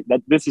whenever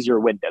this is your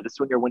window. This is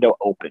when your window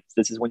opens.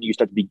 This is when you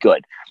start to be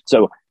good.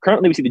 So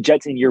currently we see the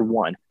Jets in year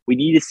 1. We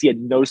need to see a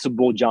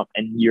noticeable jump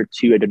in year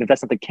 2. And if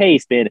that's not the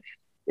case, then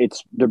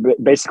they're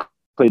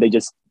basically, they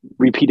just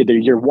repeated their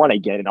year 1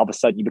 again. And all of a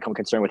sudden you become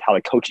concerned with how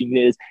the coaching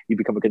is. You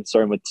become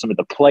concerned with some of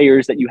the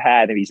players that you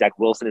have. Maybe Zach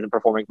Wilson isn't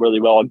performing really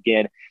well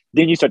again.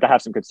 Then you start to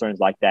have some concerns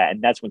like that.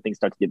 And that's when things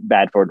start to get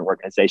bad for an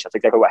organization. That's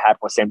exactly what happened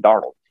with Sam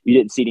Darnold. You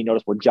didn't see any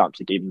noticeable jumps.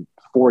 It gave him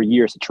 4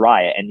 years to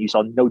try it, and you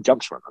saw no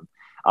jumps from him.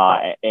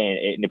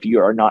 And if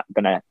they're not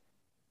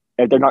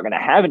going to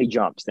have any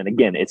jumps, then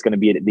again, it's going to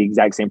be the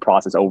exact same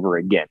process over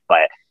again.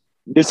 But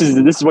this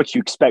is what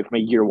you expect from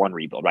a year 1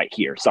 rebuild right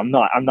here. So I'm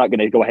not going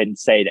to go ahead and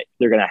say that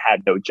they're going to have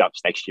no jumps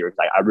next year,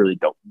 because I really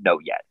don't know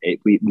yet.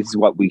 This is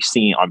what we've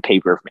seen on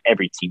paper from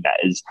every team that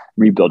is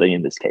rebuilding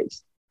in this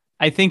case.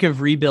 I think of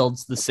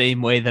rebuilds the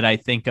same way that I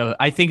think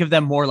of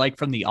them more like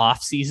from the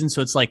off season.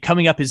 So it's like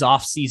coming up is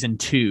off season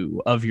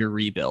 2 of your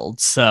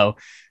rebuild. So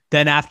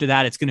then after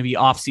that, it's going to be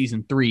off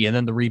season 3, and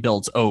then the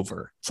rebuild's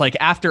over. It's like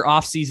after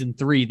off season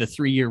 3, the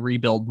 3-year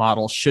rebuild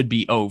model should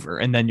be over,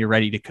 and then you're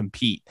ready to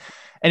compete.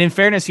 And in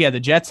fairness, the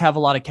Jets have a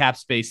lot of cap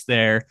space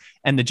there,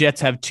 and the Jets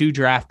have 2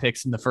 draft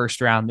picks in the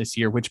first round this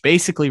year, which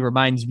basically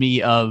reminds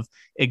me of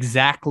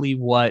exactly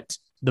what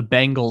the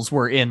Bengals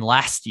were in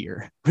last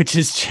year, which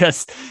is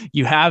just,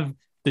 you have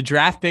the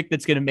draft pick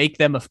that's going to make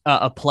them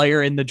a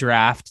player in the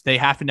draft. They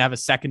happen to have a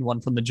second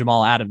one from the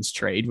Jamal Adams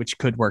trade, which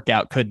could work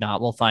out, could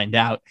not. We'll find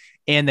out.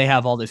 And they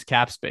have all this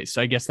cap space.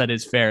 So I guess that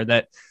is fair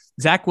that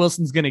Zach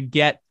Wilson's going to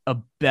get a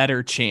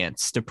better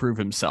chance to prove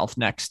himself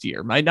next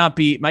year. Might not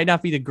be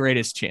the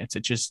greatest chance.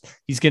 It's just,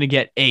 he's going to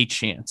get a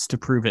chance to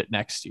prove it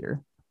next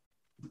year.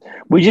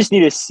 We just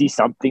need to see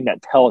something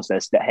that tells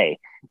us that, hey,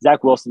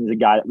 Zach Wilson is a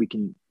guy that we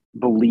can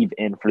believe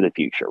in for the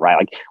future, right?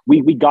 Like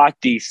we got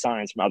these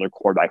signs from other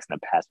quarterbacks in the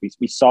past.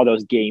 We saw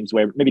those games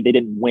where maybe they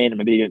didn't win,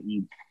 maybe they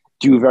didn't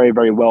do very,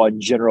 very well in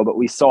general, but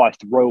we saw a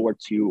throw or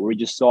two, or we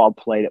just saw a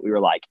play that we were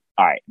like,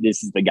 all right,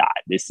 this is the guy.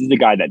 This is the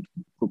guy that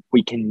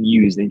we can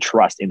use and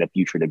trust in the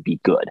future to be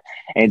good.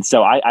 And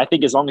so I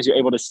think as long as you're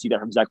able to see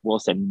that from Zach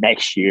Wilson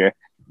next year,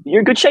 you're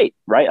in good shape,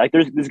 right? Like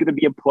there's going to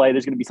be a play,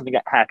 there's going to be something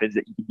that happens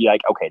that you can be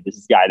like, okay, this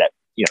is a guy that,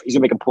 he's going to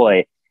make a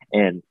play,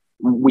 and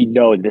we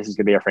know that this is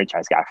going to be our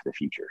franchise guy for the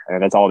future.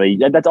 And that's all they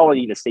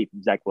need to see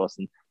from Zach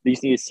Wilson. They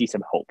just need to see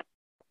some hope.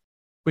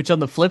 Which on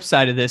the flip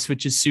side of this,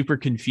 which is super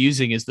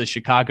confusing, is the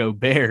Chicago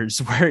Bears,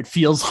 where it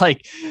feels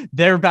like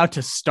they're about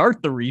to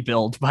start the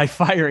rebuild by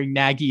firing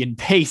Nagy and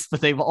Pace,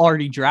 but they've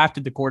already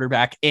drafted the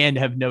quarterback and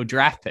have no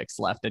draft picks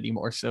left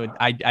anymore. So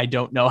I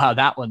don't know how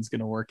that one's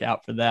going to work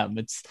out for them.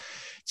 It's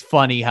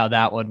funny how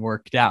that one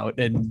worked out,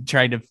 and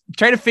trying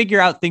to figure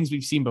out things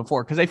we've seen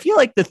before. Cause I feel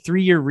like the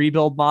 3-year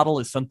rebuild model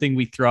is something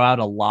we throw out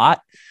a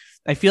lot.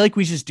 I feel like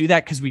we just do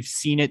that because we've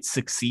seen it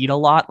succeed a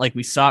lot. Like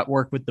we saw it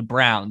work with the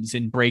Browns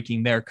in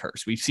breaking their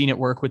curse. We've seen it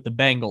work with the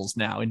Bengals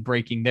now in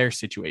breaking their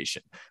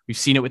situation. We've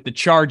seen it with the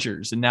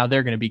Chargers, and now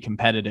they're going to be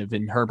competitive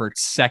in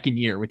Herbert's second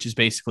year, which is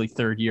basically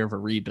 3rd year of a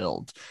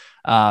rebuild.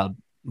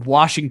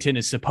 Washington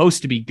is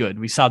supposed to be good.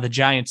 We saw the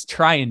Giants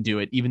try and do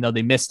it, even though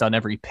they missed on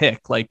every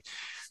pick. Like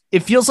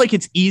it feels like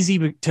it's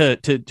easy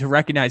to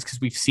recognize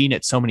because we've seen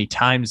it so many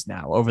times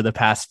now over the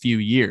past few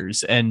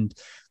years. And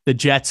the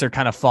Jets are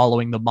kind of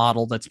following the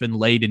model that's been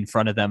laid in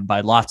front of them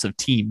by lots of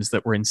teams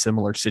that were in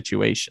similar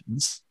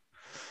situations.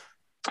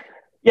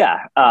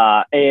 Yeah.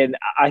 And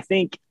I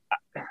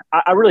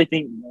really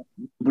think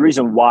the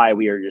reason why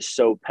we are just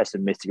so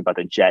pessimistic about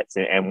the Jets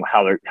and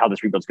how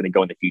this rebuild is going to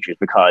go in the future is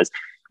because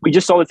we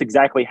just saw this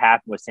exactly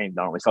happen with Sam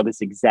Darnold. We saw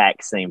this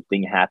exact same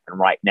thing happen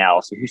right now.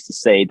 So who's to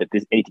say that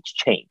anything's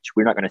changed?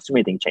 We're not going to assume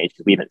anything changed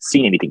because we haven't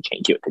seen anything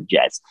change here with the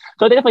Jets.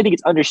 So I definitely think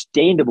it's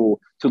understandable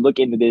to look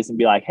into this and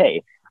be like,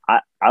 hey,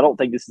 I don't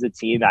think this is a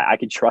team that I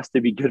can trust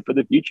to be good for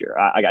the future.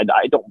 I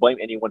don't blame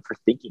anyone for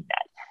thinking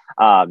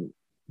that.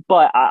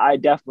 But I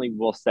definitely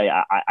will say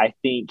I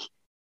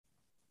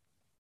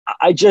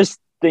just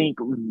think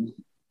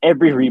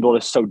every rebuild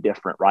is so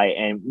different, right?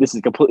 And this is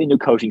a completely new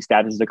coaching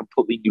staff. This is a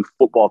completely new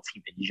football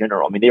team in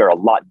general. I mean, they are a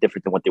lot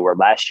different than what they were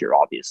last year,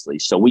 obviously.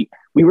 So we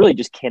really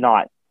just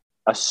cannot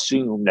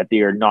assume that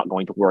they are not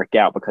going to work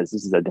out because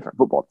this is a different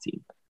football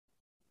team.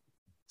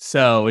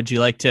 So would you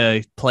like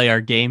to play our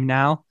game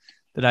now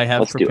that I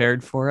have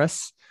prepared for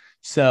us?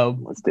 So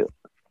let's do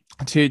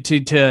it.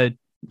 To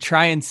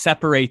try and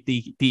separate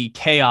the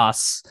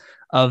chaos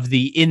of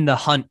the in the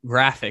hunt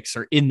graphics,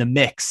 or in the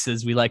mix,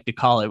 as we like to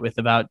call it, with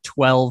about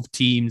 12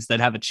 teams that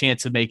have a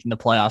chance of making the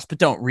playoffs, but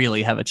don't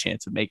really have a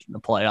chance of making the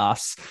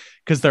playoffs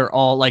because they're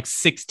all like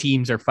 6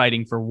 teams are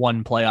fighting for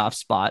one playoff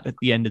spot at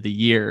the end of the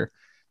year.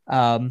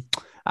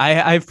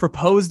 I've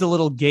proposed a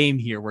little game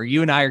here where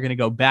you and I are going to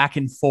go back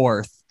and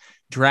forth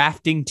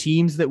drafting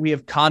teams that we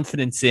have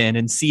confidence in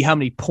and see how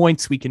many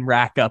points we can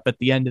rack up at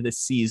the end of the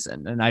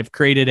season. And I've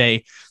created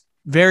a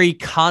very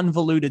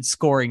convoluted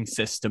scoring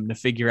system to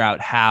figure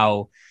out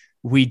how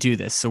we do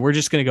this. So we're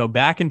just going to go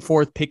back and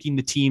forth picking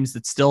the teams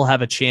that still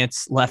have a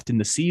chance left in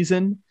the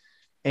season.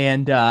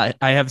 And I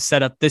have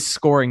set up this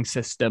scoring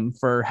system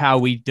for how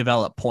we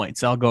develop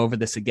points. I'll go over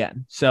this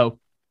again. So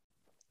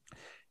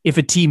if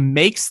a team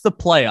makes the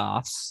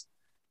playoffs,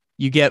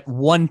 you get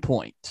 1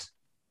 point.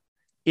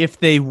 If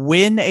they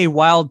win a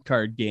wild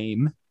card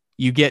game,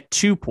 you get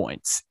 2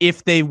 points.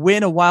 If they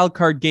win a wild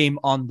card game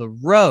on the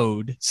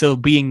road, so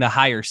being the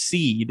higher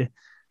seed,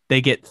 they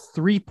get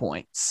 3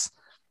 points.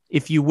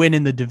 If you win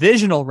in the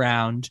divisional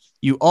round,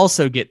 you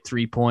also get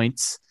 3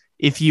 points.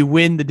 If you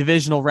win the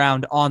divisional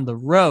round on the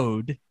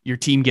road, your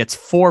team gets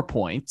 4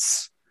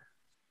 points.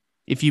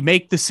 If you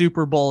make the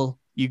Super Bowl,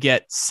 you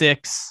get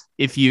 6.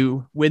 If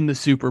you win the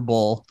Super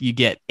Bowl, you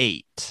get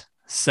 8.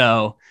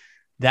 So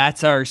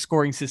that's our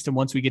scoring system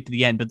once we get to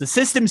the end. But the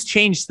system's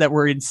changed so that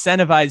we're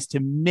incentivized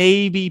to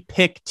maybe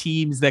pick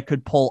teams that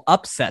could pull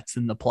upsets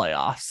in the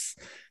playoffs.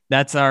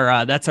 That's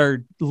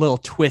our little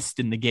twist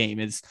in the game,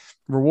 is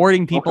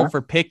rewarding people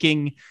for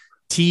picking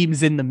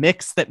teams in the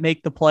mix that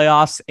make the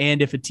playoffs.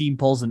 And if a team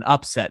pulls an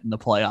upset in the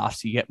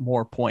playoffs, you get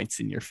more points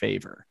in your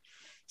favor.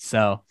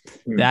 So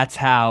that's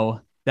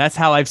how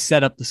I've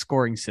set up the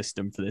scoring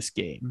system for this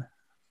game.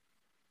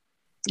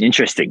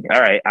 Interesting. All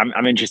right.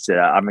 I'm interested.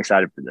 I'm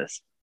excited for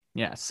this.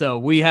 Yeah, so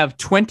we have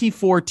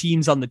 24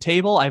 teams on the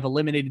table. I've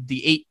eliminated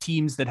the 8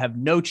 teams that have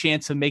no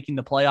chance of making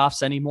the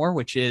playoffs anymore,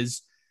 which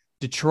is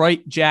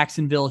Detroit,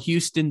 Jacksonville,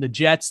 Houston, the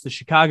Jets, the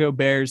Chicago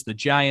Bears, the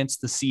Giants,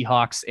 the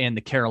Seahawks, and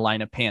the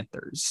Carolina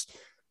Panthers.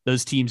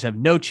 Those teams have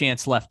no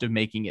chance left of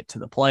making it to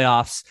the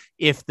playoffs.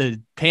 If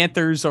the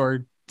Panthers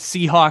or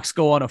Seahawks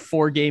go on a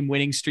 4-game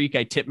winning streak,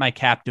 I tip my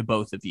cap to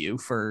both of you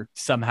for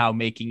somehow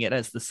making it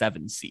as the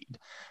 7 seed.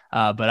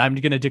 But I'm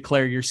going to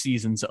declare your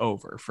season's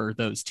over for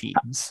those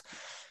teams.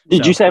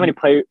 Did you say how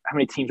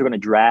many teams are going to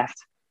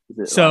draft?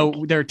 So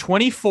there are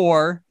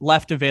 24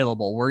 left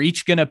available. We're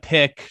each going to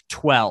pick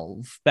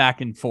 12 back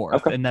and forth.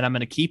 Okay. And then I'm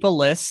going to keep a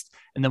list,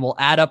 and then we'll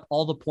add up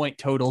all the point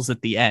totals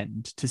at the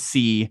end to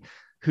see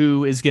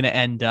who is going to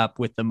end up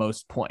with the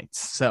most points.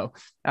 So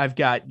I've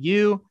got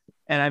you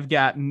and I've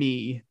got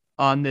me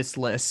on this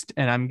list,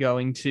 and we're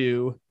going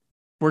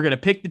to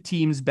pick the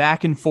teams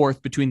back and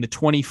forth between the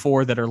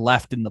 24 that are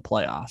left in the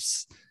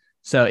playoffs.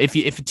 So if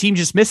a team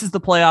just misses the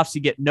playoffs,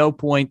 you get no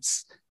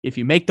points. If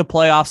you make the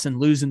playoffs and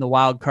lose in the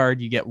wild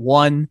card, you get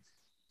 1.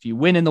 If you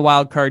win in the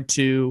wild card,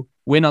 2,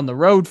 win on the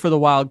road for the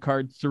wild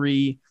card,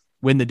 3,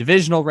 win the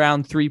divisional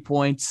round, 3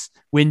 points,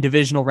 win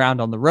divisional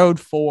round on the road,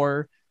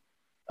 4,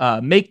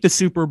 make the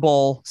Super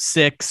Bowl,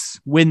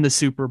 6, win the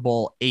Super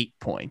Bowl, 8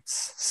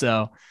 points.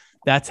 So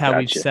that's how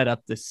we've set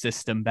up the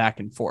system back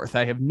and forth.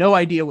 I have no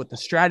idea what the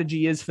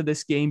strategy is for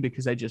this game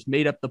because I just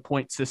made up the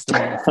point system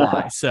on the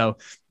fly. So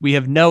we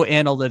have no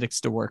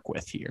analytics to work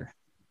with here.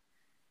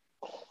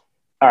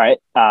 All right.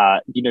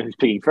 Do you know who's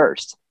picking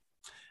first?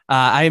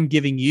 I am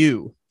giving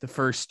you the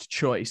first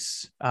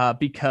choice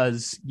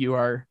because you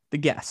are the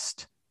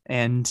guest.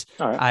 And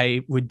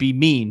I would be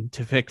mean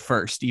to pick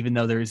first, even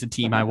though there is a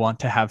team I want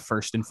to have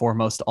first and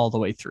foremost all the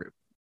way through.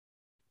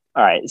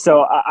 All right.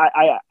 So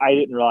I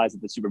didn't realize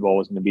that the Super Bowl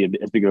was going to be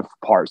as big of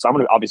a part. So I'm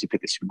going to obviously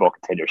pick the Super Bowl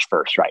contenders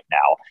first right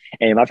now.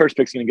 And my first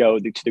pick is going to go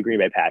to the Green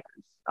Bay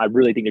Packers. I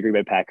really think the Green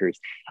Bay Packers,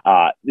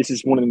 this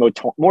is one of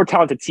the more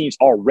talented teams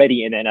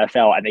already in the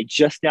NFL. And they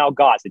just now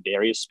got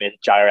Darius Smith,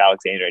 Jair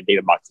Alexander, and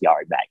David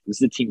Bakhtiari back.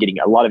 This is a team getting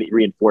a lot of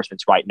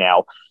reinforcements right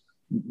now.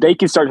 They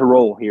can start to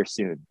roll here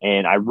soon.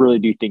 And I really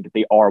do think that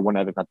they are one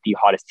of, if not the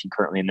hottest team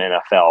currently in the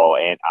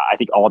NFL. And I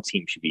think all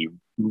teams should be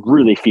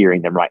really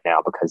fearing them right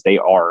now because they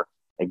are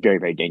a very,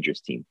 very dangerous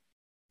team.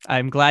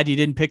 I'm glad you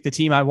didn't pick the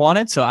team I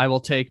wanted, so I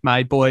will take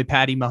my boy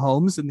Patty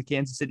Mahomes and the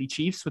Kansas City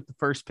Chiefs with the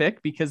first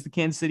pick because the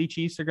Kansas City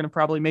Chiefs are going to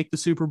probably make the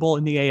Super Bowl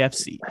in the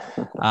AFC.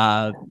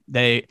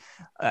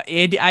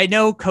 And I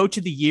know coach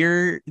of the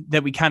year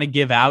that we kind of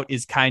give out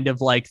is kind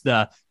of like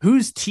the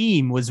whose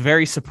team was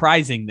very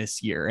surprising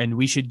this year. And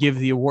we should give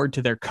the award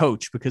to their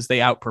coach because they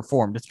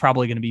outperformed. It's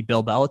probably going to be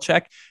Bill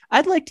Belichick.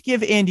 I'd like to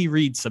give Andy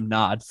Reid some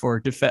nod for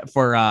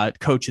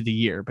coach of the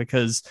year,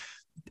 because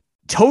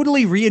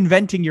totally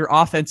reinventing your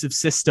offensive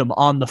system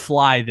on the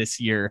fly this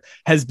year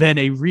has been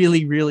a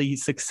really, really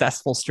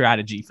successful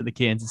strategy for the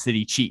Kansas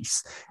City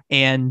Chiefs.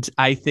 And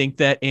I think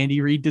that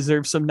Andy Reid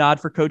deserves some nod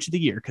for coach of the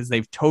year, because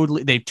they've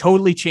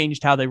totally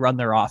changed how they run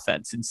their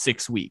offense in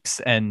 6 weeks.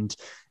 And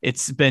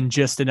it's been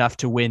just enough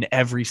to win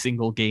every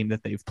single game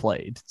that they've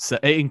played, so,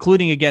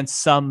 including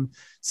against some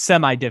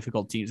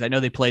semi-difficult teams. I know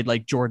they played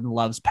like Jordan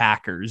Love's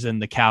Packers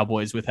and the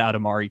Cowboys without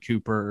Amari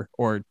Cooper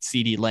or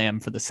CeeDee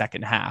Lamb for the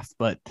second half,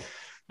 but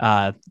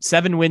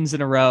 7 wins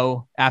in a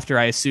row after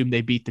I assume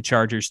they beat the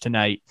Chargers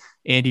tonight.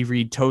 Andy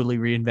Reid totally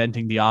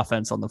reinventing the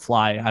offense on the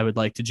fly. I would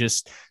like to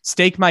just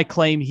stake my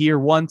claim here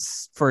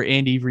once for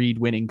Andy Reid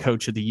winning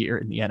coach of the year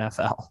in the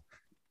NFL.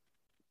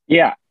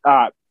 Yeah,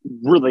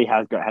 really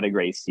has had a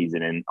great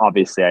season. And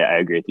obviously I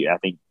agree with you. I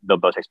think Bill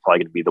Belichick's probably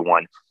going to be the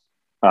one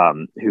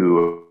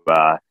who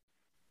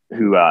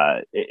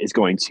is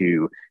going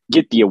to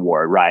get the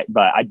award, right?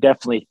 But I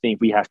definitely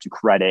think we have to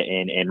credit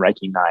and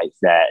recognize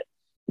that,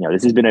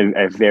 this has been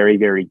a very,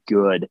 very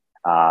good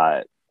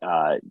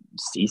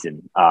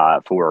season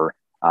for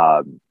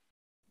Bill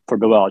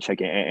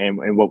Belichick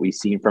and what we've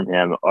seen from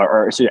him,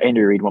 or Andy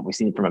Reid, what we've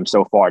seen from him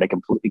so far, to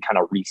completely kind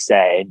of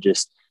reset and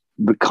just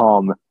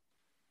become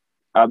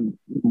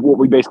what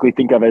we basically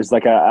think of as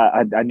like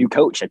a new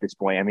coach at this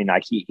point. I mean,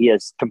 like he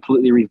has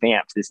completely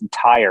revamped this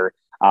entire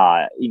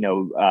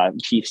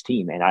Chiefs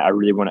team, and I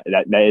really want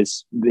to. That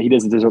is, he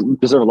doesn't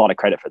deserve a lot of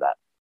credit for that.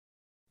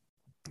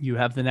 You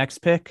have the next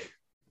pick.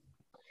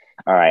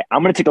 All right,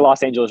 I'm going to take the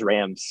Los Angeles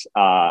Rams.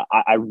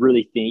 I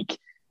really think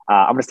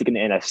I'm going to stick in the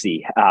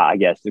NFC, I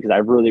guess, because I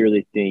really,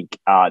 really think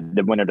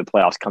the winner of the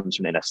playoffs comes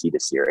from the NFC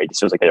this year. It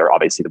just feels like they're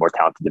obviously the more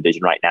talented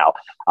division right now.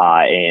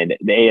 And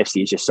the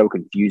AFC is just so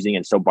confusing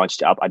and so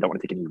bunched up. I don't want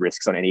to take any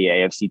risks on any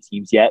AFC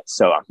teams yet.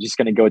 So I'm just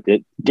going to go with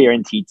the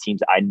guaranteed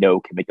teams I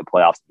know can make the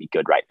playoffs and be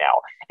good right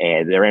now.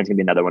 And the Rams going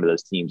to be another one of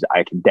those teams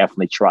I can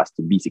definitely trust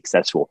to be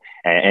successful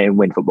and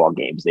win football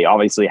games. They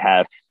obviously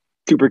have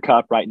Cooper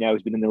Kupp right now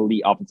has been an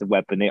elite offensive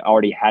weapon. They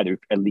already had their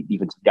elite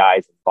defensive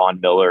guys, Von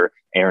Miller,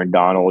 Aaron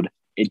Donald,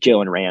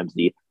 Jalen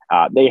Ramsey.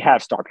 They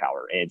have star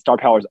power, and star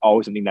power is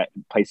always something that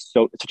plays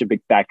such a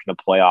big factor in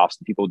the playoffs.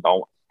 And people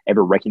don't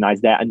ever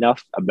recognize that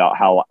enough about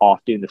how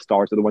often the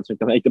stars are the ones who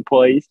can make the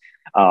plays.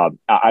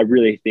 I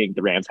really think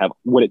the Rams have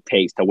what it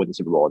takes to win the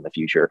Super Bowl in the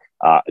future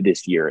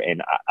this year,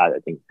 and I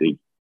think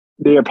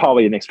they are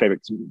probably the next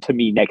favorite to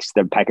me, next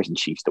to the Packers and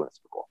Chiefs to win the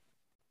Super Bowl.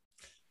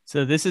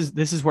 So this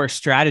is where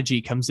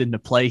strategy comes into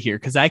play here,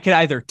 because I could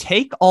either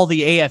take all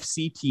the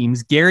AFC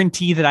teams,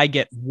 guarantee that I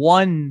get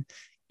one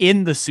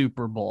in the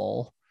Super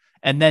Bowl,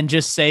 and then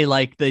just say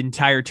like the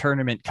entire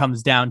tournament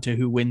comes down to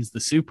who wins the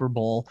Super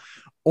Bowl,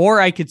 or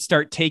I could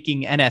start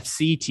taking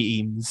NFC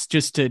teams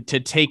just to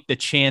take the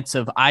chance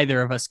of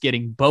either of us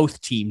getting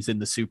both teams in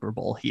the Super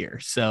Bowl here.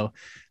 So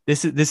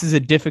this is a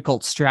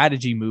difficult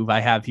strategy move I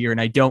have here,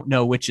 and I don't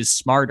know which is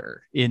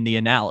smarter in the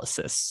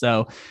analysis.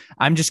 So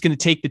I'm just going to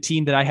take the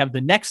team that I have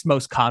the next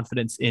most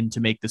confidence in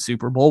to make the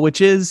Super Bowl, which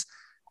is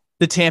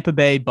the Tampa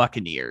Bay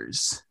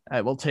Buccaneers.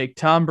 I will take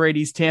Tom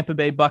Brady's Tampa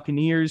Bay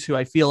Buccaneers, who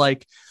I feel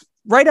like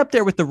right up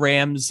there with the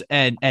Rams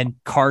and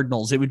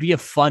Cardinals. It would be a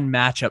fun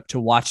matchup to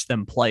watch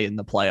them play in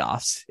the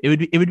playoffs. It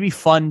would be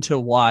fun to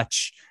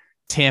watch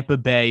Tampa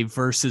Bay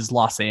versus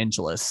Los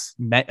Angeles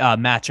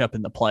matchup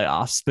in the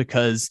playoffs,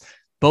 because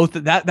both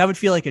that would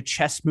feel like a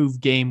chess move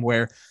game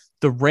where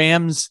the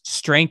Rams'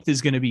 strength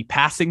is going to be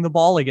passing the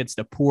ball against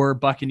a poor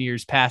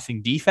Buccaneers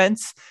passing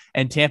defense,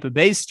 and Tampa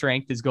Bay's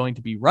strength is going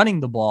to be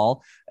running the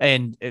ball,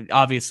 and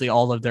obviously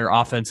all of their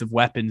offensive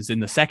weapons in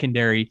the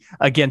secondary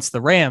against the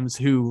Rams,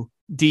 who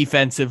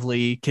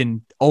defensively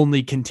can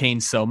only contain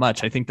so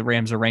much. I think the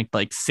Rams are ranked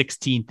like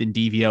 16th in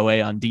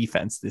DVOA on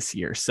defense this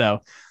year. So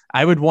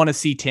I would want to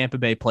see Tampa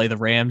Bay play the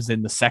Rams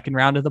in the second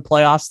round of the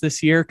playoffs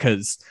this year,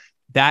 because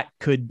that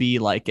could be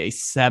like a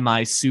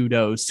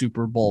semi-pseudo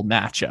Super Bowl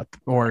matchup.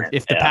 Or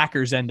if the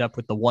Packers end up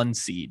with the 1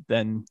 seed,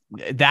 then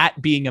that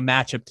being a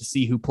matchup to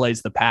see who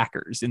plays the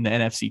Packers in the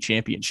NFC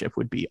Championship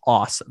would be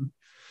awesome.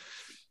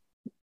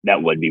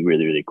 That would be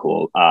really, really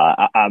cool.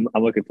 I'm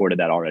looking forward to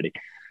that already.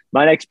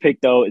 My next pick,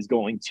 though, is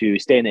going to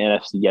stay in the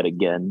NFC yet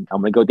again.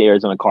 I'm going to go with the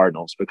Arizona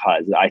Cardinals,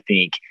 because I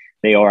think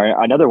they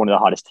are another one of the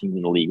hottest teams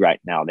in the league right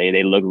now.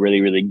 They look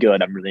really, really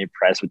good. I'm really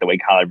impressed with the way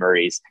Kyler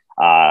Murray's,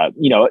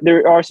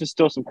 there are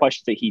still some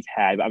questions that he's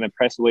had, but I'm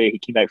impressed with the way he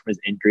came back from his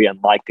injury,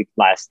 unlike the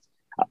last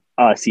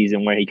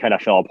season where he kind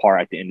of fell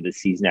apart at the end of the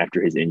season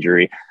after his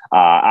injury.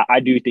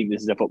 I do think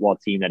this is a football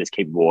team that is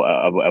capable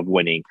of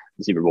winning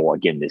the Super Bowl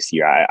again this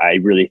year. I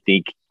really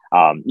think,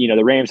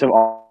 the Rams have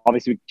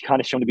obviously kind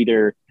of shown to be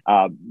their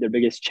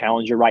biggest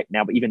challenger right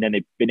now, but even then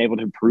they've been able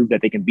to prove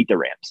that they can beat the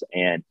Rams.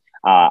 And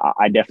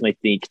I definitely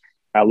think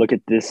I look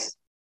at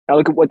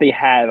what they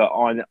have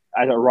on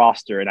as a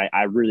roster, and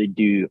I really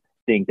do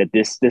think that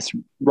this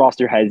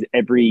roster has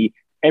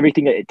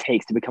everything that it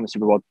takes to become a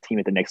Super Bowl team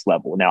at the next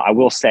level. Now, I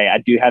will say I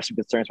do have some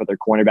concerns with their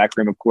cornerback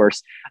room, of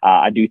course.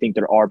 I do think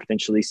there are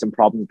potentially some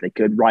problems they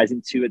could rise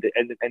into in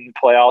the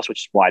playoffs,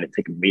 which is why I didn't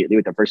take them immediately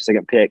with their first and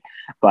second pick.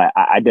 But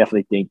I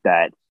definitely think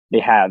that they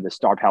have the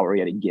star power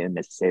yet again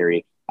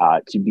necessary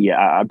to be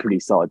a pretty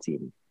solid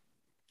team.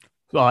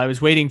 Well, I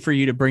was waiting for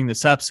you to bring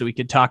this up so we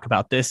could talk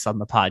about this on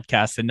the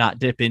podcast and not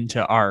dip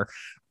into our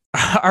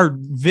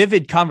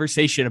vivid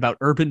conversation about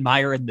Urban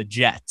Meyer and the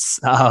Jets.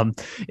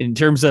 In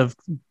terms of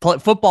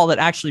football that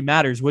actually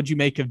matters, what'd you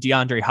make of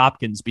DeAndre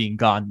Hopkins being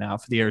gone now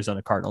for the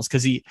Arizona Cardinals?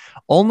 Because he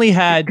only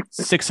had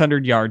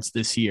 600 yards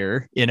this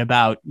year in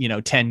about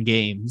 10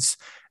 games,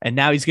 and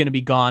now he's going to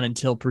be gone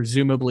until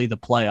presumably the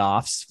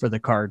playoffs for the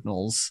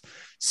Cardinals.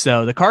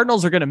 So the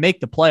Cardinals are going to make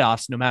the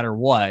playoffs no matter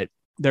what.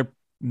 They're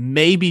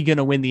maybe going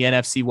to win the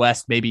NFC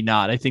West, maybe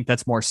not. I think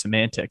that's more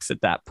semantics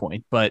at that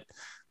point, but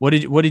what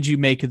did you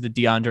make of the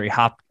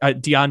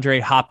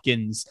DeAndre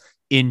Hopkins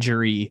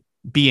injury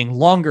being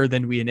longer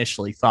than we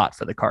initially thought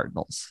for the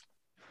Cardinals?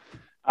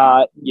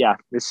 Yeah,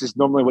 this is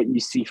normally what you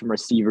see from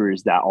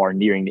receivers that are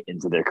nearing the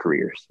ends of their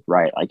careers,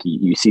 right? Like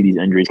you see these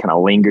injuries kind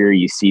of linger.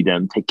 You see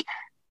them take.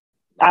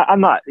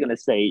 I'm not going to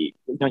say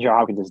DeAndre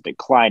Hopkins is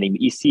declining,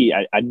 but you see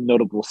a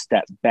notable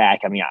step back.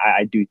 I mean,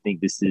 I do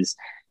think this is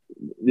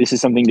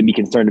something to be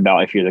concerned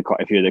about if you're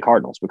the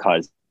Cardinals,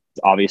 because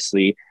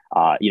obviously,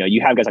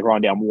 you have guys like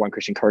Rondale Moore and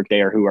Christian Kirk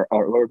there who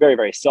are very,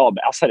 very solid.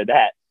 But outside of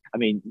that, I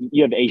mean,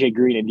 you have AJ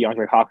Green and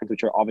DeAndre Hopkins,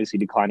 which are obviously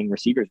declining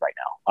receivers right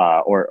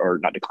now, or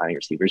not declining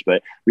receivers,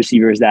 but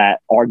receivers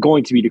that are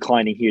going to be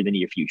declining here in the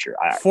near future.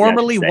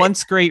 Formerly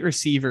once great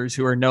receivers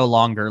who are no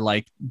longer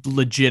like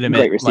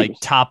legitimate, like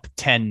top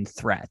 10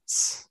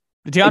 threats.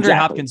 DeAndre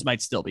Hopkins might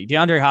still be.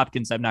 DeAndre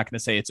Hopkins, I'm not going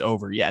to say it's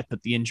over yet,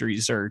 but the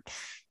injuries are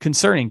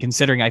concerning,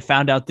 considering I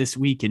found out this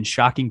week in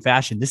shocking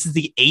fashion, this is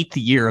the 8th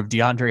year of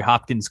DeAndre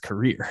Hopkins'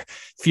 career.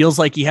 Feels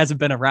like he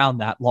hasn't been around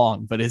that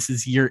long, but this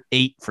is year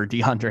 8 for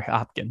DeAndre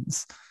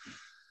Hopkins.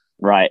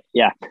 Right.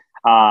 Yeah.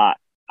 I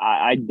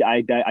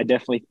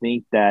definitely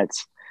think that,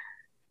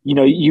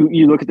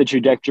 you look at the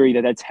trajectory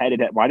that's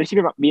headed at wide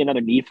receiver might be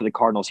another need for the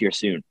Cardinals here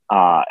soon.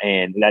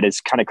 And that is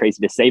kind of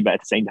crazy to say, but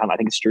at the same time, I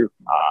think it's true.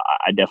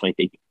 I definitely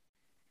think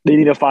they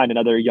need to find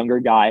another younger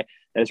guy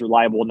that is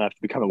reliable enough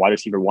to become a wide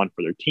receiver one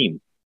for their team.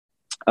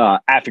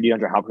 After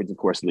DeAndre Hopkins, of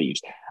course,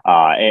 leaves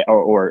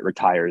or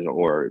retires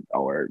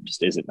or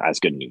just isn't as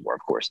good anymore,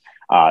 of course.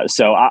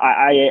 So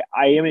I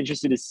am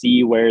interested to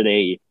see where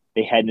they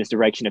head in this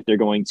direction, if they're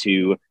going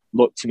to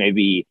look to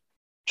maybe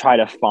try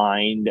to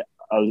find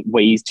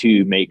ways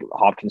to make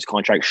Hopkins'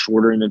 contract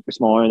shorter and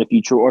smaller in the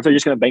future, or if they're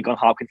just going to bank on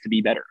Hopkins to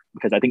be better,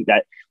 because I think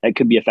that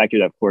could be a factor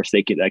that, of course,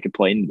 that could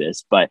play into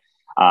this. But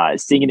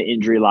seeing an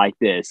injury like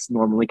this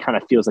normally kind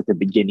of feels like the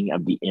beginning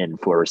of the end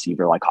for a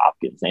receiver like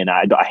Hopkins. And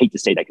I hate to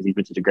say that because he's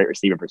been such a great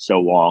receiver for so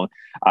long.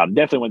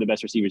 Definitely one of the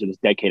best receivers of this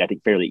decade, I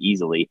think, fairly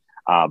easily.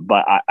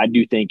 But I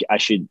do think I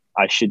should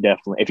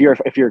definitely, if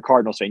you're a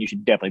Cardinals fan, you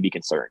should definitely be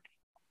concerned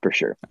for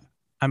sure.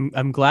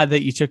 I'm glad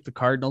that you took the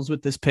Cardinals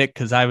with this pick,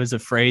 because I was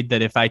afraid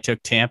that if I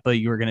took Tampa,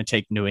 you were going to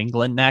take New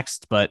England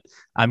next. But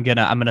I'm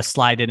gonna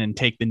slide in and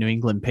take the New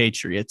England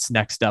Patriots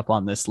next up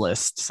on this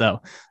list.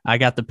 So I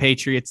got the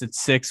Patriots at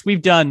 6.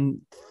 We've done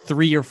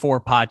 3 or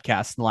 4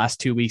 podcasts in the last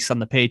 2 weeks on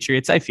the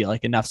Patriots. I feel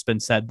like enough's been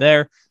said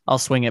there. I'll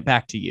swing it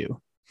back to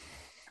you.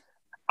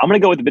 I'm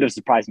going to go with a bit of a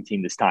surprising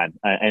team this time,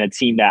 and a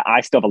team that I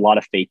still have a lot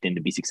of faith in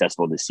to be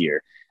successful this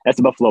year. That's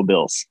the Buffalo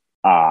Bills.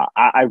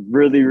 I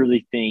really,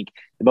 really think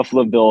the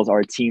Buffalo Bills are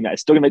a team that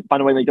is still going to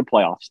find a way to make the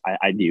playoffs.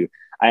 I do.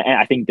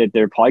 I think that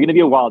they're probably going to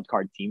be a wild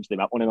card team, so they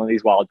might win one of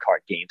these wild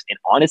card games. And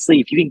honestly,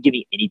 if you can give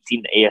me any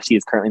team in the AFC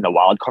is currently in the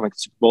wild card of the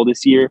Super Bowl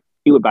this year,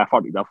 it would by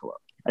far be Buffalo.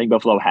 I think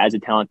Buffalo has the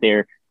talent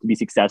there to be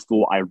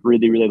successful. I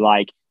really, really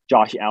like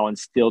Josh Allen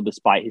still,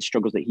 despite his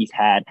struggles that he's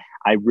had.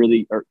 Not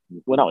really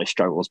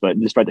struggles, but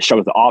despite the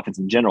struggles the offense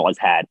in general has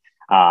had.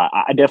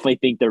 I definitely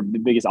think the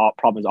biggest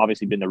problem has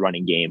obviously been the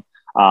running game.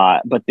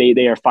 But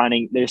they're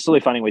slowly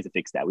finding ways to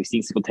fix that. We've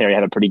seen Singletary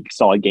have a pretty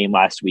solid game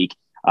last week.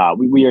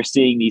 We are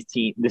seeing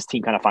this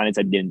team kind of find its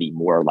identity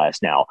more or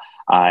less now.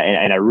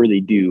 And I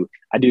really do.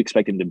 I do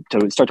expect them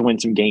to start to win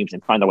some games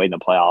and find their way in the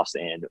playoffs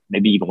and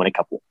maybe even win a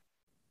couple.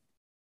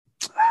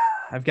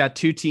 I've got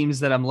 2 teams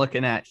that I'm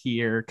looking at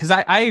here, because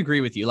I agree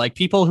with you. Like,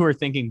 people who are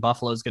thinking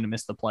Buffalo's going to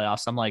miss the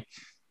playoffs, I'm like,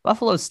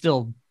 Buffalo's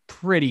still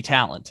pretty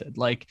talented.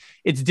 Like,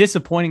 it's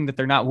disappointing that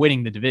they're not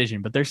winning the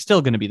division, but they're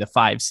still going to be the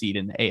 5 seed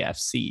in the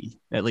AFC.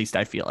 At least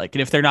I feel like.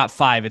 And if they're not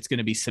 5, it's going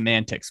to be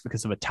semantics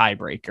because of a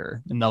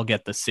tiebreaker, and they'll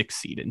get the 6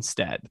 seed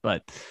instead.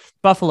 But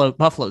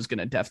Buffalo's going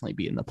to definitely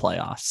be in the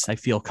playoffs. I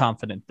feel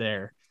confident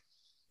there.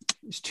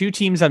 There's 2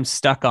 teams I'm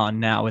stuck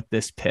on now with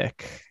this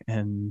pick,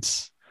 and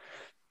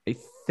I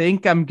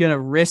think I'm going to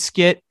risk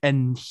it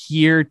and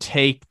here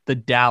take the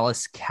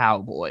Dallas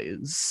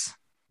Cowboys.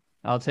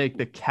 I'll take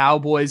the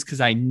Cowboys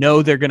because I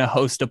know they're going to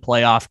host a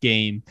playoff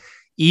game,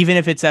 even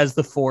if it's as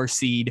the 4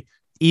 seed,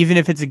 even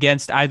if it's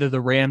against either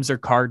the Rams or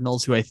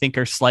Cardinals, who I think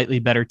are slightly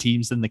better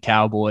teams than the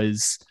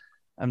Cowboys.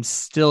 I'm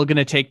still going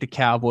to take the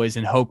Cowboys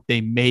and hope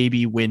they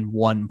maybe win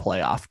one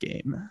playoff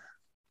game.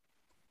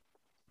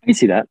 I can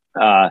see that.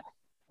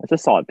 That's a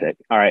solid pick.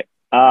 All right.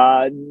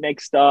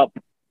 Next up,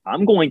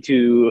 I'm going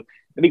to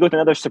maybe go with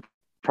another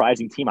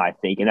surprising team, I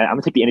think, and I'm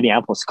going to take the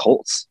Indianapolis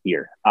Colts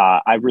here.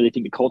 I really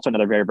think the Colts are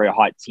another very, very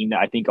hot team that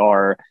I think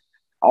are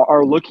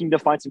looking to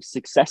find some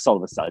success all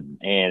of a sudden.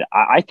 And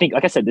I think,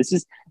 like I said, this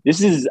is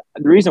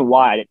the reason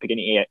why I didn't pick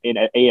any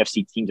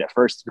AFC teams at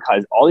first,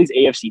 because all these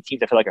AFC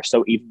teams I feel like are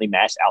so evenly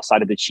matched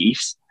outside of the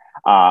Chiefs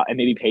and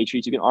maybe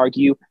Patriots, you can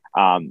argue.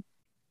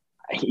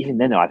 Even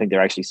then, though, I think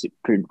they're actually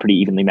pretty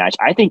evenly matched.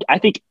 I think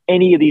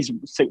any of these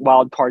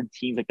wild card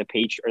teams like the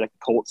Patriots or like the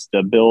Colts,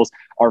 the Bills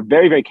are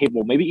very, very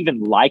capable, maybe even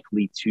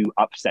likely to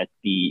upset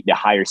the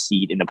higher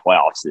seed in the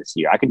playoffs this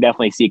year. I can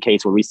definitely see a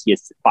case where we see a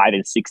 5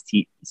 and 6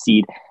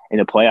 seed in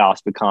the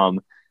playoffs become,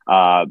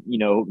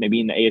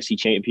 maybe in the AFC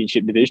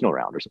Championship divisional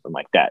round or something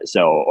like that.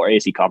 So, or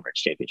AFC Conference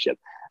Championship.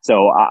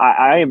 So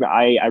I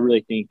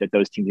really think that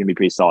those teams are gonna be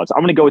pretty solid. So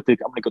I'm gonna go with the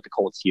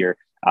Colts here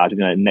to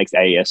the next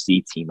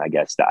AFC team, I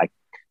guess, that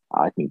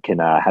I think can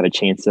have a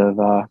chance of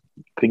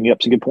putting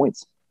up some good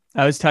points.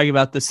 I was talking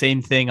about the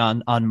same thing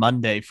on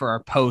Monday for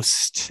our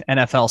post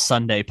NFL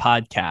Sunday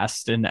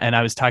podcast. And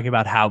I was talking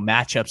about how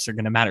matchups are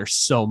going to matter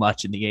so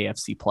much in the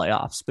AFC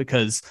playoffs,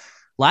 because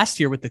last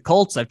year with the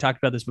Colts, I've talked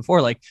about this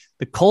before, like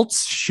the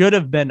Colts should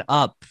have been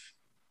up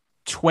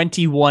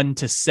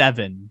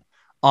 21-7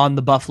 on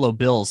the Buffalo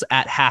Bills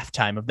at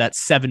halftime of that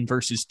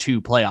 7-2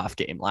 playoff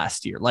game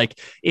last year. Like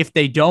if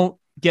they don't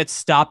get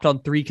stopped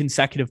on 3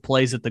 consecutive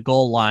plays at the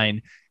goal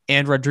line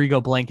and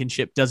Rodrigo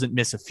Blankenship doesn't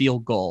miss a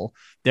field goal,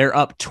 they're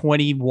up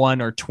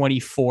 21 or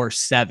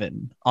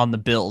 24-7 on the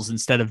Bills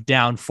instead of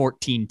down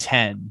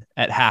 14-10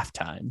 at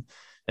halftime.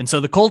 And so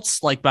the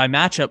Colts, like by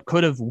matchup,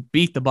 could have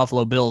beat the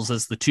Buffalo Bills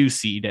as the 2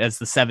 seed, as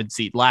the 7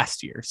 seed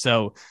last year.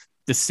 So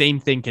the same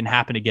thing can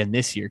happen again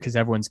this year because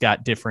everyone's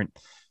got different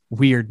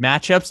weird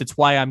matchups. It's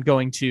why I'm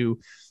going to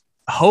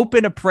hope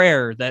in a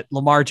prayer that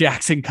Lamar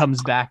Jackson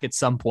comes back at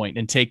some point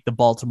and take the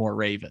Baltimore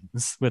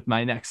Ravens with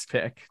my next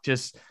pick.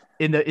 Just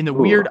in the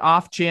weird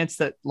off chance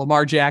that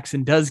Lamar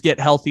Jackson does get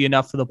healthy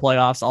enough for the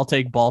playoffs, I'll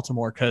take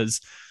Baltimore,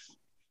 because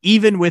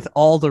even with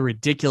all the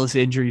ridiculous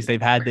injuries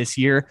they've had this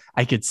year,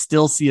 I could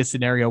still see a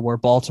scenario where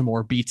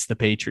Baltimore beats the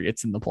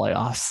Patriots in the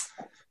playoffs.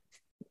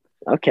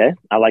 Okay,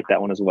 I like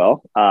that one as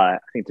well. I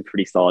think it's a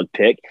pretty solid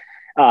pick.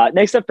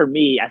 Next up for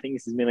me, I think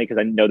this is mainly because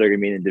I know they're going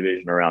to be in the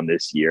division around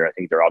this year. I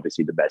think they're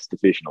obviously the best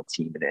divisional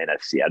team in the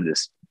NFC out of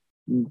this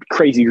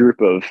crazy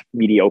group of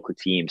mediocre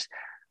teams.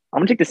 I'm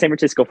going to take the San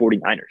Francisco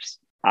 49ers.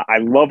 I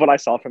love what I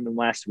saw from them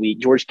last week.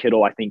 George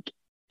Kittle, I think,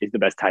 is the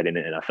best tight end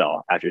in the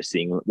NFL after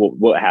seeing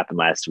what happened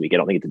last week. I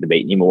don't think it's a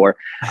debate anymore.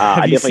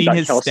 Have you seen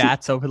his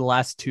stats over the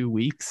last 2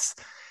 weeks?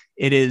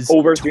 It is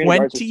over 300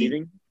 yards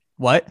receiving.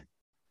 What?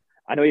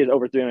 I know he has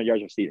over 300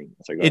 yards receiving.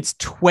 It's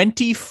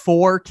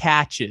 24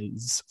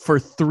 catches for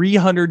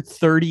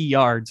 330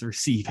 yards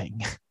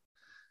receiving.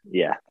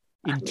 Yeah.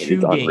 In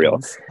 2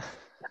 games.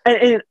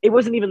 And it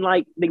wasn't even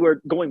like they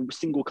were going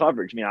single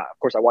coverage. I mean, of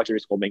course, I watch every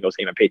single Bengals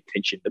game. I paid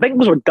attention. The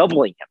Bengals were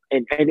doubling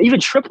him and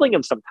even tripling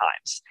him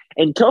sometimes.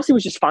 And Kelsey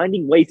was just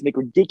finding ways to make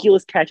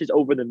ridiculous catches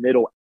over the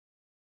middle.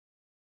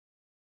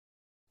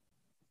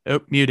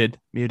 Oh, muted.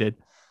 Even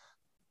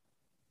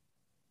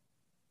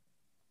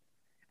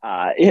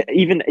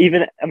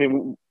I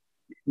mean,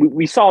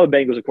 we saw the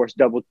Bengals, of course,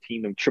 double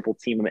team them, triple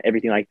team them,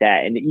 everything like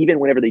that. And even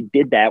whenever they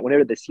did that,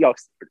 whenever the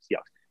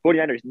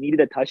 49ers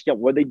needed a touchdown,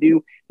 what did they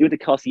do? They went to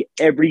Kelsey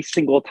every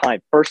single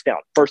time. First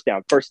down,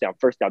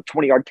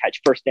 20-yard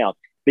catch, first down.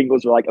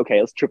 Bengals were like, okay,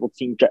 let's triple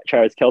team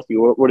Travis Kelsey.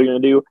 What are we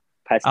going to do?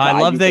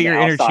 I love that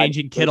you're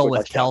interchanging Kittle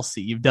with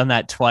Kelsey. You've done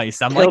that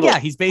twice. I'm like, yeah,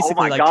 he's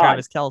basically like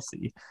Travis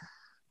Kelsey.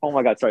 Oh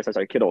my God. Sorry.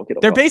 Kittle.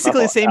 They're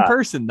basically the same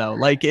person though.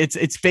 Like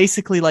it's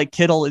basically like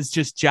Kittle is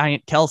just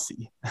giant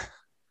Kelsey.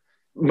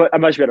 But a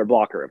much better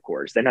blocker, of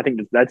course. And I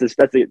think that's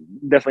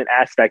definitely an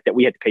aspect that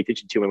we have to pay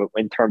attention to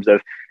in terms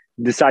of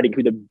deciding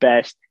who the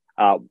best,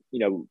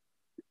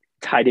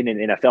 tight end in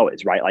the NFL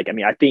is, right? Like, I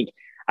mean, I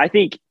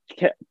think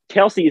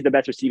Kelsey is the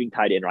best receiving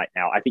tight end right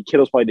now. I think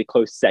Kittle's probably the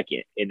close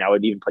second, and I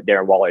would even put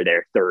Darren Waller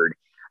there third.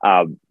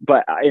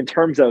 But in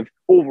terms of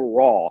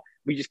overall,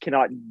 we just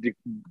cannot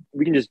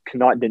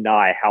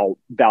deny how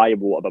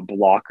valuable of a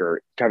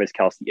blocker Travis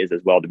Kelsey is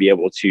as well, to be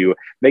able to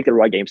make the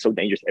run game so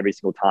dangerous every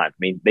single time. I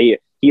mean, he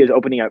is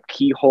opening up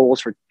key holes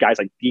for guys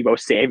like Deebo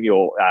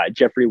Samuel,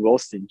 Jeffrey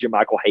Wilson,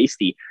 JaMycal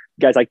Hasty,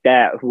 guys like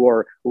that who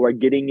are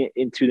getting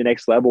into the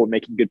next level and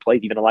making good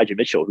plays. Even Elijah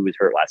Mitchell, who was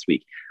hurt last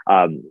week.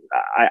 I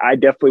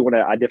definitely want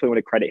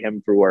to credit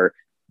him for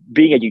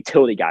being a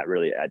utility guy,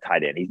 really, at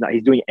tight end.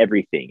 He's doing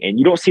everything. And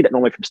you don't see that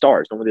normally from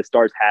stars. Normally the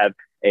stars have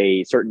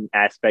a certain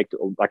aspect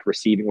of like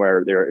receiving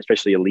where they're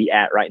especially elite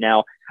at right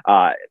now.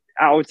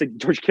 I would say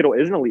George Kittle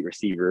is an elite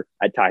receiver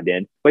at tight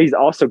end, but he's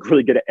also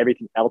really good at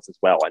everything else as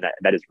well. And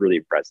that is really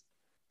impressive.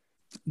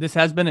 This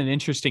has been an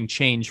interesting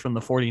change from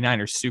the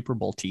 49ers Super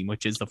Bowl team,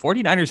 which is the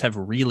 49ers have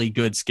really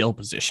good skill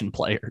position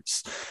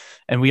players.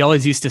 And we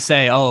always used to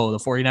say, oh, the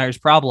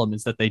 49ers problem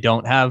is that they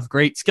don't have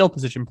great skill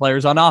position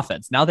players on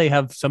offense. Now they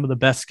have some of the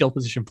best skill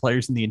position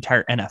players in the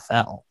entire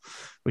NFL,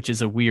 which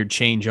is a weird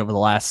change over the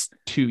last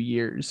 2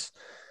 years.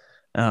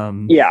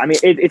 Yeah, I mean,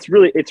 it's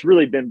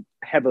really been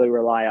heavily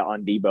reliant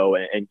on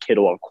Debo and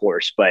Kittle, of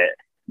course, but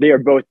they are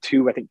both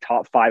two, I think,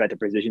 top 5 at the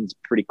positions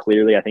pretty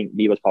clearly. I think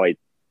Debo's probably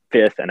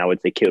 5th, and I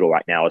would say Kittle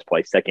right now is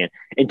probably 2nd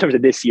in terms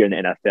of this year in the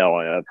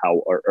NFL of how,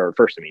 or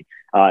first, I mean,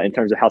 in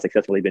terms of how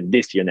successful they've been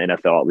this year in the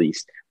NFL at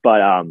least.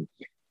 But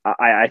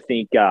I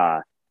think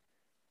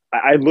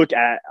I look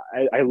at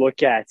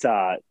guys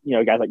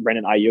like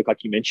Brandon Ayuk,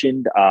 like you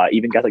mentioned,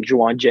 even guys like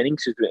Juwan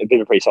Jennings, who's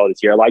been pretty solid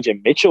this year, Elijah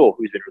Mitchell,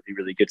 who's been really,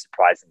 really good,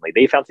 surprisingly.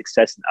 They found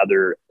success in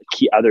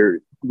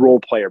other role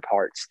player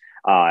parts,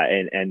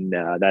 and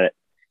that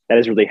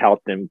has really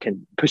helped them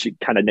can push it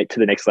kind of to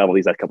the next level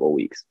these last couple of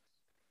weeks.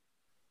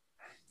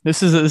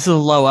 This is a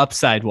low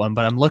upside one,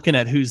 but I'm looking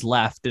at who's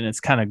left, and it's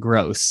kind of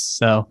gross.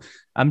 So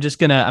I'm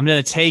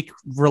gonna take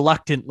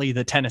reluctantly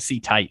the Tennessee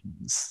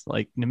Titans.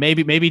 Like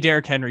maybe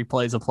Derrick Henry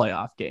plays a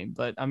playoff game,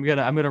 but I'm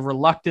gonna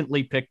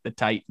reluctantly pick the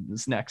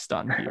Titans next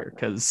on here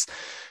because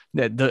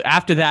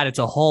after that it's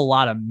a whole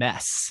lot of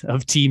mess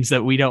of teams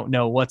that we don't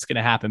know what's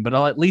gonna happen. But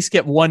I'll at least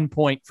get 1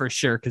 point for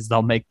sure because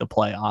they'll make the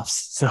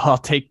playoffs. So I'll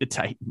take the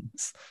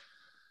Titans.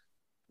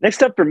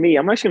 Next up for me,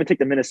 I'm actually going to take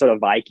the Minnesota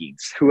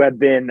Vikings, who have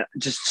been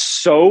just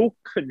so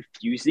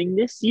confusing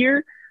this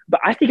year, but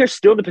I think are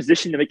still in the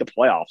position to make the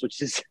playoffs, which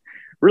is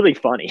really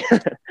funny.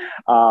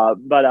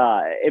 But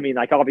I mean,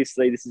 like,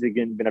 obviously this has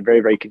again been a very,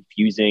 very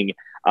confusing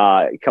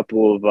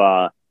couple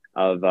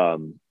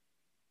of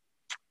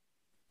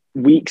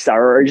weeks,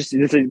 or just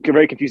this is a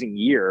very confusing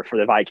year for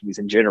the Vikings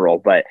in general,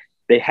 but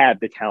they have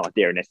the talent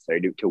there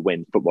necessary to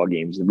win football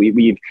games.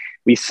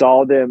 We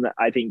saw them,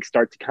 I think,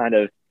 start to kind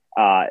of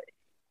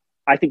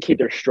I think hit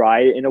their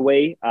stride in a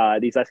way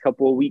these last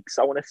couple of weeks.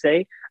 I want to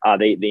say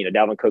they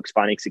Dalvin Cook's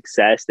finding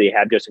success. They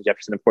have Justin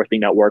Jefferson, of course,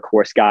 being that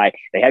workhorse guy.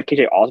 They have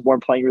KJ Osborne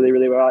playing really,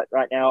 really well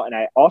right now, and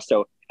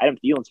Adam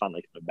Thielen's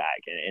finally coming back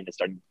and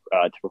starting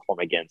to perform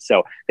again.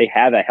 So they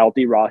have a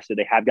healthy roster.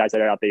 They have guys that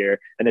are out there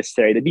and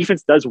necessary. The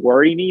defense does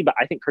worry me, but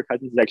I think Kirk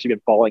Cousins has actually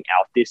been falling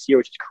out this year,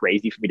 which is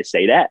crazy for me to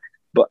say that.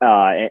 But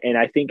and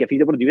I think if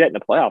he's able to do that in the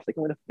playoffs, they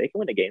can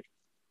win a game.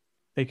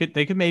 They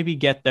could maybe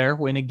get there,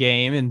 win a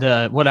game,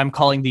 and what I'm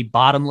calling the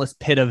bottomless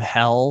pit of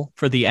hell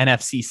for the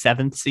NFC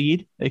 7th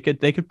seed. They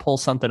could pull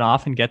something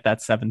off and get that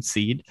 7th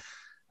seed.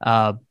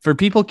 For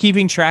people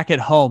keeping track at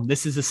home,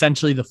 this is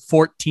essentially the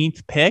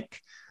 14th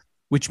pick,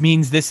 which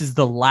means this is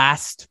the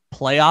last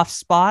playoff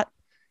spot.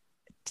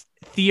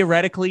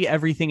 Theoretically,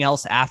 everything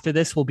else after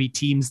this will be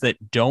teams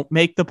that don't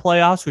make the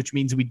playoffs, which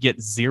means we'd get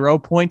 0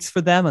 points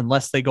for them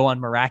unless they go on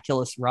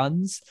miraculous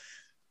runs.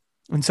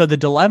 And so the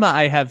dilemma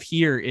I have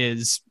here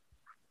is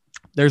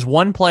there's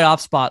one playoff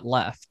spot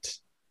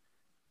left,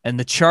 and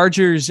the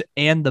Chargers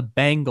and the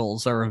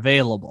Bengals are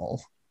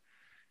available.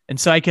 And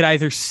so I could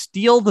either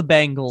steal the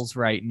Bengals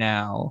right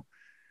now,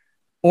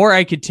 or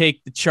I could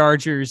take the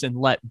Chargers and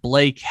let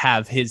Blake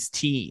have his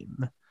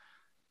team.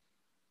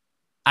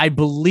 I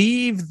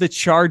believe the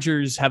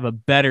Chargers have a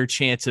better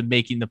chance of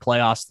making the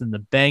playoffs than the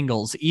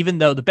Bengals, even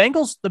though the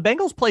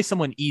Bengals play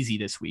someone easy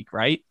this week,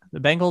 right? The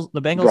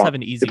Bengals have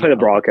an easy. They play the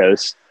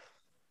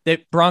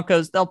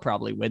Broncos. They'll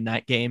probably win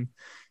that game.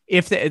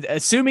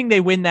 Assuming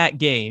they win that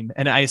game,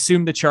 and I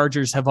assume the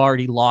Chargers have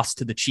already lost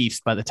to the Chiefs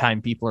by the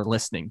time people are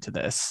listening to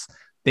this,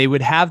 they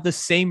would have the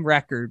same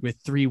record with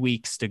 3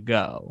 weeks to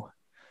go.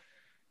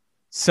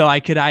 So I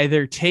could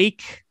either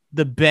take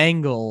the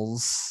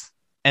Bengals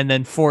and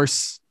then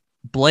force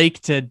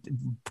Blake to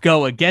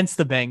go against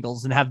the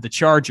Bengals and have the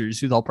Chargers,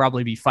 who they'll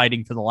probably be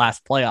fighting for the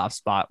last playoff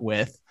spot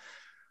with,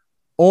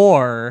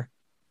 or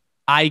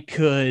I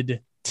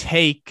could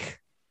take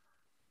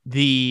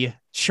the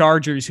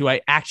Chargers, who I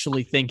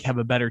actually think have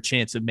a better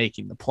chance of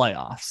making the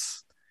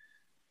playoffs.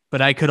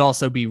 But I could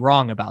also be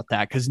wrong about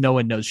that because no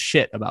one knows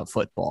shit about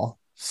football.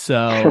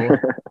 So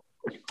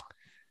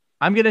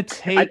I'm going to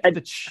take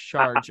the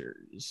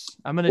Chargers.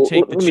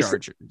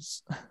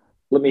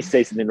 Let me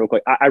say something real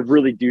quick. I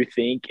really do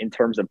think in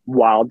terms of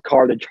wild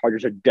card, the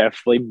Chargers are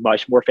definitely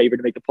much more favored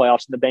to make the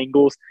playoffs than the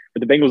Bengals. But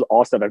the Bengals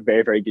also have a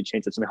very, very good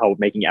chance of somehow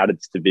making out of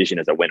this division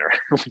as a winner,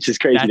 which is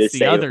crazy to say. That's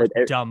the other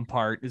dumb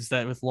part is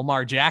that with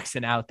Lamar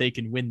Jackson out, they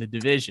can win the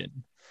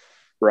division.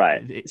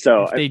 Right.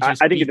 So if they just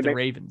beat the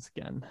Ravens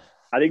again.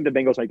 I think the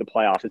Bengals make the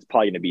playoffs. It's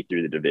probably going to be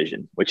through the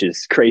division, which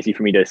is crazy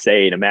for me to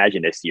say and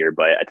imagine this year.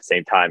 But at the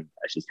same time,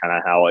 that's just kind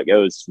of how it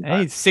goes.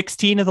 Hey,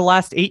 16 of the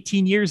last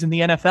 18 years in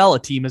the NFL, a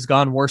team has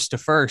gone worst to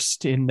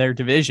first in their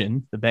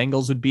division. The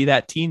Bengals would be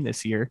that team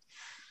this year.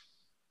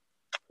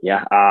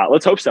 Yeah,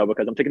 let's hope so,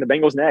 because I'm taking the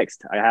Bengals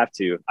next. I have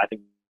to. I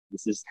think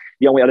this is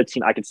the only other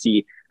team I can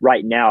see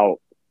right now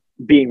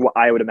being what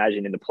I would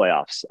imagine in the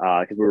playoffs,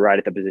 because we're right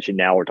at the position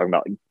now. We're talking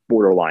about like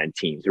borderline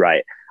teams,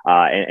 right?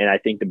 And I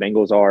think the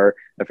Bengals are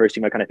the first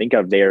team I kind of think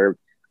of. They're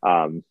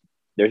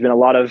There's been a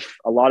lot of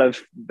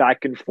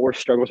back and forth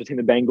struggles between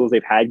the Bengals.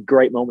 They've had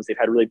great moments. They've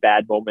had really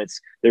bad moments.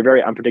 They're a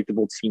very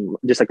unpredictable team,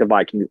 just like the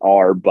Vikings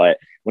are. But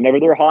whenever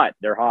they're hot,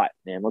 they're hot.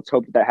 And let's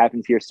hope that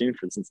happens here soon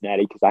for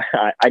Cincinnati, because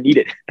I need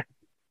it.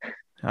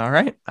 All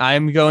right.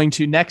 I'm going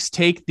to next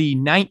take the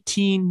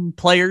 19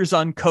 players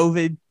on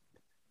COVID.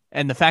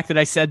 And the fact that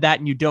I said that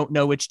and you don't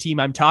know which team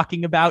I'm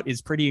talking about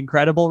is pretty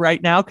incredible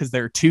right now, because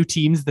there are two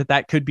teams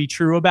that could be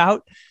true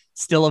about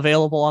still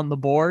available on the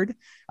board.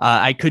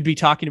 I could be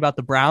talking about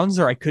the Browns,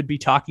 or I could be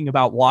talking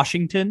about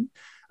Washington,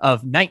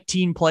 of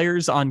 19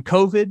 players on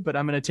COVID, but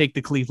I'm going to take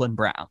the Cleveland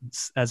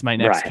Browns as my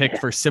next pick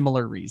for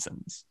similar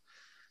reasons.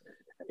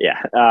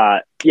 Yeah.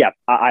 I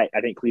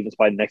think Cleveland's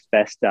probably the next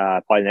best,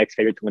 probably the next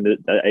favorite to win the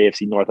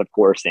AFC North, of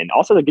course. And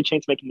also a good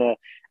chance of making the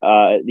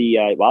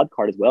wild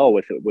card as well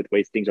with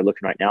ways things are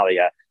looking right now. They,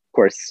 of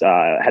course,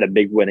 had a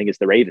big win against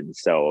the Ravens.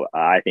 So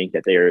I think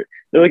that they're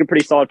looking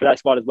pretty solid for that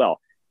spot as well.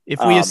 If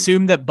we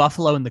assume that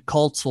Buffalo and the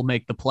Colts will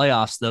make the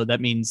playoffs, though,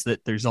 that means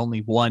that there's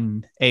only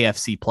one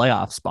AFC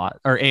playoff spot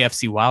or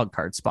AFC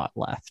wildcard spot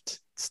left.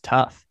 It's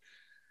tough.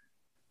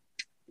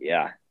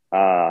 Yeah.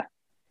 Man,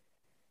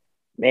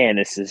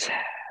 it's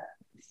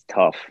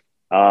tough.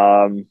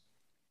 I'm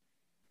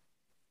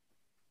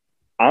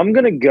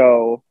going to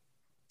go.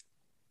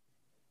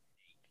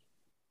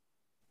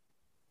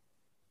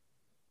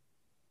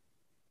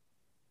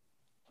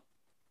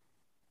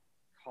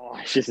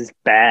 Gosh, this is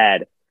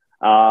bad.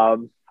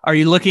 Are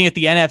you looking at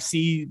the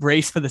NFC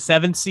race for the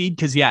 7th seed?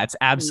 Because, yeah, it's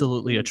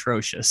absolutely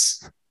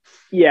atrocious.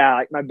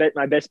 Yeah, like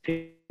my best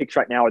picks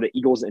right now are the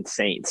Eagles and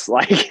Saints.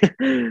 Like,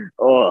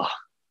 oh.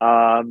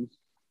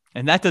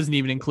 And that doesn't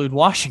even include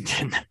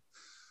Washington.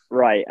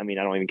 Right. I mean,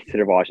 I don't even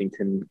consider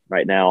Washington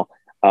right now.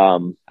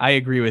 I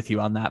agree with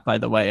you on that, by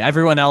the way.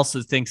 Everyone else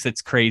thinks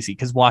it's crazy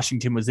because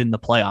Washington was in the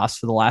playoffs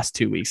for the last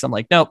 2 weeks. I'm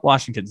like, nope,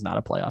 Washington's not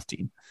a playoff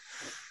team.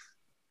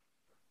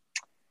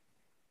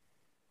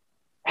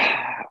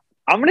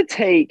 I'm going to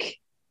take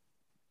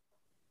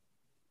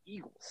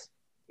Eagles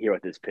here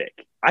with this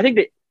pick. I think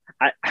that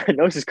I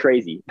know this is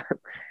crazy,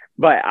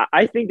 but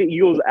I think that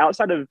Eagles,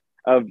 outside of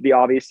the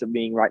obvious of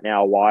being right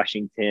now the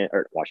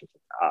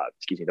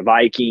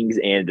Vikings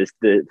and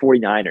the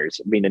 49ers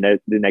being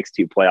the next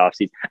two playoff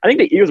seeds, I think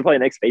the Eagles are probably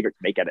the next favorite to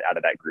make it out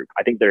of that group.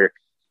 I think they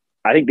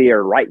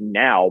are right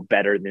now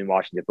better than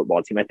Washington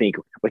football team. I think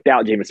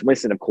without Jameis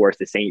Winston, of course,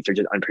 the Saints are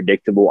just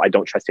unpredictable. I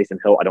don't trust Taysom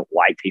Hill. I don't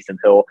like Taysom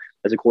Hill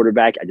as a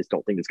quarterback. I just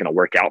don't think it's going to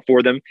work out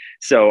for them.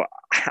 So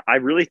I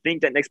really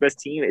think that next best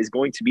team is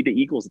going to be the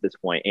Eagles at this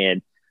point.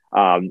 And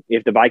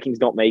if the Vikings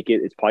don't make it,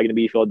 it's probably going to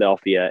be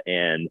Philadelphia.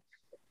 And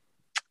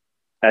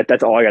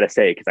that's all I got to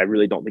say, because I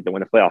really don't think they'll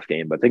win a playoff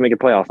game. But if they can make a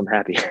playoff, I'm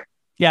happy.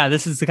 Yeah,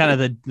 this is the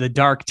kind of the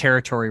dark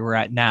territory we're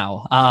at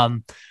now.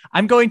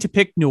 I'm going to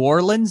pick New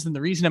Orleans, and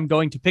the reason I'm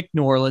going to pick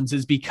New Orleans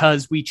is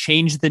because we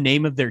changed the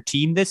name of their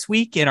team this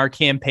week in our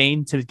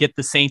campaign to get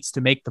the Saints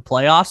to make the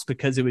playoffs,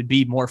 because it would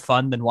be more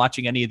fun than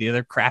watching any of the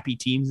other crappy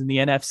teams in the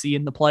NFC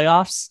in the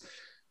playoffs.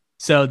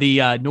 So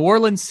the New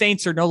Orleans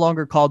Saints are no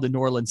longer called the New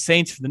Orleans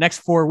Saints. For the next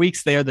 4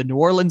 weeks, they are the New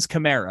Orleans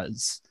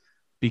Camaras,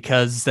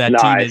 because that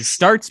team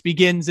starts,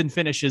 begins, and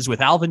finishes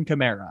with Alvin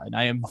Kamara. And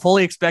I am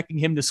fully expecting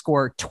him to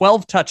score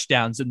 12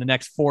 touchdowns in the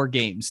next 4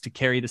 games to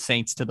carry the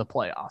Saints to the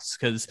playoffs,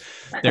 because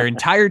their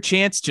entire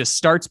chance just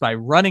starts by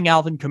running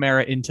Alvin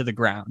Kamara into the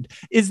ground.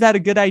 Is that a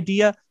good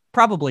idea?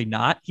 Probably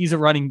not. He's a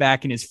running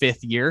back in his 5th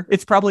year.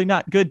 It's probably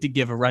not good to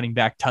give a running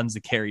back tons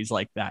of carries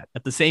like that.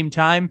 At the same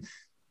time,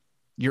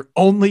 your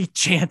only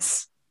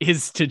chance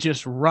is to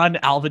just run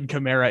Alvin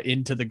Kamara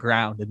into the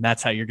ground, and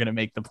that's how you're going to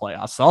make the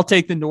playoffs. So I'll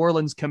take the New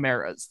Orleans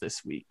Camaras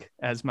this week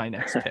as my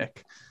next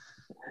pick.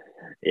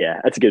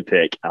 Yeah, that's a good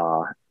pick.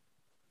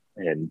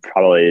 And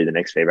probably the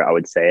next favorite, I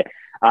would say.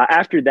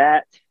 After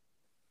that,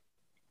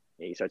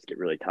 it starts to get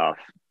really tough.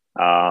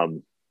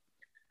 I'm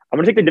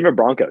going to take the Denver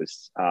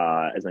Broncos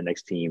as my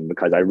next team,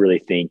 because I really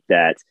think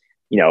that,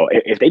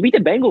 if they beat the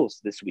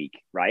Bengals this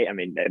week, right? I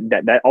mean,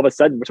 that all of a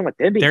sudden we're talking about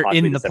them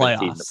being in the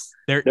playoffs.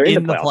 They're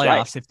in the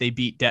playoffs, right?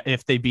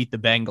 if they beat the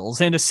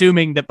Bengals, and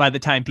assuming that by the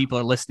time people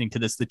are listening to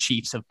this, the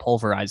Chiefs have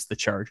pulverized the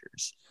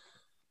Chargers.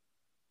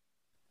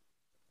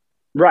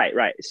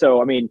 Right.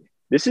 So I mean,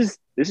 this is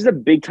a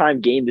big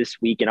time game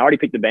this week, and I already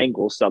picked the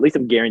Bengals, so at least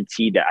I'm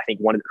guaranteed that I think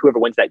whoever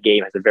wins that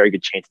game has a very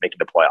good chance of making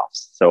the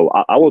playoffs. So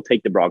I will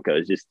take the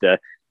Broncos just to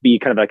be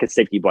kind of like a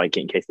safety blanket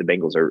in case the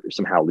Bengals are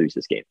somehow lose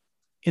this game.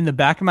 In the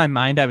back of my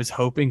mind, I was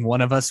hoping one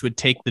of us would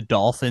take the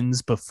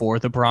Dolphins before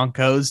the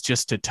Broncos,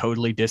 just to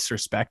totally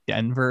disrespect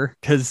Denver,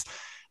 because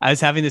I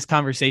was having this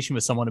conversation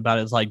with someone about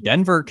it. It's like,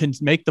 Denver can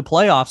make the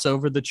playoffs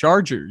over the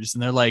Chargers.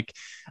 And they're like,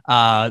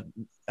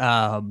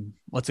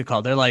 what's it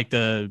called? They're like,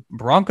 the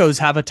Broncos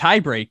have a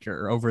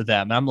tiebreaker over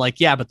them. And I'm like,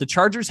 yeah, but the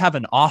Chargers have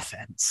an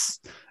offense.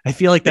 I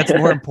feel like that's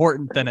more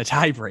important than a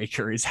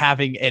tiebreaker, is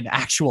having an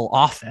actual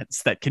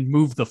offense that can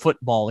move the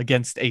football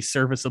against a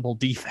serviceable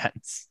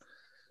defense.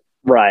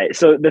 Right.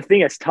 So the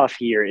thing that's tough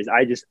here is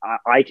I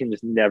can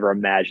just never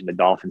imagine the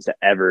Dolphins to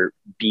ever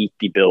beat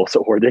the Bills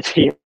or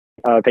the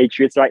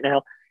Patriots right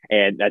now.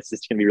 and that's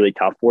just going to be really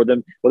tough for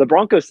them. Well, the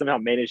Broncos somehow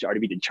managed to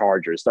already beat the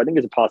Chargers, so I think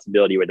there's a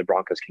possibility where the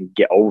Broncos can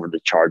get over the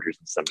Chargers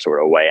in some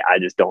sort of way. I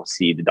just don't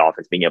see the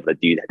Dolphins being able to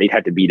do that. They'd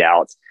have to beat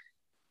out,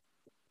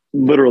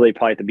 literally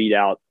probably have to beat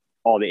out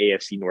all the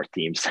AFC North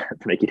teams to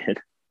make it in.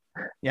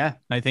 Yeah,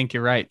 I think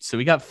you're right. So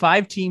we got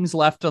 5 teams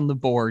left on the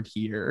board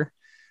here.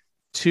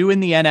 2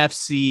 in the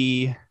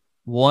NFC,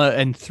 1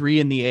 and 3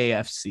 in the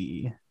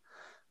AFC.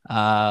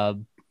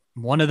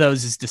 One of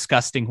those is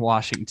disgusting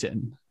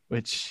Washington,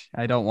 which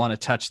I don't want to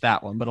touch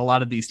that one, but a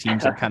lot of these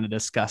teams are kind of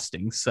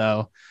disgusting.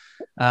 So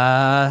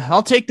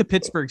I'll take the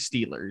Pittsburgh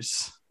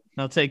Steelers.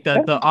 I'll take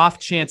the off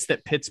chance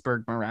that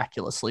Pittsburgh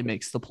miraculously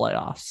makes the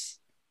playoffs.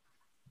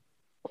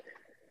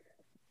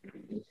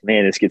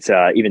 Man, this gets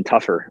even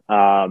tougher.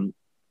 I'm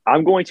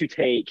going to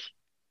take.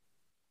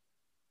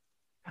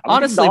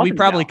 Honestly, we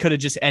probably could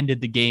have just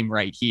ended the game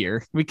right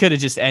here. We could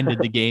have just ended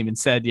the game and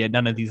said, yeah,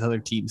 none of these other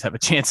teams have a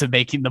chance of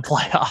making the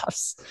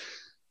playoffs.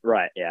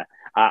 Right. Yeah.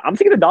 I'm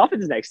thinking the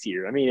Dolphins next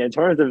year. I mean, in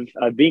terms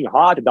of being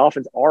hot, the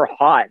Dolphins are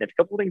hot. And if a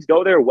couple of things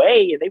go their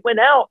way and they win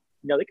out,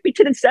 they could be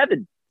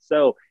 10-7.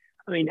 So,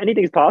 I mean,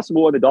 anything's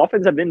possible. And the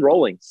Dolphins have been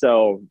rolling.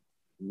 So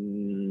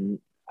I'm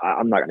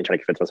not going to try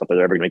to convince myself that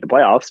they're ever going to make the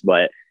playoffs,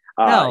 but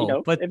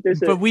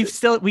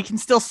we can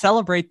still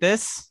celebrate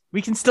this.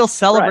 We can still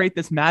celebrate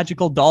this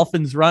magical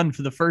Dolphins run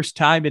for the first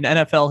time in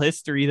NFL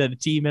history that a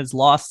team has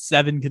lost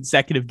 7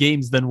 consecutive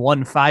games, then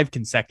won 5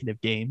 consecutive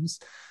games.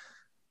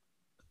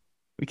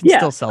 We can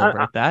still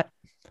celebrate that.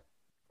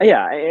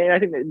 Yeah, and I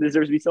think that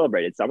deserves to be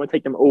celebrated. So I'm going to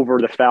take them over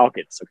the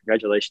Falcons. So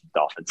congratulations,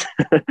 Dolphins.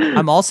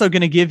 I'm also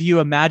going to give you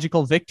a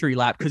magical victory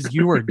lap because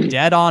you were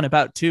dead on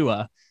about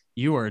Tua.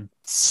 You were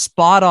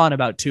spot on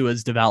about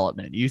Tua's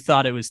development. You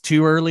thought it was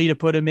too early to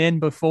put him in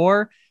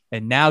before,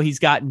 and now he's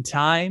gotten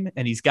time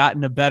and he's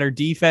gotten a better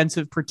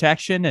defensive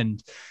protection,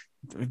 and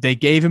they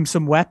gave him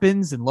some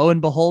weapons, and lo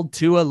and behold,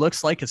 Tua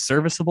looks like a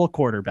serviceable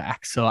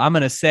quarterback. So I'm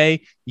going to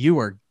say you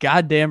were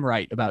goddamn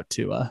right about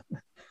Tua.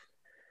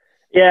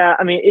 Yeah,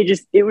 I mean,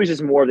 it was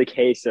just more of the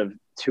case of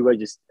Tua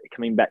just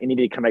coming back. He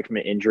needed to come back from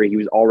an injury. He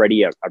was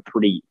already a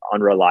pretty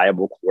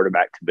unreliable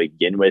quarterback to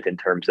begin with in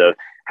terms of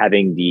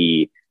having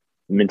the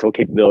mental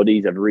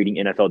capabilities of reading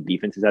NFL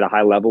defenses at a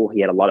high level.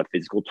 He had a lot of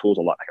physical tools,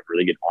 like a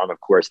really good arm, of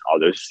course, all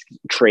those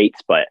traits,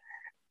 but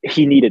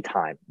he needed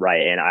time,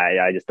 right? And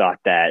I just thought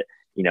that,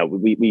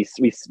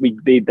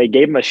 they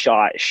gave him a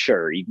shot.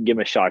 Sure, you can give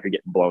him a shot if you're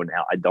getting blown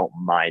out. I don't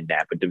mind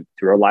that, but to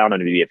rely on him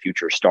to be a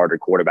future starter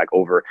quarterback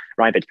over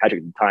Ryan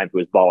Fitzpatrick at the time, who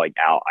was balling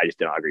out, I just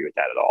don't agree with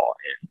that at all.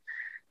 And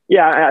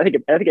yeah, I think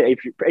it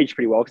aged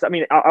pretty well because I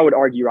mean, I would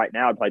argue right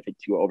now I'd probably take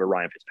Tua over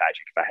Ryan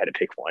Fitzpatrick if I had to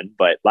pick one.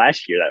 But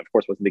last year, that of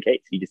course wasn't the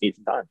case. He just needs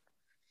some time.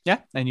 Yeah,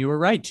 and you were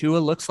right. Tua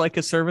looks like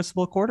a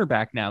serviceable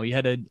quarterback now. He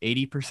had an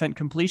 80%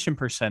 completion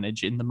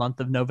percentage in the month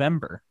of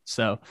November.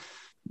 So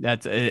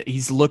that's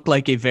he's looked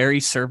like a very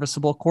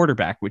serviceable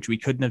quarterback, which we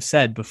couldn't have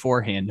said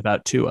beforehand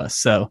about Tua.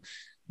 So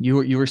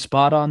you were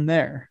spot on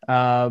there.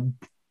 Yeah,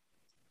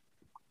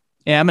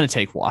 I'm going to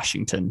take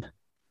Washington.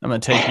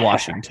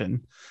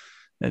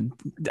 And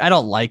I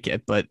don't like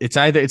it, but it's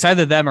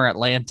either them or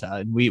Atlanta.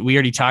 And we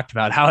already talked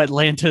about how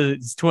Atlanta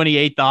is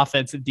 28th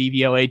offensive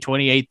DVOA,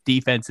 28th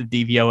defensive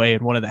DVOA,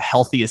 and one of the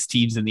healthiest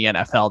teams in the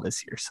NFL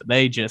this year. So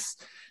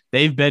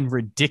they've been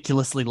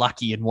ridiculously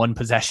lucky in one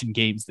possession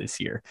games this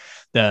year.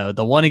 The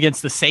one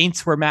against the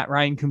Saints where Matt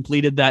Ryan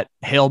completed that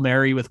Hail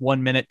Mary with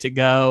 1 minute to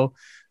go.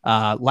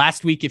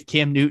 Last week, if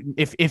Cam Newton,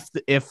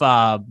 if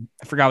I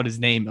forgot what his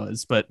name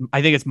was, but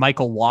I think it's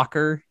Michael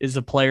Walker is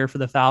a player for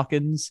the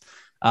Falcons.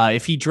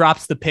 If he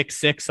drops the pick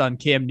 6 on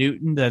Cam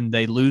Newton, then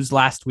they lose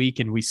last week,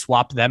 and we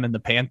swapped them and the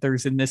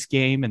Panthers in this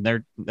game,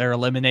 and they're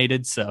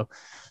eliminated. So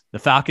the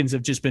Falcons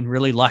have just been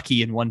really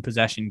lucky in one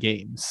possession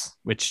games,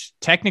 which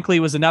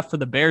technically was enough for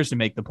the Bears to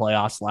make the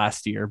playoffs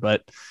last year.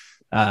 But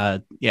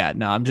I'm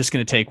just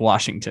going to take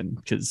Washington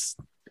because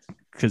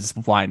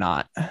why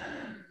not?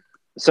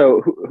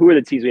 So who are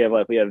the teams we have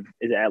left? Is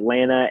it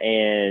Atlanta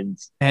and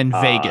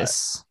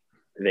Vegas.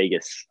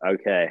 Vegas.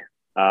 Okay.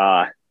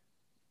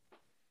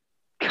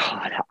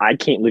 God, I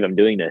can't believe I'm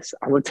doing this.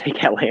 I'm going to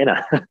take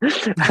Atlanta.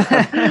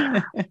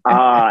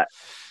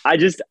 I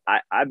just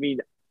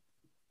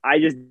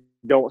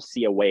don't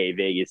see a way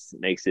Vegas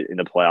makes it in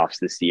the playoffs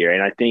this year.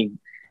 And I think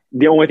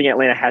the only thing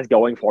Atlanta has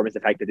going for them is the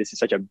fact that this is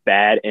such a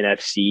bad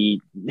NFC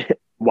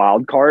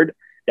wild card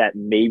that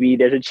maybe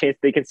there's a chance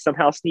they can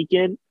somehow sneak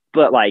in.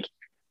 But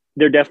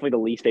they're definitely the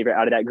least favorite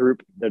out of that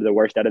group. They're the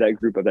worst out of that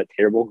group, of that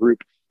terrible group.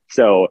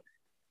 So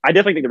I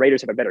definitely think the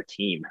Raiders have a better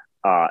team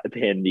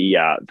than the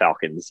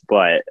Falcons.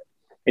 But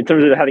in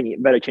terms of having a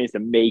better chance to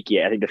make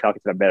it, I think the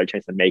Falcons have a better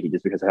chance to make it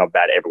just because of how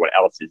bad everyone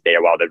else is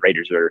there, while the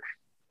Raiders are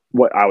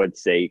what I would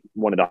say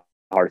one of the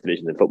hardest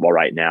divisions in football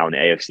right now in the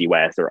AFC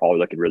West. They're all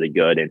looking really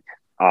good. And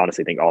I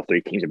honestly think all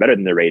 3 teams are better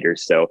than the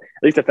Raiders. So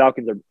at least the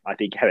Falcons I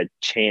think have a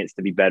chance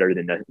to be better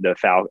than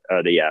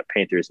the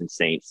Panthers and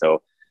Saints.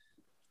 So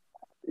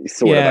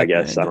I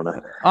guess. I don't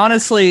know.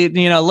 Honestly,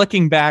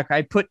 looking back,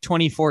 I put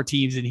 24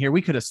 teams in here.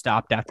 We could have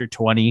stopped after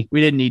 20.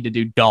 We didn't need to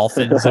do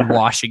Dolphins and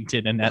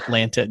Washington and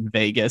Atlanta and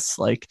Vegas.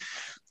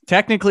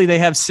 Technically, they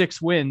have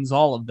 6 wins,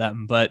 all of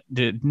them, but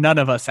none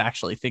of us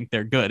actually think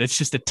they're good. It's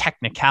just a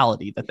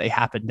technicality that they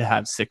happen to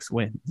have 6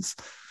 wins.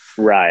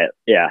 Right.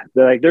 Yeah.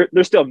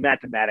 They're still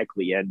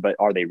mathematically in, but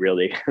are they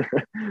really?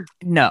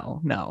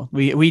 No.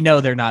 We know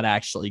they're not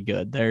actually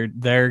good.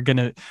 They're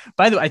gonna.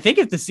 By the way, I think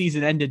if the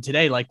season ended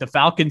today, like the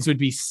Falcons would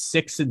be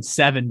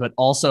 6-7, but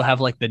also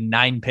have like the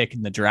 9 pick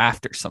in the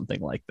draft or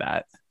something like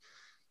that.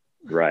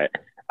 Right.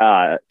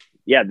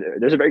 Yeah.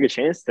 There's a very good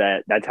chance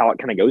that that's how it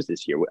kind of goes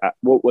this year.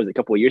 What was it, a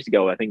couple of years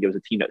ago? I think there was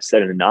a team that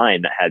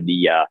 7-9 that had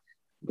the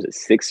was it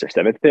 6th or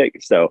 7th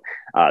pick. So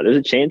there's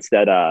a chance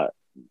that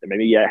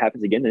maybe it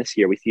happens again this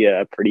year. We see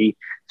a pretty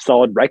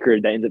solid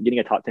record that ends up getting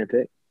a top 10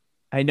 pick.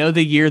 I know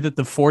the year that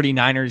the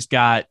 49ers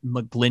got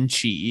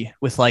McGlinchey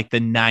with like the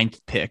 9th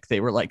pick,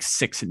 they were like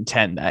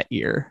 6-10 that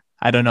year.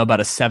 I don't know about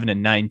a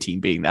 7-9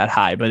 team being that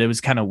high, but it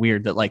was kind of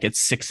weird that like at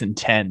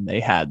 6-10, they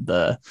had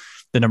the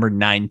number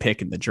 9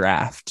 pick in the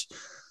draft.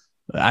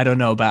 I don't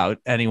know about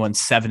anyone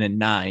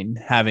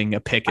 7-9 having a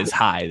pick as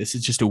high. This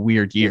is just a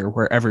weird year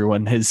where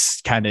everyone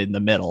is kind of in the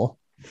middle.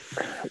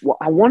 Well,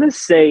 I want to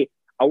say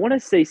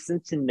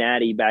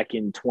Cincinnati back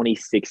in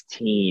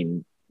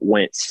 2016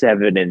 went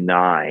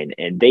 7-9,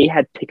 and they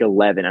had pick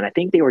 11, and I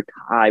think they were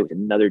tied with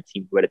another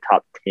team who had a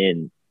top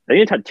 10. I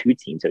think they had 2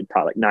 teams who had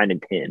top like 9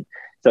 and 10.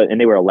 So, and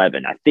they were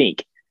 11. I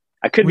think.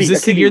 Was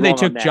this the year they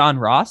took John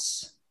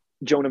Ross?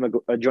 Jonah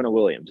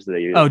Williams.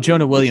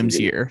 Jonah Williams'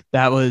 year.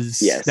 That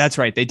was. Yes. That's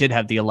right. They did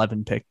have the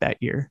 11 pick that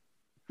year.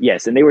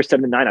 Yes, and they were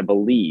 7-9, I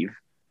believe,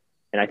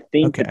 and I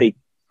think that they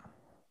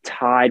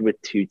tied with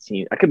 2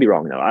 teams. I could be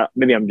wrong though.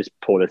 Maybe I'm just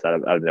pulling this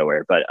out of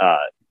nowhere, but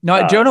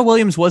no, Jonah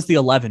Williams was the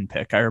 11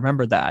 pick. I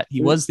remember that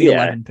he was the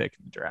 11 pick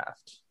in the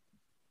draft.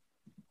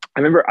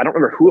 I don't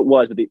remember who it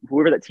was, but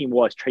whoever that team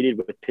was traded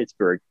with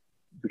Pittsburgh,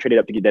 who traded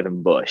up to get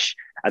Devin Bush.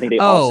 I think they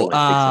also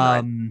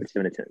went 6-9,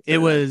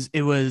 7-10.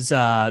 It was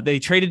they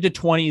traded to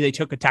 20. They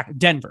took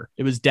Denver.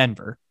 It was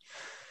Denver.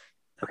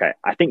 Okay,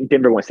 I think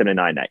Denver went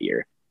 7-9 that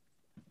year.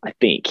 I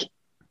think.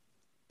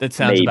 That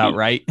sounds about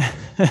right.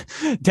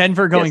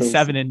 Denver going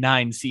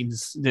 7-9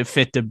 seems to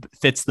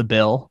fits the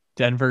bill.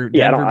 Denver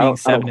being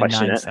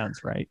 7-9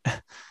 sounds right. I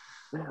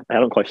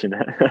don't question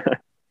that.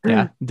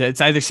 Yeah,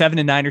 it's either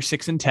 7-9 or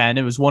 6-10.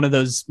 It was one of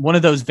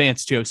those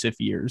Vance Joseph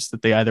years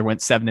that they either went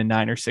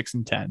 7-9 or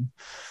 6-10.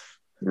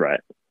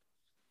 Right.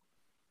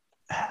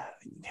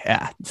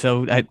 Yeah.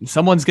 So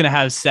someone's going to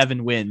have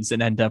 7 wins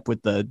and end up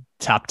with the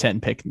top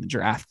 10 pick in the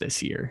draft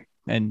this year,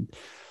 and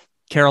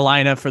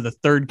Carolina for the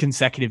 3rd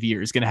consecutive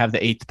year is going to have the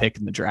 8th pick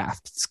in the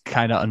draft. It's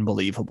kind of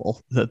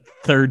unbelievable. The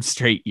 3rd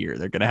straight year,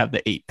 they're going to have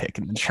the 8th pick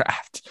in the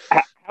draft.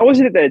 How is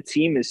it that a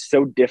team is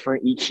so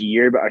different each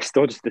year, but are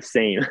still just the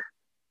same?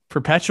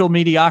 Perpetual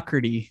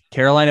mediocrity.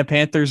 Carolina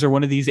Panthers are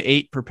one of these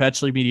 8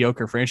 perpetually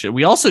mediocre franchises.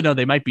 We also know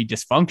they might be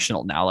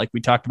dysfunctional now, like we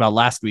talked about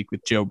last week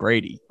with Joe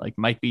Brady, like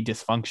might be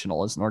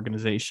dysfunctional as an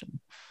organization.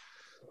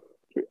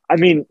 I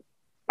mean,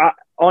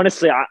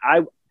 honestly,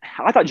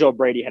 I thought Joe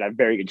Brady had a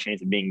very good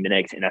chance of being the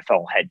next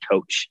NFL head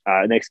coach,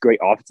 next great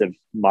offensive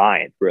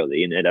mind,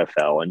 really, in the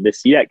NFL. And to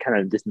see that kind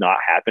of just not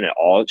happen at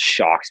all, it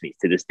shocks me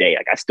to this day.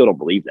 Like, I still don't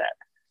believe that.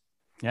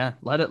 Yeah,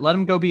 let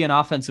him go be an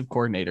offensive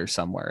coordinator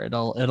somewhere.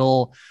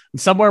 It'll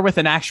somewhere with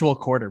an actual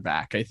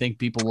quarterback. I think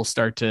people will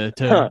start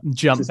to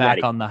jump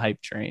back on the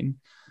hype train.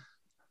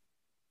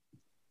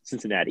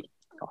 Cincinnati.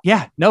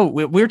 Yeah, no,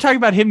 we were talking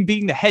about him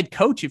being the head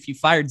coach. If you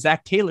fired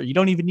Zach Taylor, you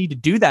don't even need to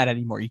do that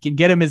anymore. You can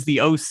get him as the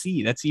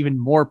OC. That's even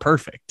more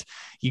perfect.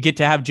 You get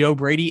to have Joe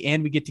Brady,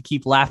 and we get to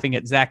keep laughing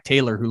at Zach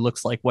Taylor, who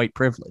looks like white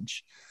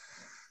privilege.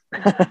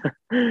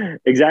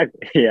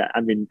 Exactly. Yeah. I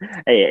mean,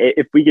 hey,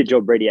 if we get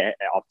Joe Brady at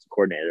offensive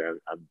coordinator,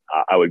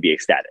 I would be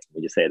ecstatic. Let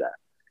me just say that.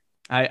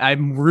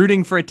 I'm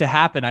rooting for it to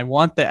happen. I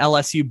want the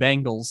LSU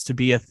Bengals to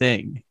be a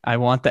thing. I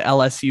want the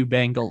LSU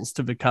Bengals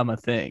to become a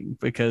thing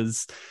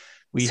because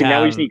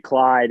now we just need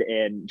Clyde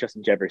and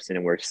Justin Jefferson,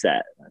 and we're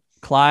set.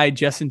 Clyde,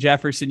 Justin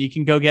Jefferson. You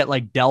can go get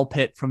like Del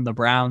Pitt from the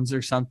Browns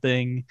or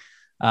something.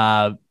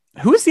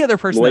 Who was the other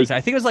person?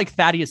 I think it was like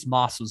Thaddeus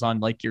Moss was on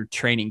like your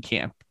training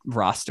camp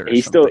roster.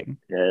 He's something.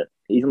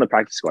 He's on the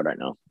practice squad right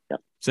now. Yeah.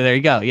 So there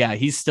you go. Yeah,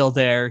 he's still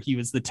there. He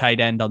was the tight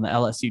end on the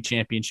LSU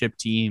championship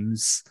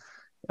teams.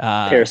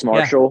 Terrace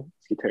Marshall.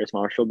 Yeah. Get Terrace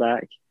Marshall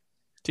back.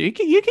 So you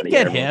could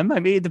get him. I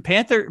mean, the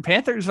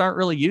Panthers aren't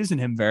really using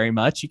him very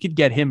much. You could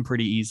get him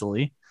pretty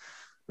easily.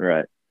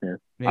 Right. Yeah.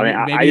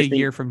 Maybe a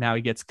year from now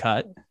he gets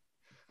cut.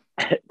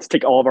 Let's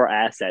take all of our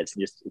assets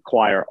and just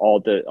acquire all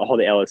the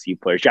LSU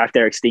players. Draft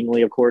Derek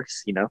Stingley, of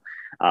course. You know,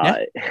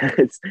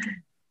 it's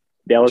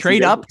the LSU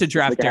trade up to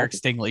draft Derek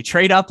Stingley.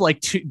 Trade up,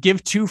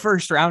 give 2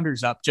 first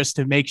rounders up just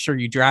to make sure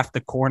you draft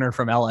the corner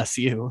from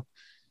LSU.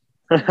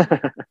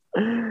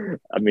 I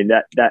mean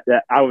that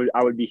I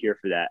would be here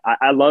for that.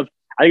 I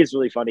think it's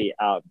really funny.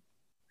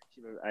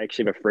 I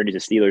actually have a friend who's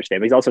a Steelers fan,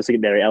 but he's also a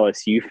secondary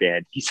LSU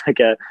fan. He's like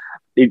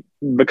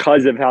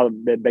because of how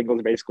the Bengals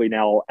are basically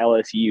now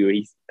LSU,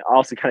 he's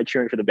also kind of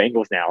cheering for the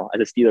Bengals now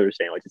as a Steelers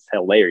fan, which is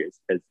hilarious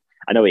because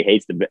I know he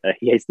hates the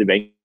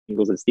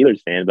Bengals as a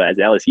Steelers fan, but as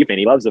an LSU fan,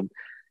 he loves them.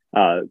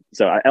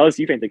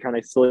 LSU fans are kind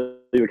of slowly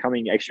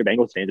becoming extra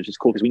Bengals fans, which is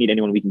cool because we need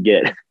anyone we can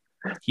get.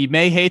 He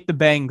may hate the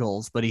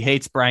Bengals, but he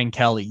hates Brian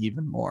Kelly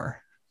even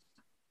more.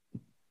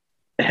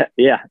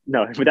 Yeah,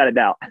 no, without a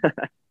doubt.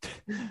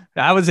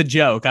 That was a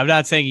joke. I'm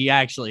not saying he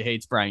actually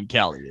hates Brian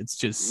Kelly. It's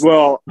just,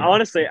 well,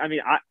 honestly, I mean,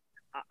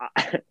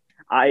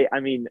 I'll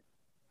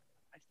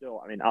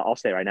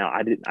say right now,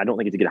 I don't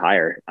think it's a good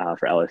hire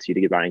for LSU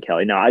to get Brian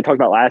Kelly. Now, I talked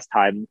about last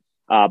time,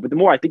 but the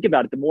more I think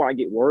about it, the more I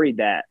get worried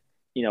that,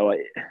 I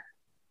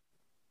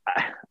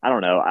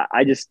don't know.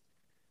 I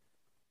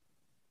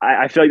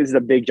feel like this is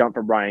a big jump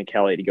for Brian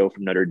Kelly to go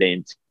from Notre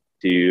Dame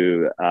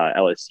to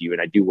LSU, and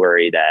I do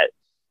worry that.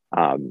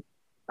 I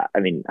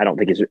don't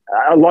think it's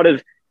a lot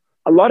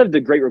of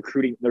the great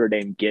recruiting Notre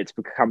Dame gets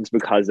comes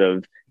because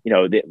of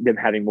them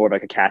having more of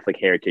like a Catholic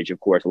heritage. Of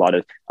course, a lot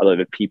of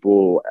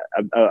people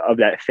of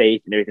that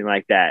faith and everything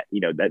like that.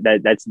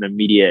 That's an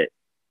immediate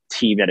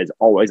team that is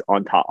always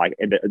on top. Like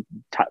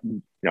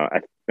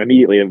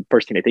immediately the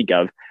first thing they think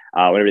of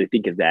whenever they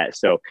think of that.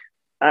 So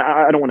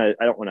I don't want to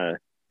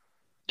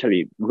try to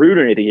be rude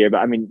or anything here, but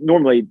I mean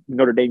normally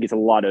Notre Dame gets a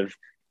lot of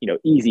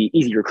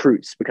easy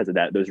recruits because of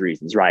those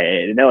reasons, right?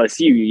 And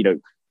LSU,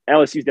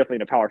 LSU is definitely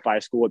in a Power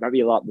 5 school. It might be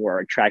a lot more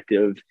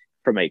attractive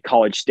from a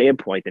college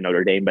standpoint than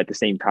Notre Dame, but at the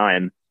same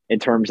time, in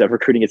terms of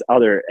recruiting as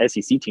other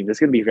SEC teams, it's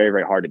going to be very,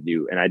 very hard to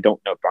do. And I don't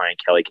know if Brian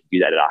Kelly can do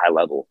that at a high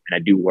level. And I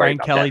do worry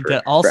about Brian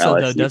Kelly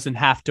also doesn't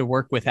have to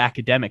work with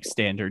academic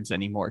standards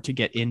anymore to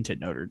get into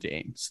Notre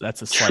Dame. So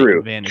that's a slight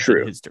advantage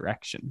in his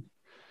direction.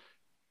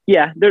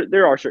 Yeah,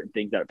 there are certain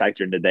things that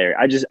factor into there.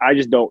 I just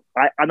don't.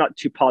 I'm not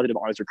too positive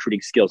on his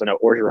recruiting skills. I know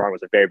Orgeron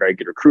was a very, very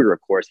good recruiter.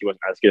 Of course, he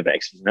wasn't as good of an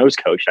X's and O's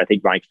coach. I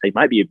think Brian Kelly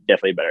might be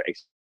definitely a better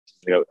X's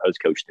and O's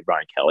coach than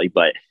Brian Kelly.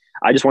 But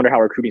I just wonder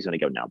how recruiting is going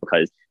to go now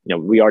because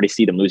we already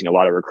see them losing a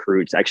lot of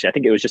recruits. Actually, I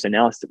think it was just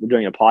announced that we're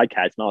doing a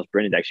podcast. Miles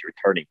Brennan's actually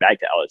returning back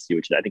to LSU,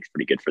 which I think is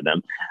pretty good for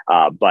them.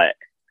 But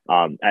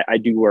I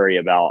do worry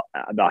about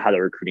how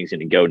the recruiting is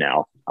going to go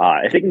now.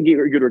 If they can get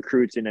good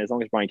recruits, and as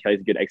long as Brian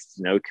Kelly's a good X's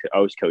and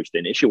O's coach,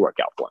 then it should work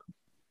out for him.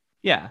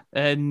 Yeah,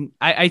 and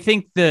I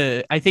think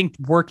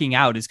working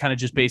out is kind of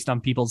just based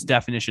on people's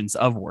definitions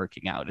of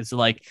working out. Are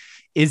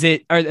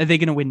they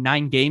going to win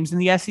 9 games in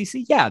the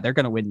SEC? Yeah, they're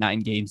going to win 9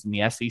 games in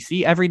the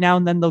SEC. Every now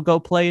and then they'll go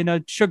play in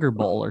a Sugar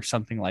Bowl or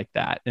something like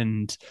that,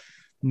 and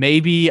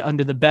maybe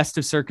under the best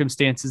of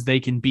circumstances,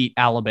 they can beat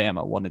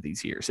Alabama one of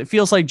these years. It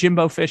feels like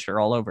Jimbo Fisher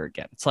all over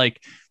again. It's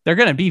like they're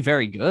going to be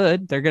very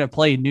good. They're going to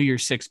play New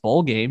Year's 6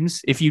 bowl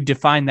games. If you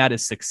define that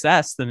as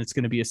success, then it's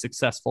going to be a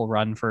successful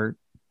run for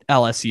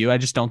LSU. I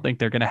just don't think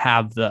they're going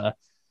to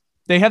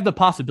they have the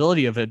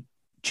possibility of a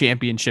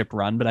championship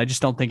run, but I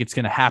just don't think it's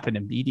going to happen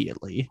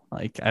immediately.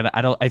 Like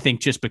I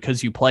think just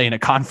because you play in a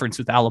conference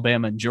with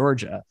Alabama and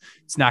Georgia,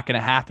 it's not going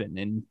to happen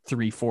in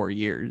 3-4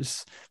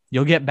 years.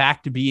 You'll get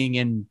back to being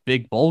in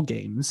big bowl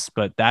games,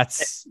 but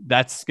that's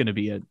going to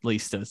be at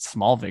least a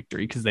small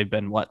victory because they've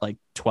been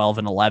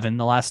 12-11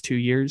 the last 2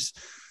 years.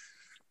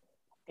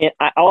 And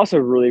I also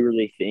really,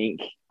 really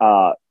think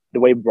the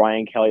way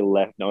Brian Kelly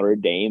left Notre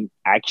Dame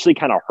actually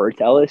kind of hurts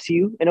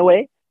LSU in a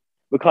way.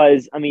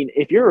 Because, I mean,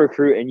 if you're a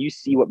recruit and you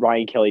see what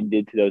Brian Kelly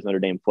did to those Notre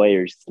Dame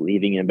players,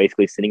 leaving and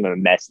basically sending them a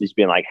message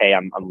being like, hey,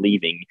 I'm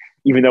leaving,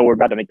 even though we're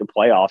about to make the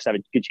playoffs, I have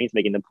a good chance of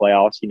making the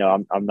playoffs.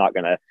 I'm not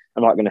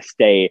gonna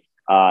stay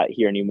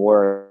here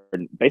anymore.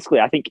 And basically,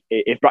 I think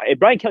if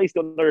Brian Kelly's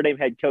still Notre Dame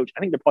head coach, I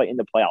think they're probably in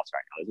the playoffs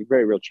right now. There's a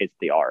very real chance that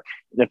they are.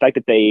 And the fact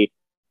that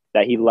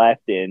he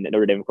left and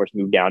Notre Dame, of course,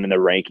 moved down in the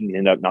rankings and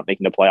ended up not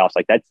making the playoffs,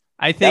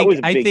 I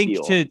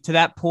think to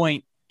that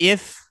point,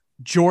 if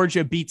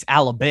Georgia beats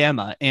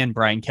Alabama and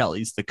Brian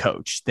Kelly's the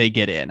coach, they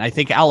get in. I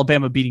think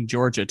Alabama beating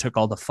Georgia took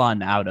all the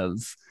fun out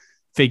of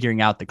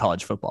figuring out the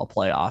college football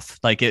playoff.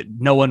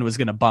 No one was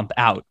going to bump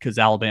out because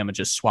Alabama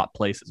just swapped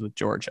places with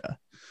Georgia.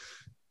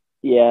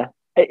 Yeah,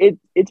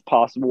 it's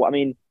possible. I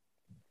mean,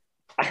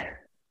 I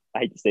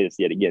hate to say this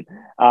yet again.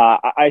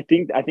 I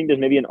think there's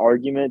maybe an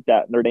argument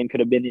that Notre Dame could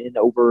have been in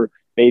over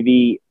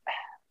maybe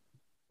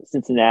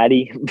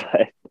Cincinnati,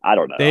 but I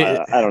don't know.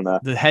 I don't know.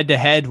 The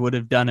head-to-head would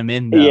have done him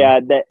in, though. Yeah,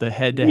 the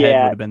head-to-head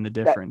would have been the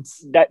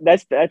difference.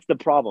 That's the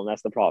problem.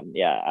 That's the problem.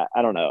 Yeah,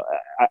 I don't know.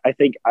 I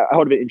think I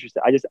would have been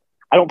interested.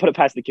 I don't put it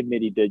past the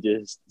committee to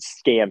just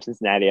scam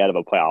Cincinnati out of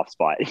a playoff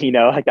spot.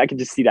 I can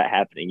just see that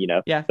happening.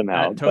 Yeah,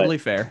 somehow. Totally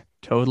fair.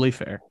 Totally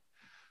fair.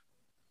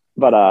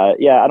 But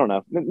yeah, I don't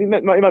know. You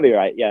might be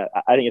right. Yeah,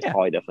 I think it's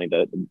probably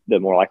definitely the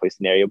more likely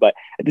scenario. But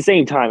at the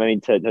same time, I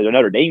mean, to the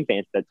Notre Dame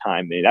fans at that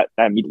time, I mean, that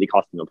immediately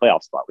cost them a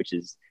playoff spot, which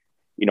is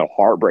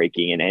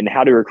heartbreaking. And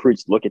how do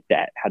recruits look at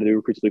that? How do the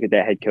recruits look at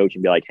that head coach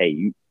and be like,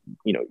 hey,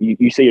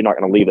 you say you're not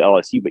going to leave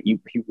LSU, but you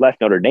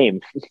left Notre Dame.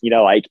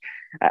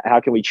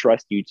 How can we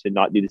trust you to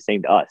not do the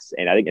same to us?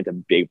 And I think it's a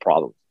big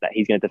problem that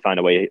he's going to have to find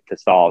a way to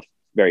solve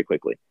very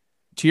quickly.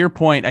 To your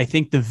point, I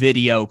think the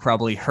video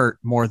probably hurt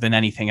more than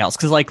anything else.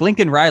 Because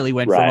Lincoln Riley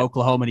went from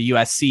Oklahoma to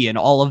USC and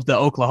all of the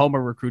Oklahoma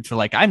recruits were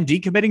like, I'm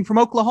decommitting from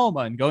Oklahoma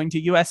and going to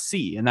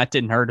USC. And that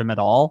didn't hurt him at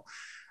all.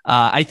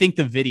 I think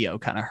the video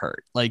kind of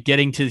hurt. Like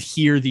getting to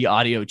hear the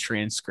audio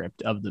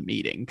transcript of the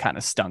meeting kind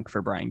of stunk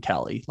for Brian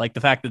Kelly. Like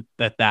the fact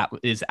that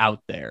is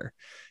out there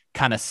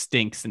kind of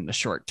stinks in the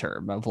short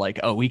term of like,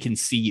 oh, we can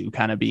see you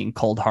kind of being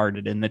cold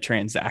hearted in the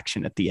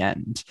transaction at the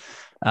end.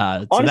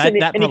 So honestly,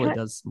 that probably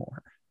does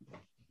more.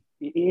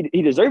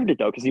 He deserved it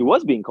though, because he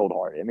was being cold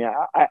hearted. I mean,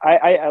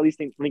 I at least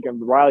think Lincoln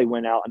Riley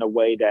went out in a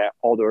way that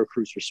all the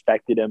recruits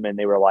respected him, and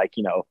they were like,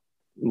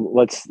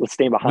 let's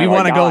stand behind. We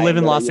want to go live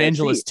in Los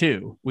Angeles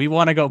too. We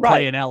want to go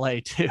play in LA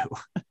too.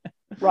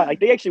 Right. Like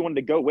they actually wanted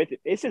to go with it.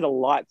 It says a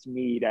lot to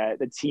me that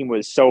the team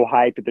was so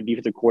hyped that the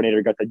defensive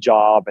coordinator got the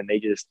job, and they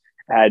just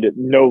had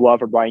no love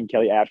for Brian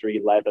Kelly after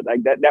he left.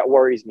 Like that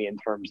worries me in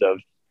terms of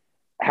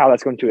how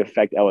that's going to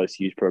affect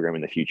LSU's program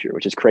in the future,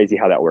 which is crazy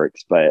how that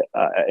works. But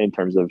in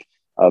terms of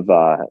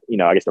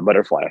I guess the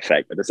butterfly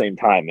effect, but at the same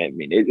time, I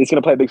mean, it's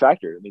going to play a big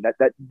factor. I mean,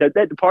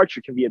 that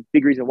departure can be a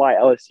big reason why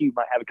LSU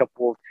might have a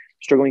couple of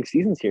struggling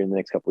seasons here in the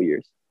next couple of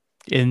years.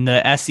 In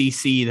the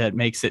SEC, that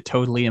makes it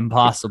totally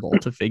impossible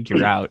to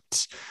figure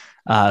out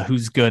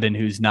who's good and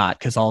who's not,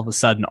 because all of a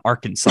sudden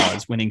Arkansas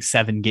is winning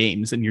 7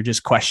 games and you're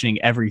just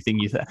questioning everything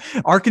you think.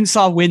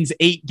 Arkansas wins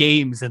 8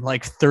 games and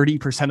like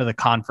 30% of the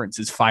conference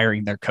is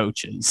firing their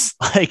coaches.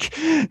 Like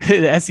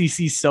the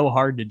SEC is so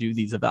hard to do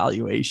these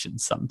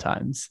evaluations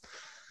sometimes.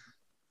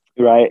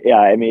 Right. Yeah.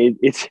 I mean,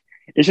 it's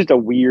just a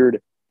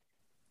weird.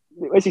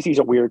 SEC is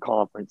a weird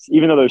conference.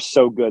 Even though they're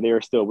so good, they are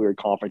still a weird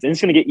conference, and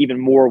it's going to get even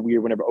more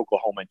weird whenever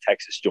Oklahoma and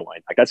Texas join.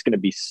 Like that's going to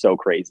be so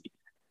crazy.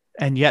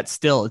 And yet,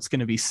 still, it's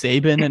going to be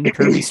Saban and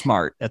Kirby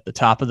Smart at the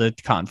top of the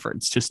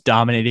conference, just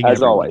dominating as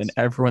everyone, always. And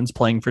everyone's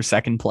playing for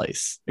second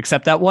place,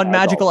 except that one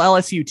magical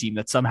LSU team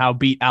that somehow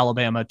beat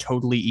Alabama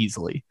totally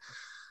easily.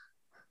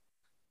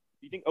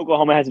 Do you think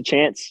Oklahoma has a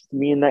chance to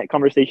be in that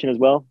conversation as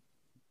well?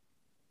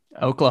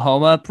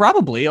 Oklahoma,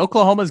 probably.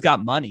 Oklahoma's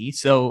got money.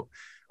 So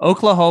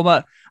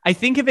Oklahoma, I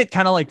think of it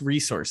kind of like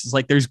resources.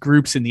 Like there's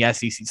groups in the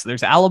SEC. So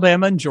there's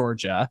Alabama and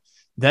Georgia.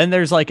 Then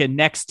there's like a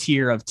next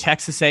tier of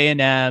Texas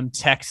A&M,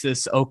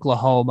 Texas,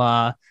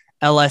 Oklahoma,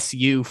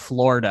 LSU,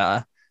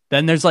 Florida.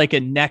 Then there's like a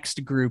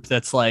next group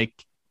that's like,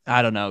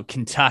 I don't know,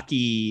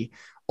 Kentucky,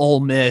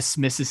 Ole Miss,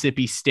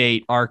 Mississippi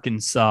State,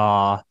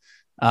 Arkansas,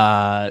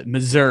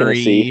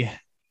 Missouri,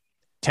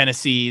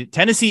 Tennessee.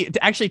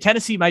 Actually,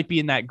 Tennessee might be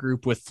in that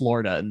group with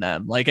Florida and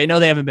them. Like, I know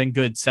they haven't been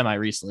good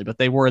semi-recently, but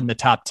they were in the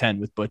top 10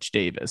 with Butch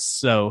Davis.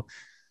 So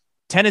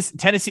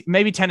Tennessee,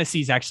 maybe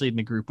Tennessee's actually in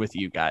the group with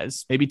you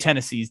guys. Maybe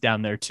Tennessee's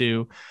down there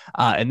too.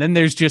 And then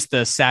there's just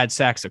the sad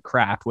sacks of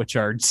crap, which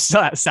are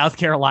South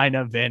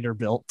Carolina,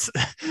 Vanderbilt.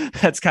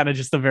 That's kind of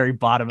just the very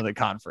bottom of the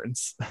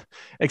conference.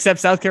 Except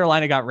South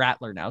Carolina got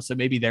Rattler now, so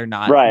maybe they're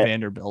not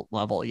Vanderbilt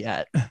level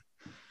yet.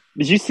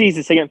 Did you see he's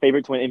the second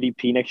favorite to win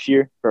MVP next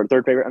year, or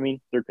third favorite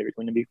to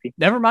win MVP?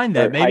 Never mind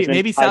that.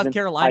 Maybe South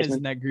Carolina's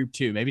in that group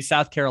too. Maybe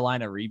South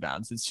Carolina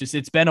rebounds.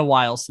 It's been a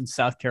while since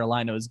South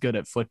Carolina was good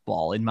at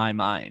football in my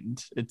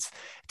mind. It's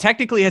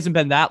technically hasn't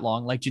been that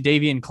long. Like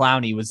Jadeveon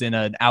Clowney was in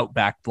an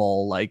Outback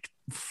Bowl like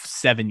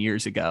 7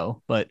 years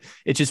ago, but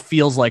it just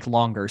feels like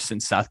longer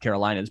since South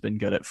Carolina has been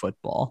good at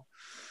football.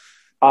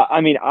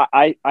 I mean,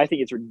 I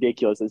think it's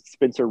ridiculous that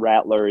Spencer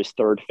Rattler is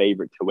third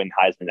favorite to win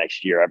Heisman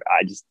next year.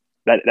 I just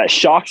That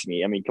shocks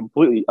me. I mean,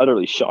 completely,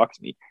 utterly shocks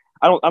me.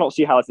 I don't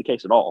see how that's the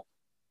case at all.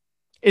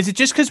 Is it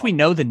just because we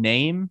know the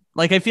name?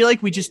 Like, I feel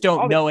like we just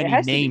don't know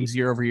any names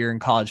year over year in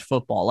college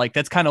football. Like,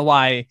 that's kind of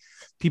why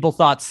people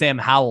thought Sam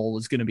Howell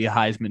was going to be a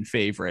Heisman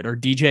favorite or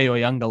DJ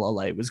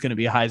Oyunglele was going to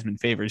be a Heisman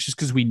favorite. It's just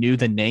because we knew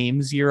the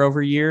names year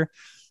over year.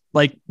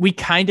 Like, we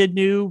kind of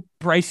knew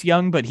Bryce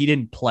Young, but he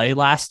didn't play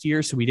last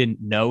year, so we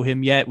didn't know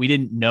him yet. We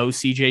didn't know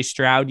CJ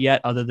Stroud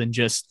yet, other than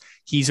just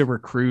he's a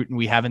recruit and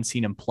we haven't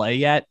seen him play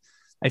yet.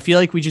 I feel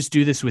like we just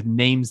do this with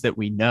names that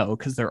we know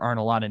because there aren't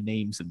a lot of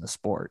names in the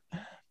sport.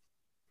 Right.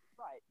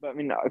 But I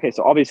mean, okay,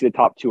 so obviously the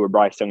top two are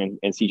Bryce Young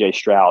and CJ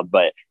Stroud,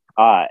 but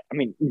I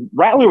mean,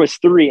 Rattler was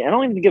 3. I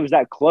don't even think it was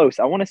that close.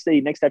 I want to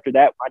say next after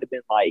that might have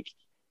been like,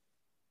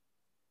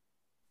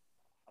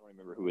 I don't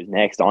remember who was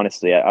next,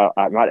 honestly. It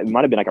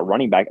might have been like a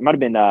running back. It might have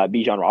been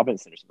Bijan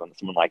Robinson or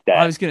someone like that.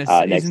 I was going to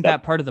say, isn't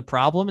that part of the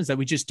problem is that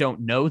we just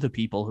don't know the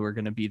people who are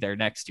going to be there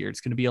next year?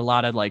 It's going to be a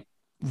lot of like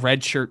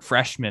redshirt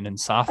freshmen and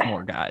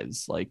sophomore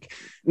guys. Like,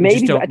 we maybe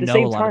just don't at the know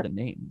same a lot time, of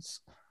the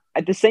names.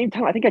 At the same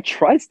time, I think I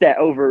trust that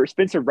over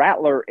Spencer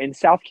Rattler in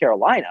South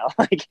Carolina.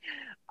 Like,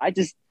 I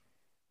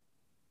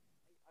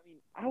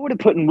would have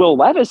put in Will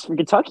Levis from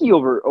Kentucky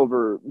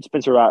over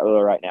Spencer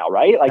Rattler right now,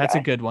 right? Like, that's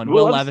a good one.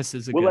 Will Levis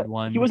is a good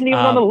one. He wasn't even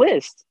on the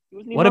list.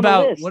 What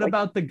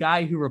about the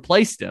guy who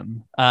replaced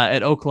him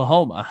at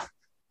Oklahoma?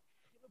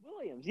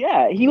 Williams.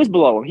 Yeah, he was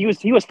below him.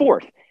 He was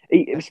fourth.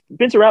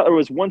 Spencer Rattler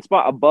was one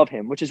spot above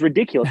him, which is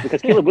ridiculous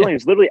because Caleb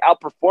Williams literally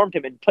outperformed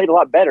him and played a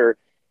lot better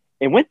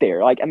and went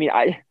there. Like, I mean,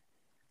 I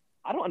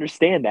don't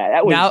understand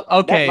that.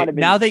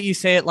 Now that you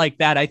say it like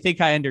that, I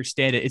think I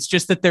understand it. It's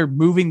just that they're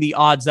moving the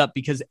odds up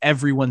because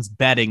everyone's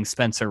betting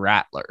Spencer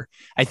Rattler.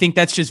 I think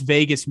that's just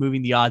Vegas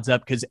moving the odds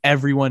up because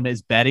everyone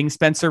is betting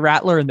Spencer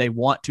Rattler and they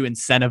want to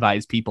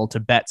incentivize people to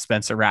bet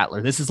Spencer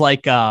Rattler. This is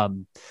like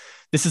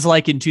This is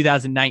like in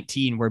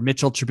 2019 where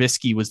Mitchell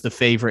Trubisky was the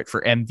favorite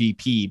for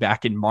MVP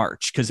back in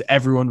March because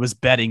everyone was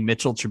betting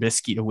Mitchell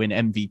Trubisky to win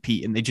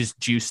MVP and they just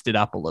juiced it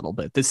up a little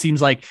bit. This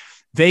seems like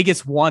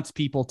Vegas wants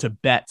people to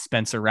bet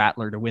Spencer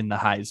Rattler to win the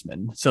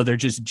Heisman. So they're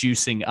just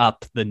juicing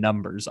up the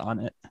numbers on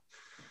it.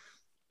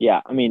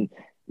 Yeah. I mean,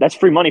 that's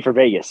free money for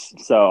Vegas.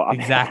 So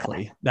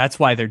exactly. That's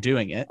why they're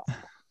doing it.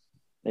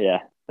 Yeah.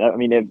 I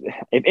mean,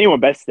 if anyone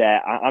bets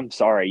that, I'm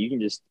sorry. You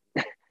can just.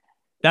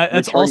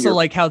 That's also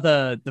like how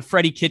the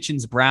Freddie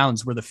Kitchens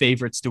Browns were the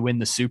favorites to win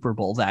the Super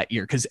Bowl that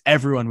year because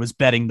everyone was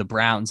betting the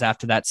Browns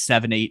after that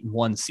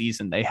 7-8-1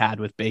 season they had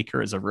with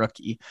Baker as a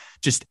rookie.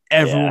 Just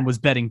everyone was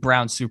betting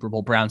Browns Super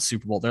Bowl, Browns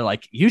Super Bowl. They're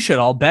like, you should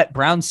all bet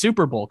Browns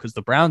Super Bowl because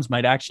the Browns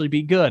might actually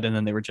be good. And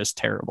then they were just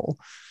terrible.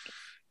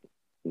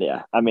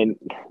 Yeah. I mean,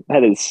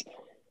 it's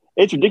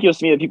ridiculous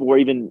to me that people were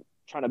even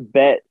trying to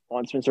bet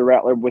on Spencer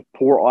Rattler with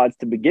poor odds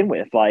to begin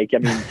with. Like, I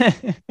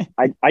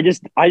mean, I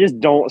just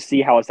don't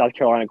see how a South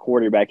Carolina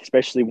quarterback,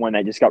 especially one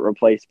that just got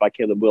replaced by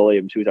Caleb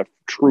Williams, who's a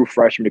true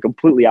freshman who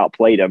completely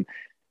outplayed him,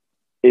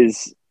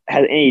 has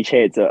any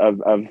chance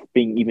of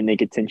being even in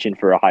contention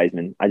for a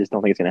Heisman. I just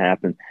don't think it's going to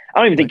happen. I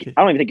don't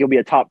even think he'll be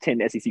a top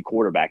 10 SEC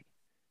quarterback.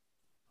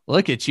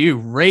 Look at you,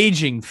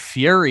 raging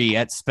fury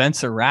at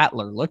Spencer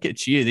Rattler. Look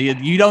at you.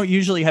 You don't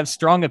usually have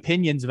strong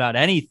opinions about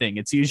anything.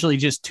 It's usually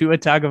just Tua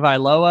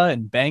Tagovailoa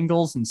and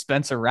Bengals and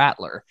Spencer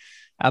Rattler.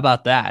 How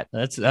about that?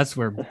 That's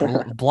where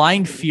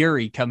blind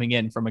fury coming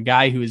in from a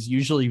guy who is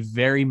usually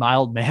very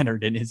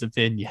mild-mannered in his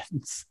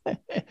opinions.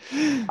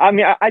 I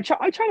mean, I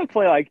try to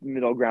play like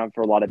middle ground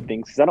for a lot of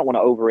things because I don't want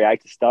to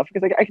overreact to stuff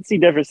because I can see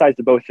different sides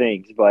to both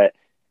things, but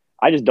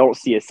I just don't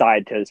see a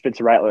side to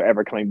Spencer Rattler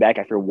ever coming back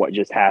after what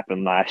just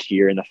happened last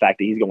year and the fact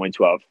that he's going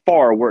to a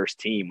far worse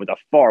team with a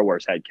far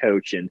worse head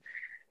coach. And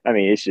I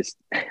mean, it's just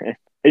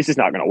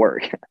not going to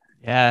work.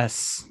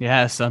 Yes.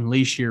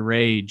 Unleash your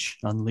rage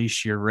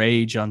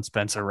on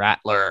Spencer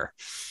Rattler.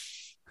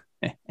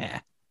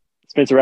 Spencer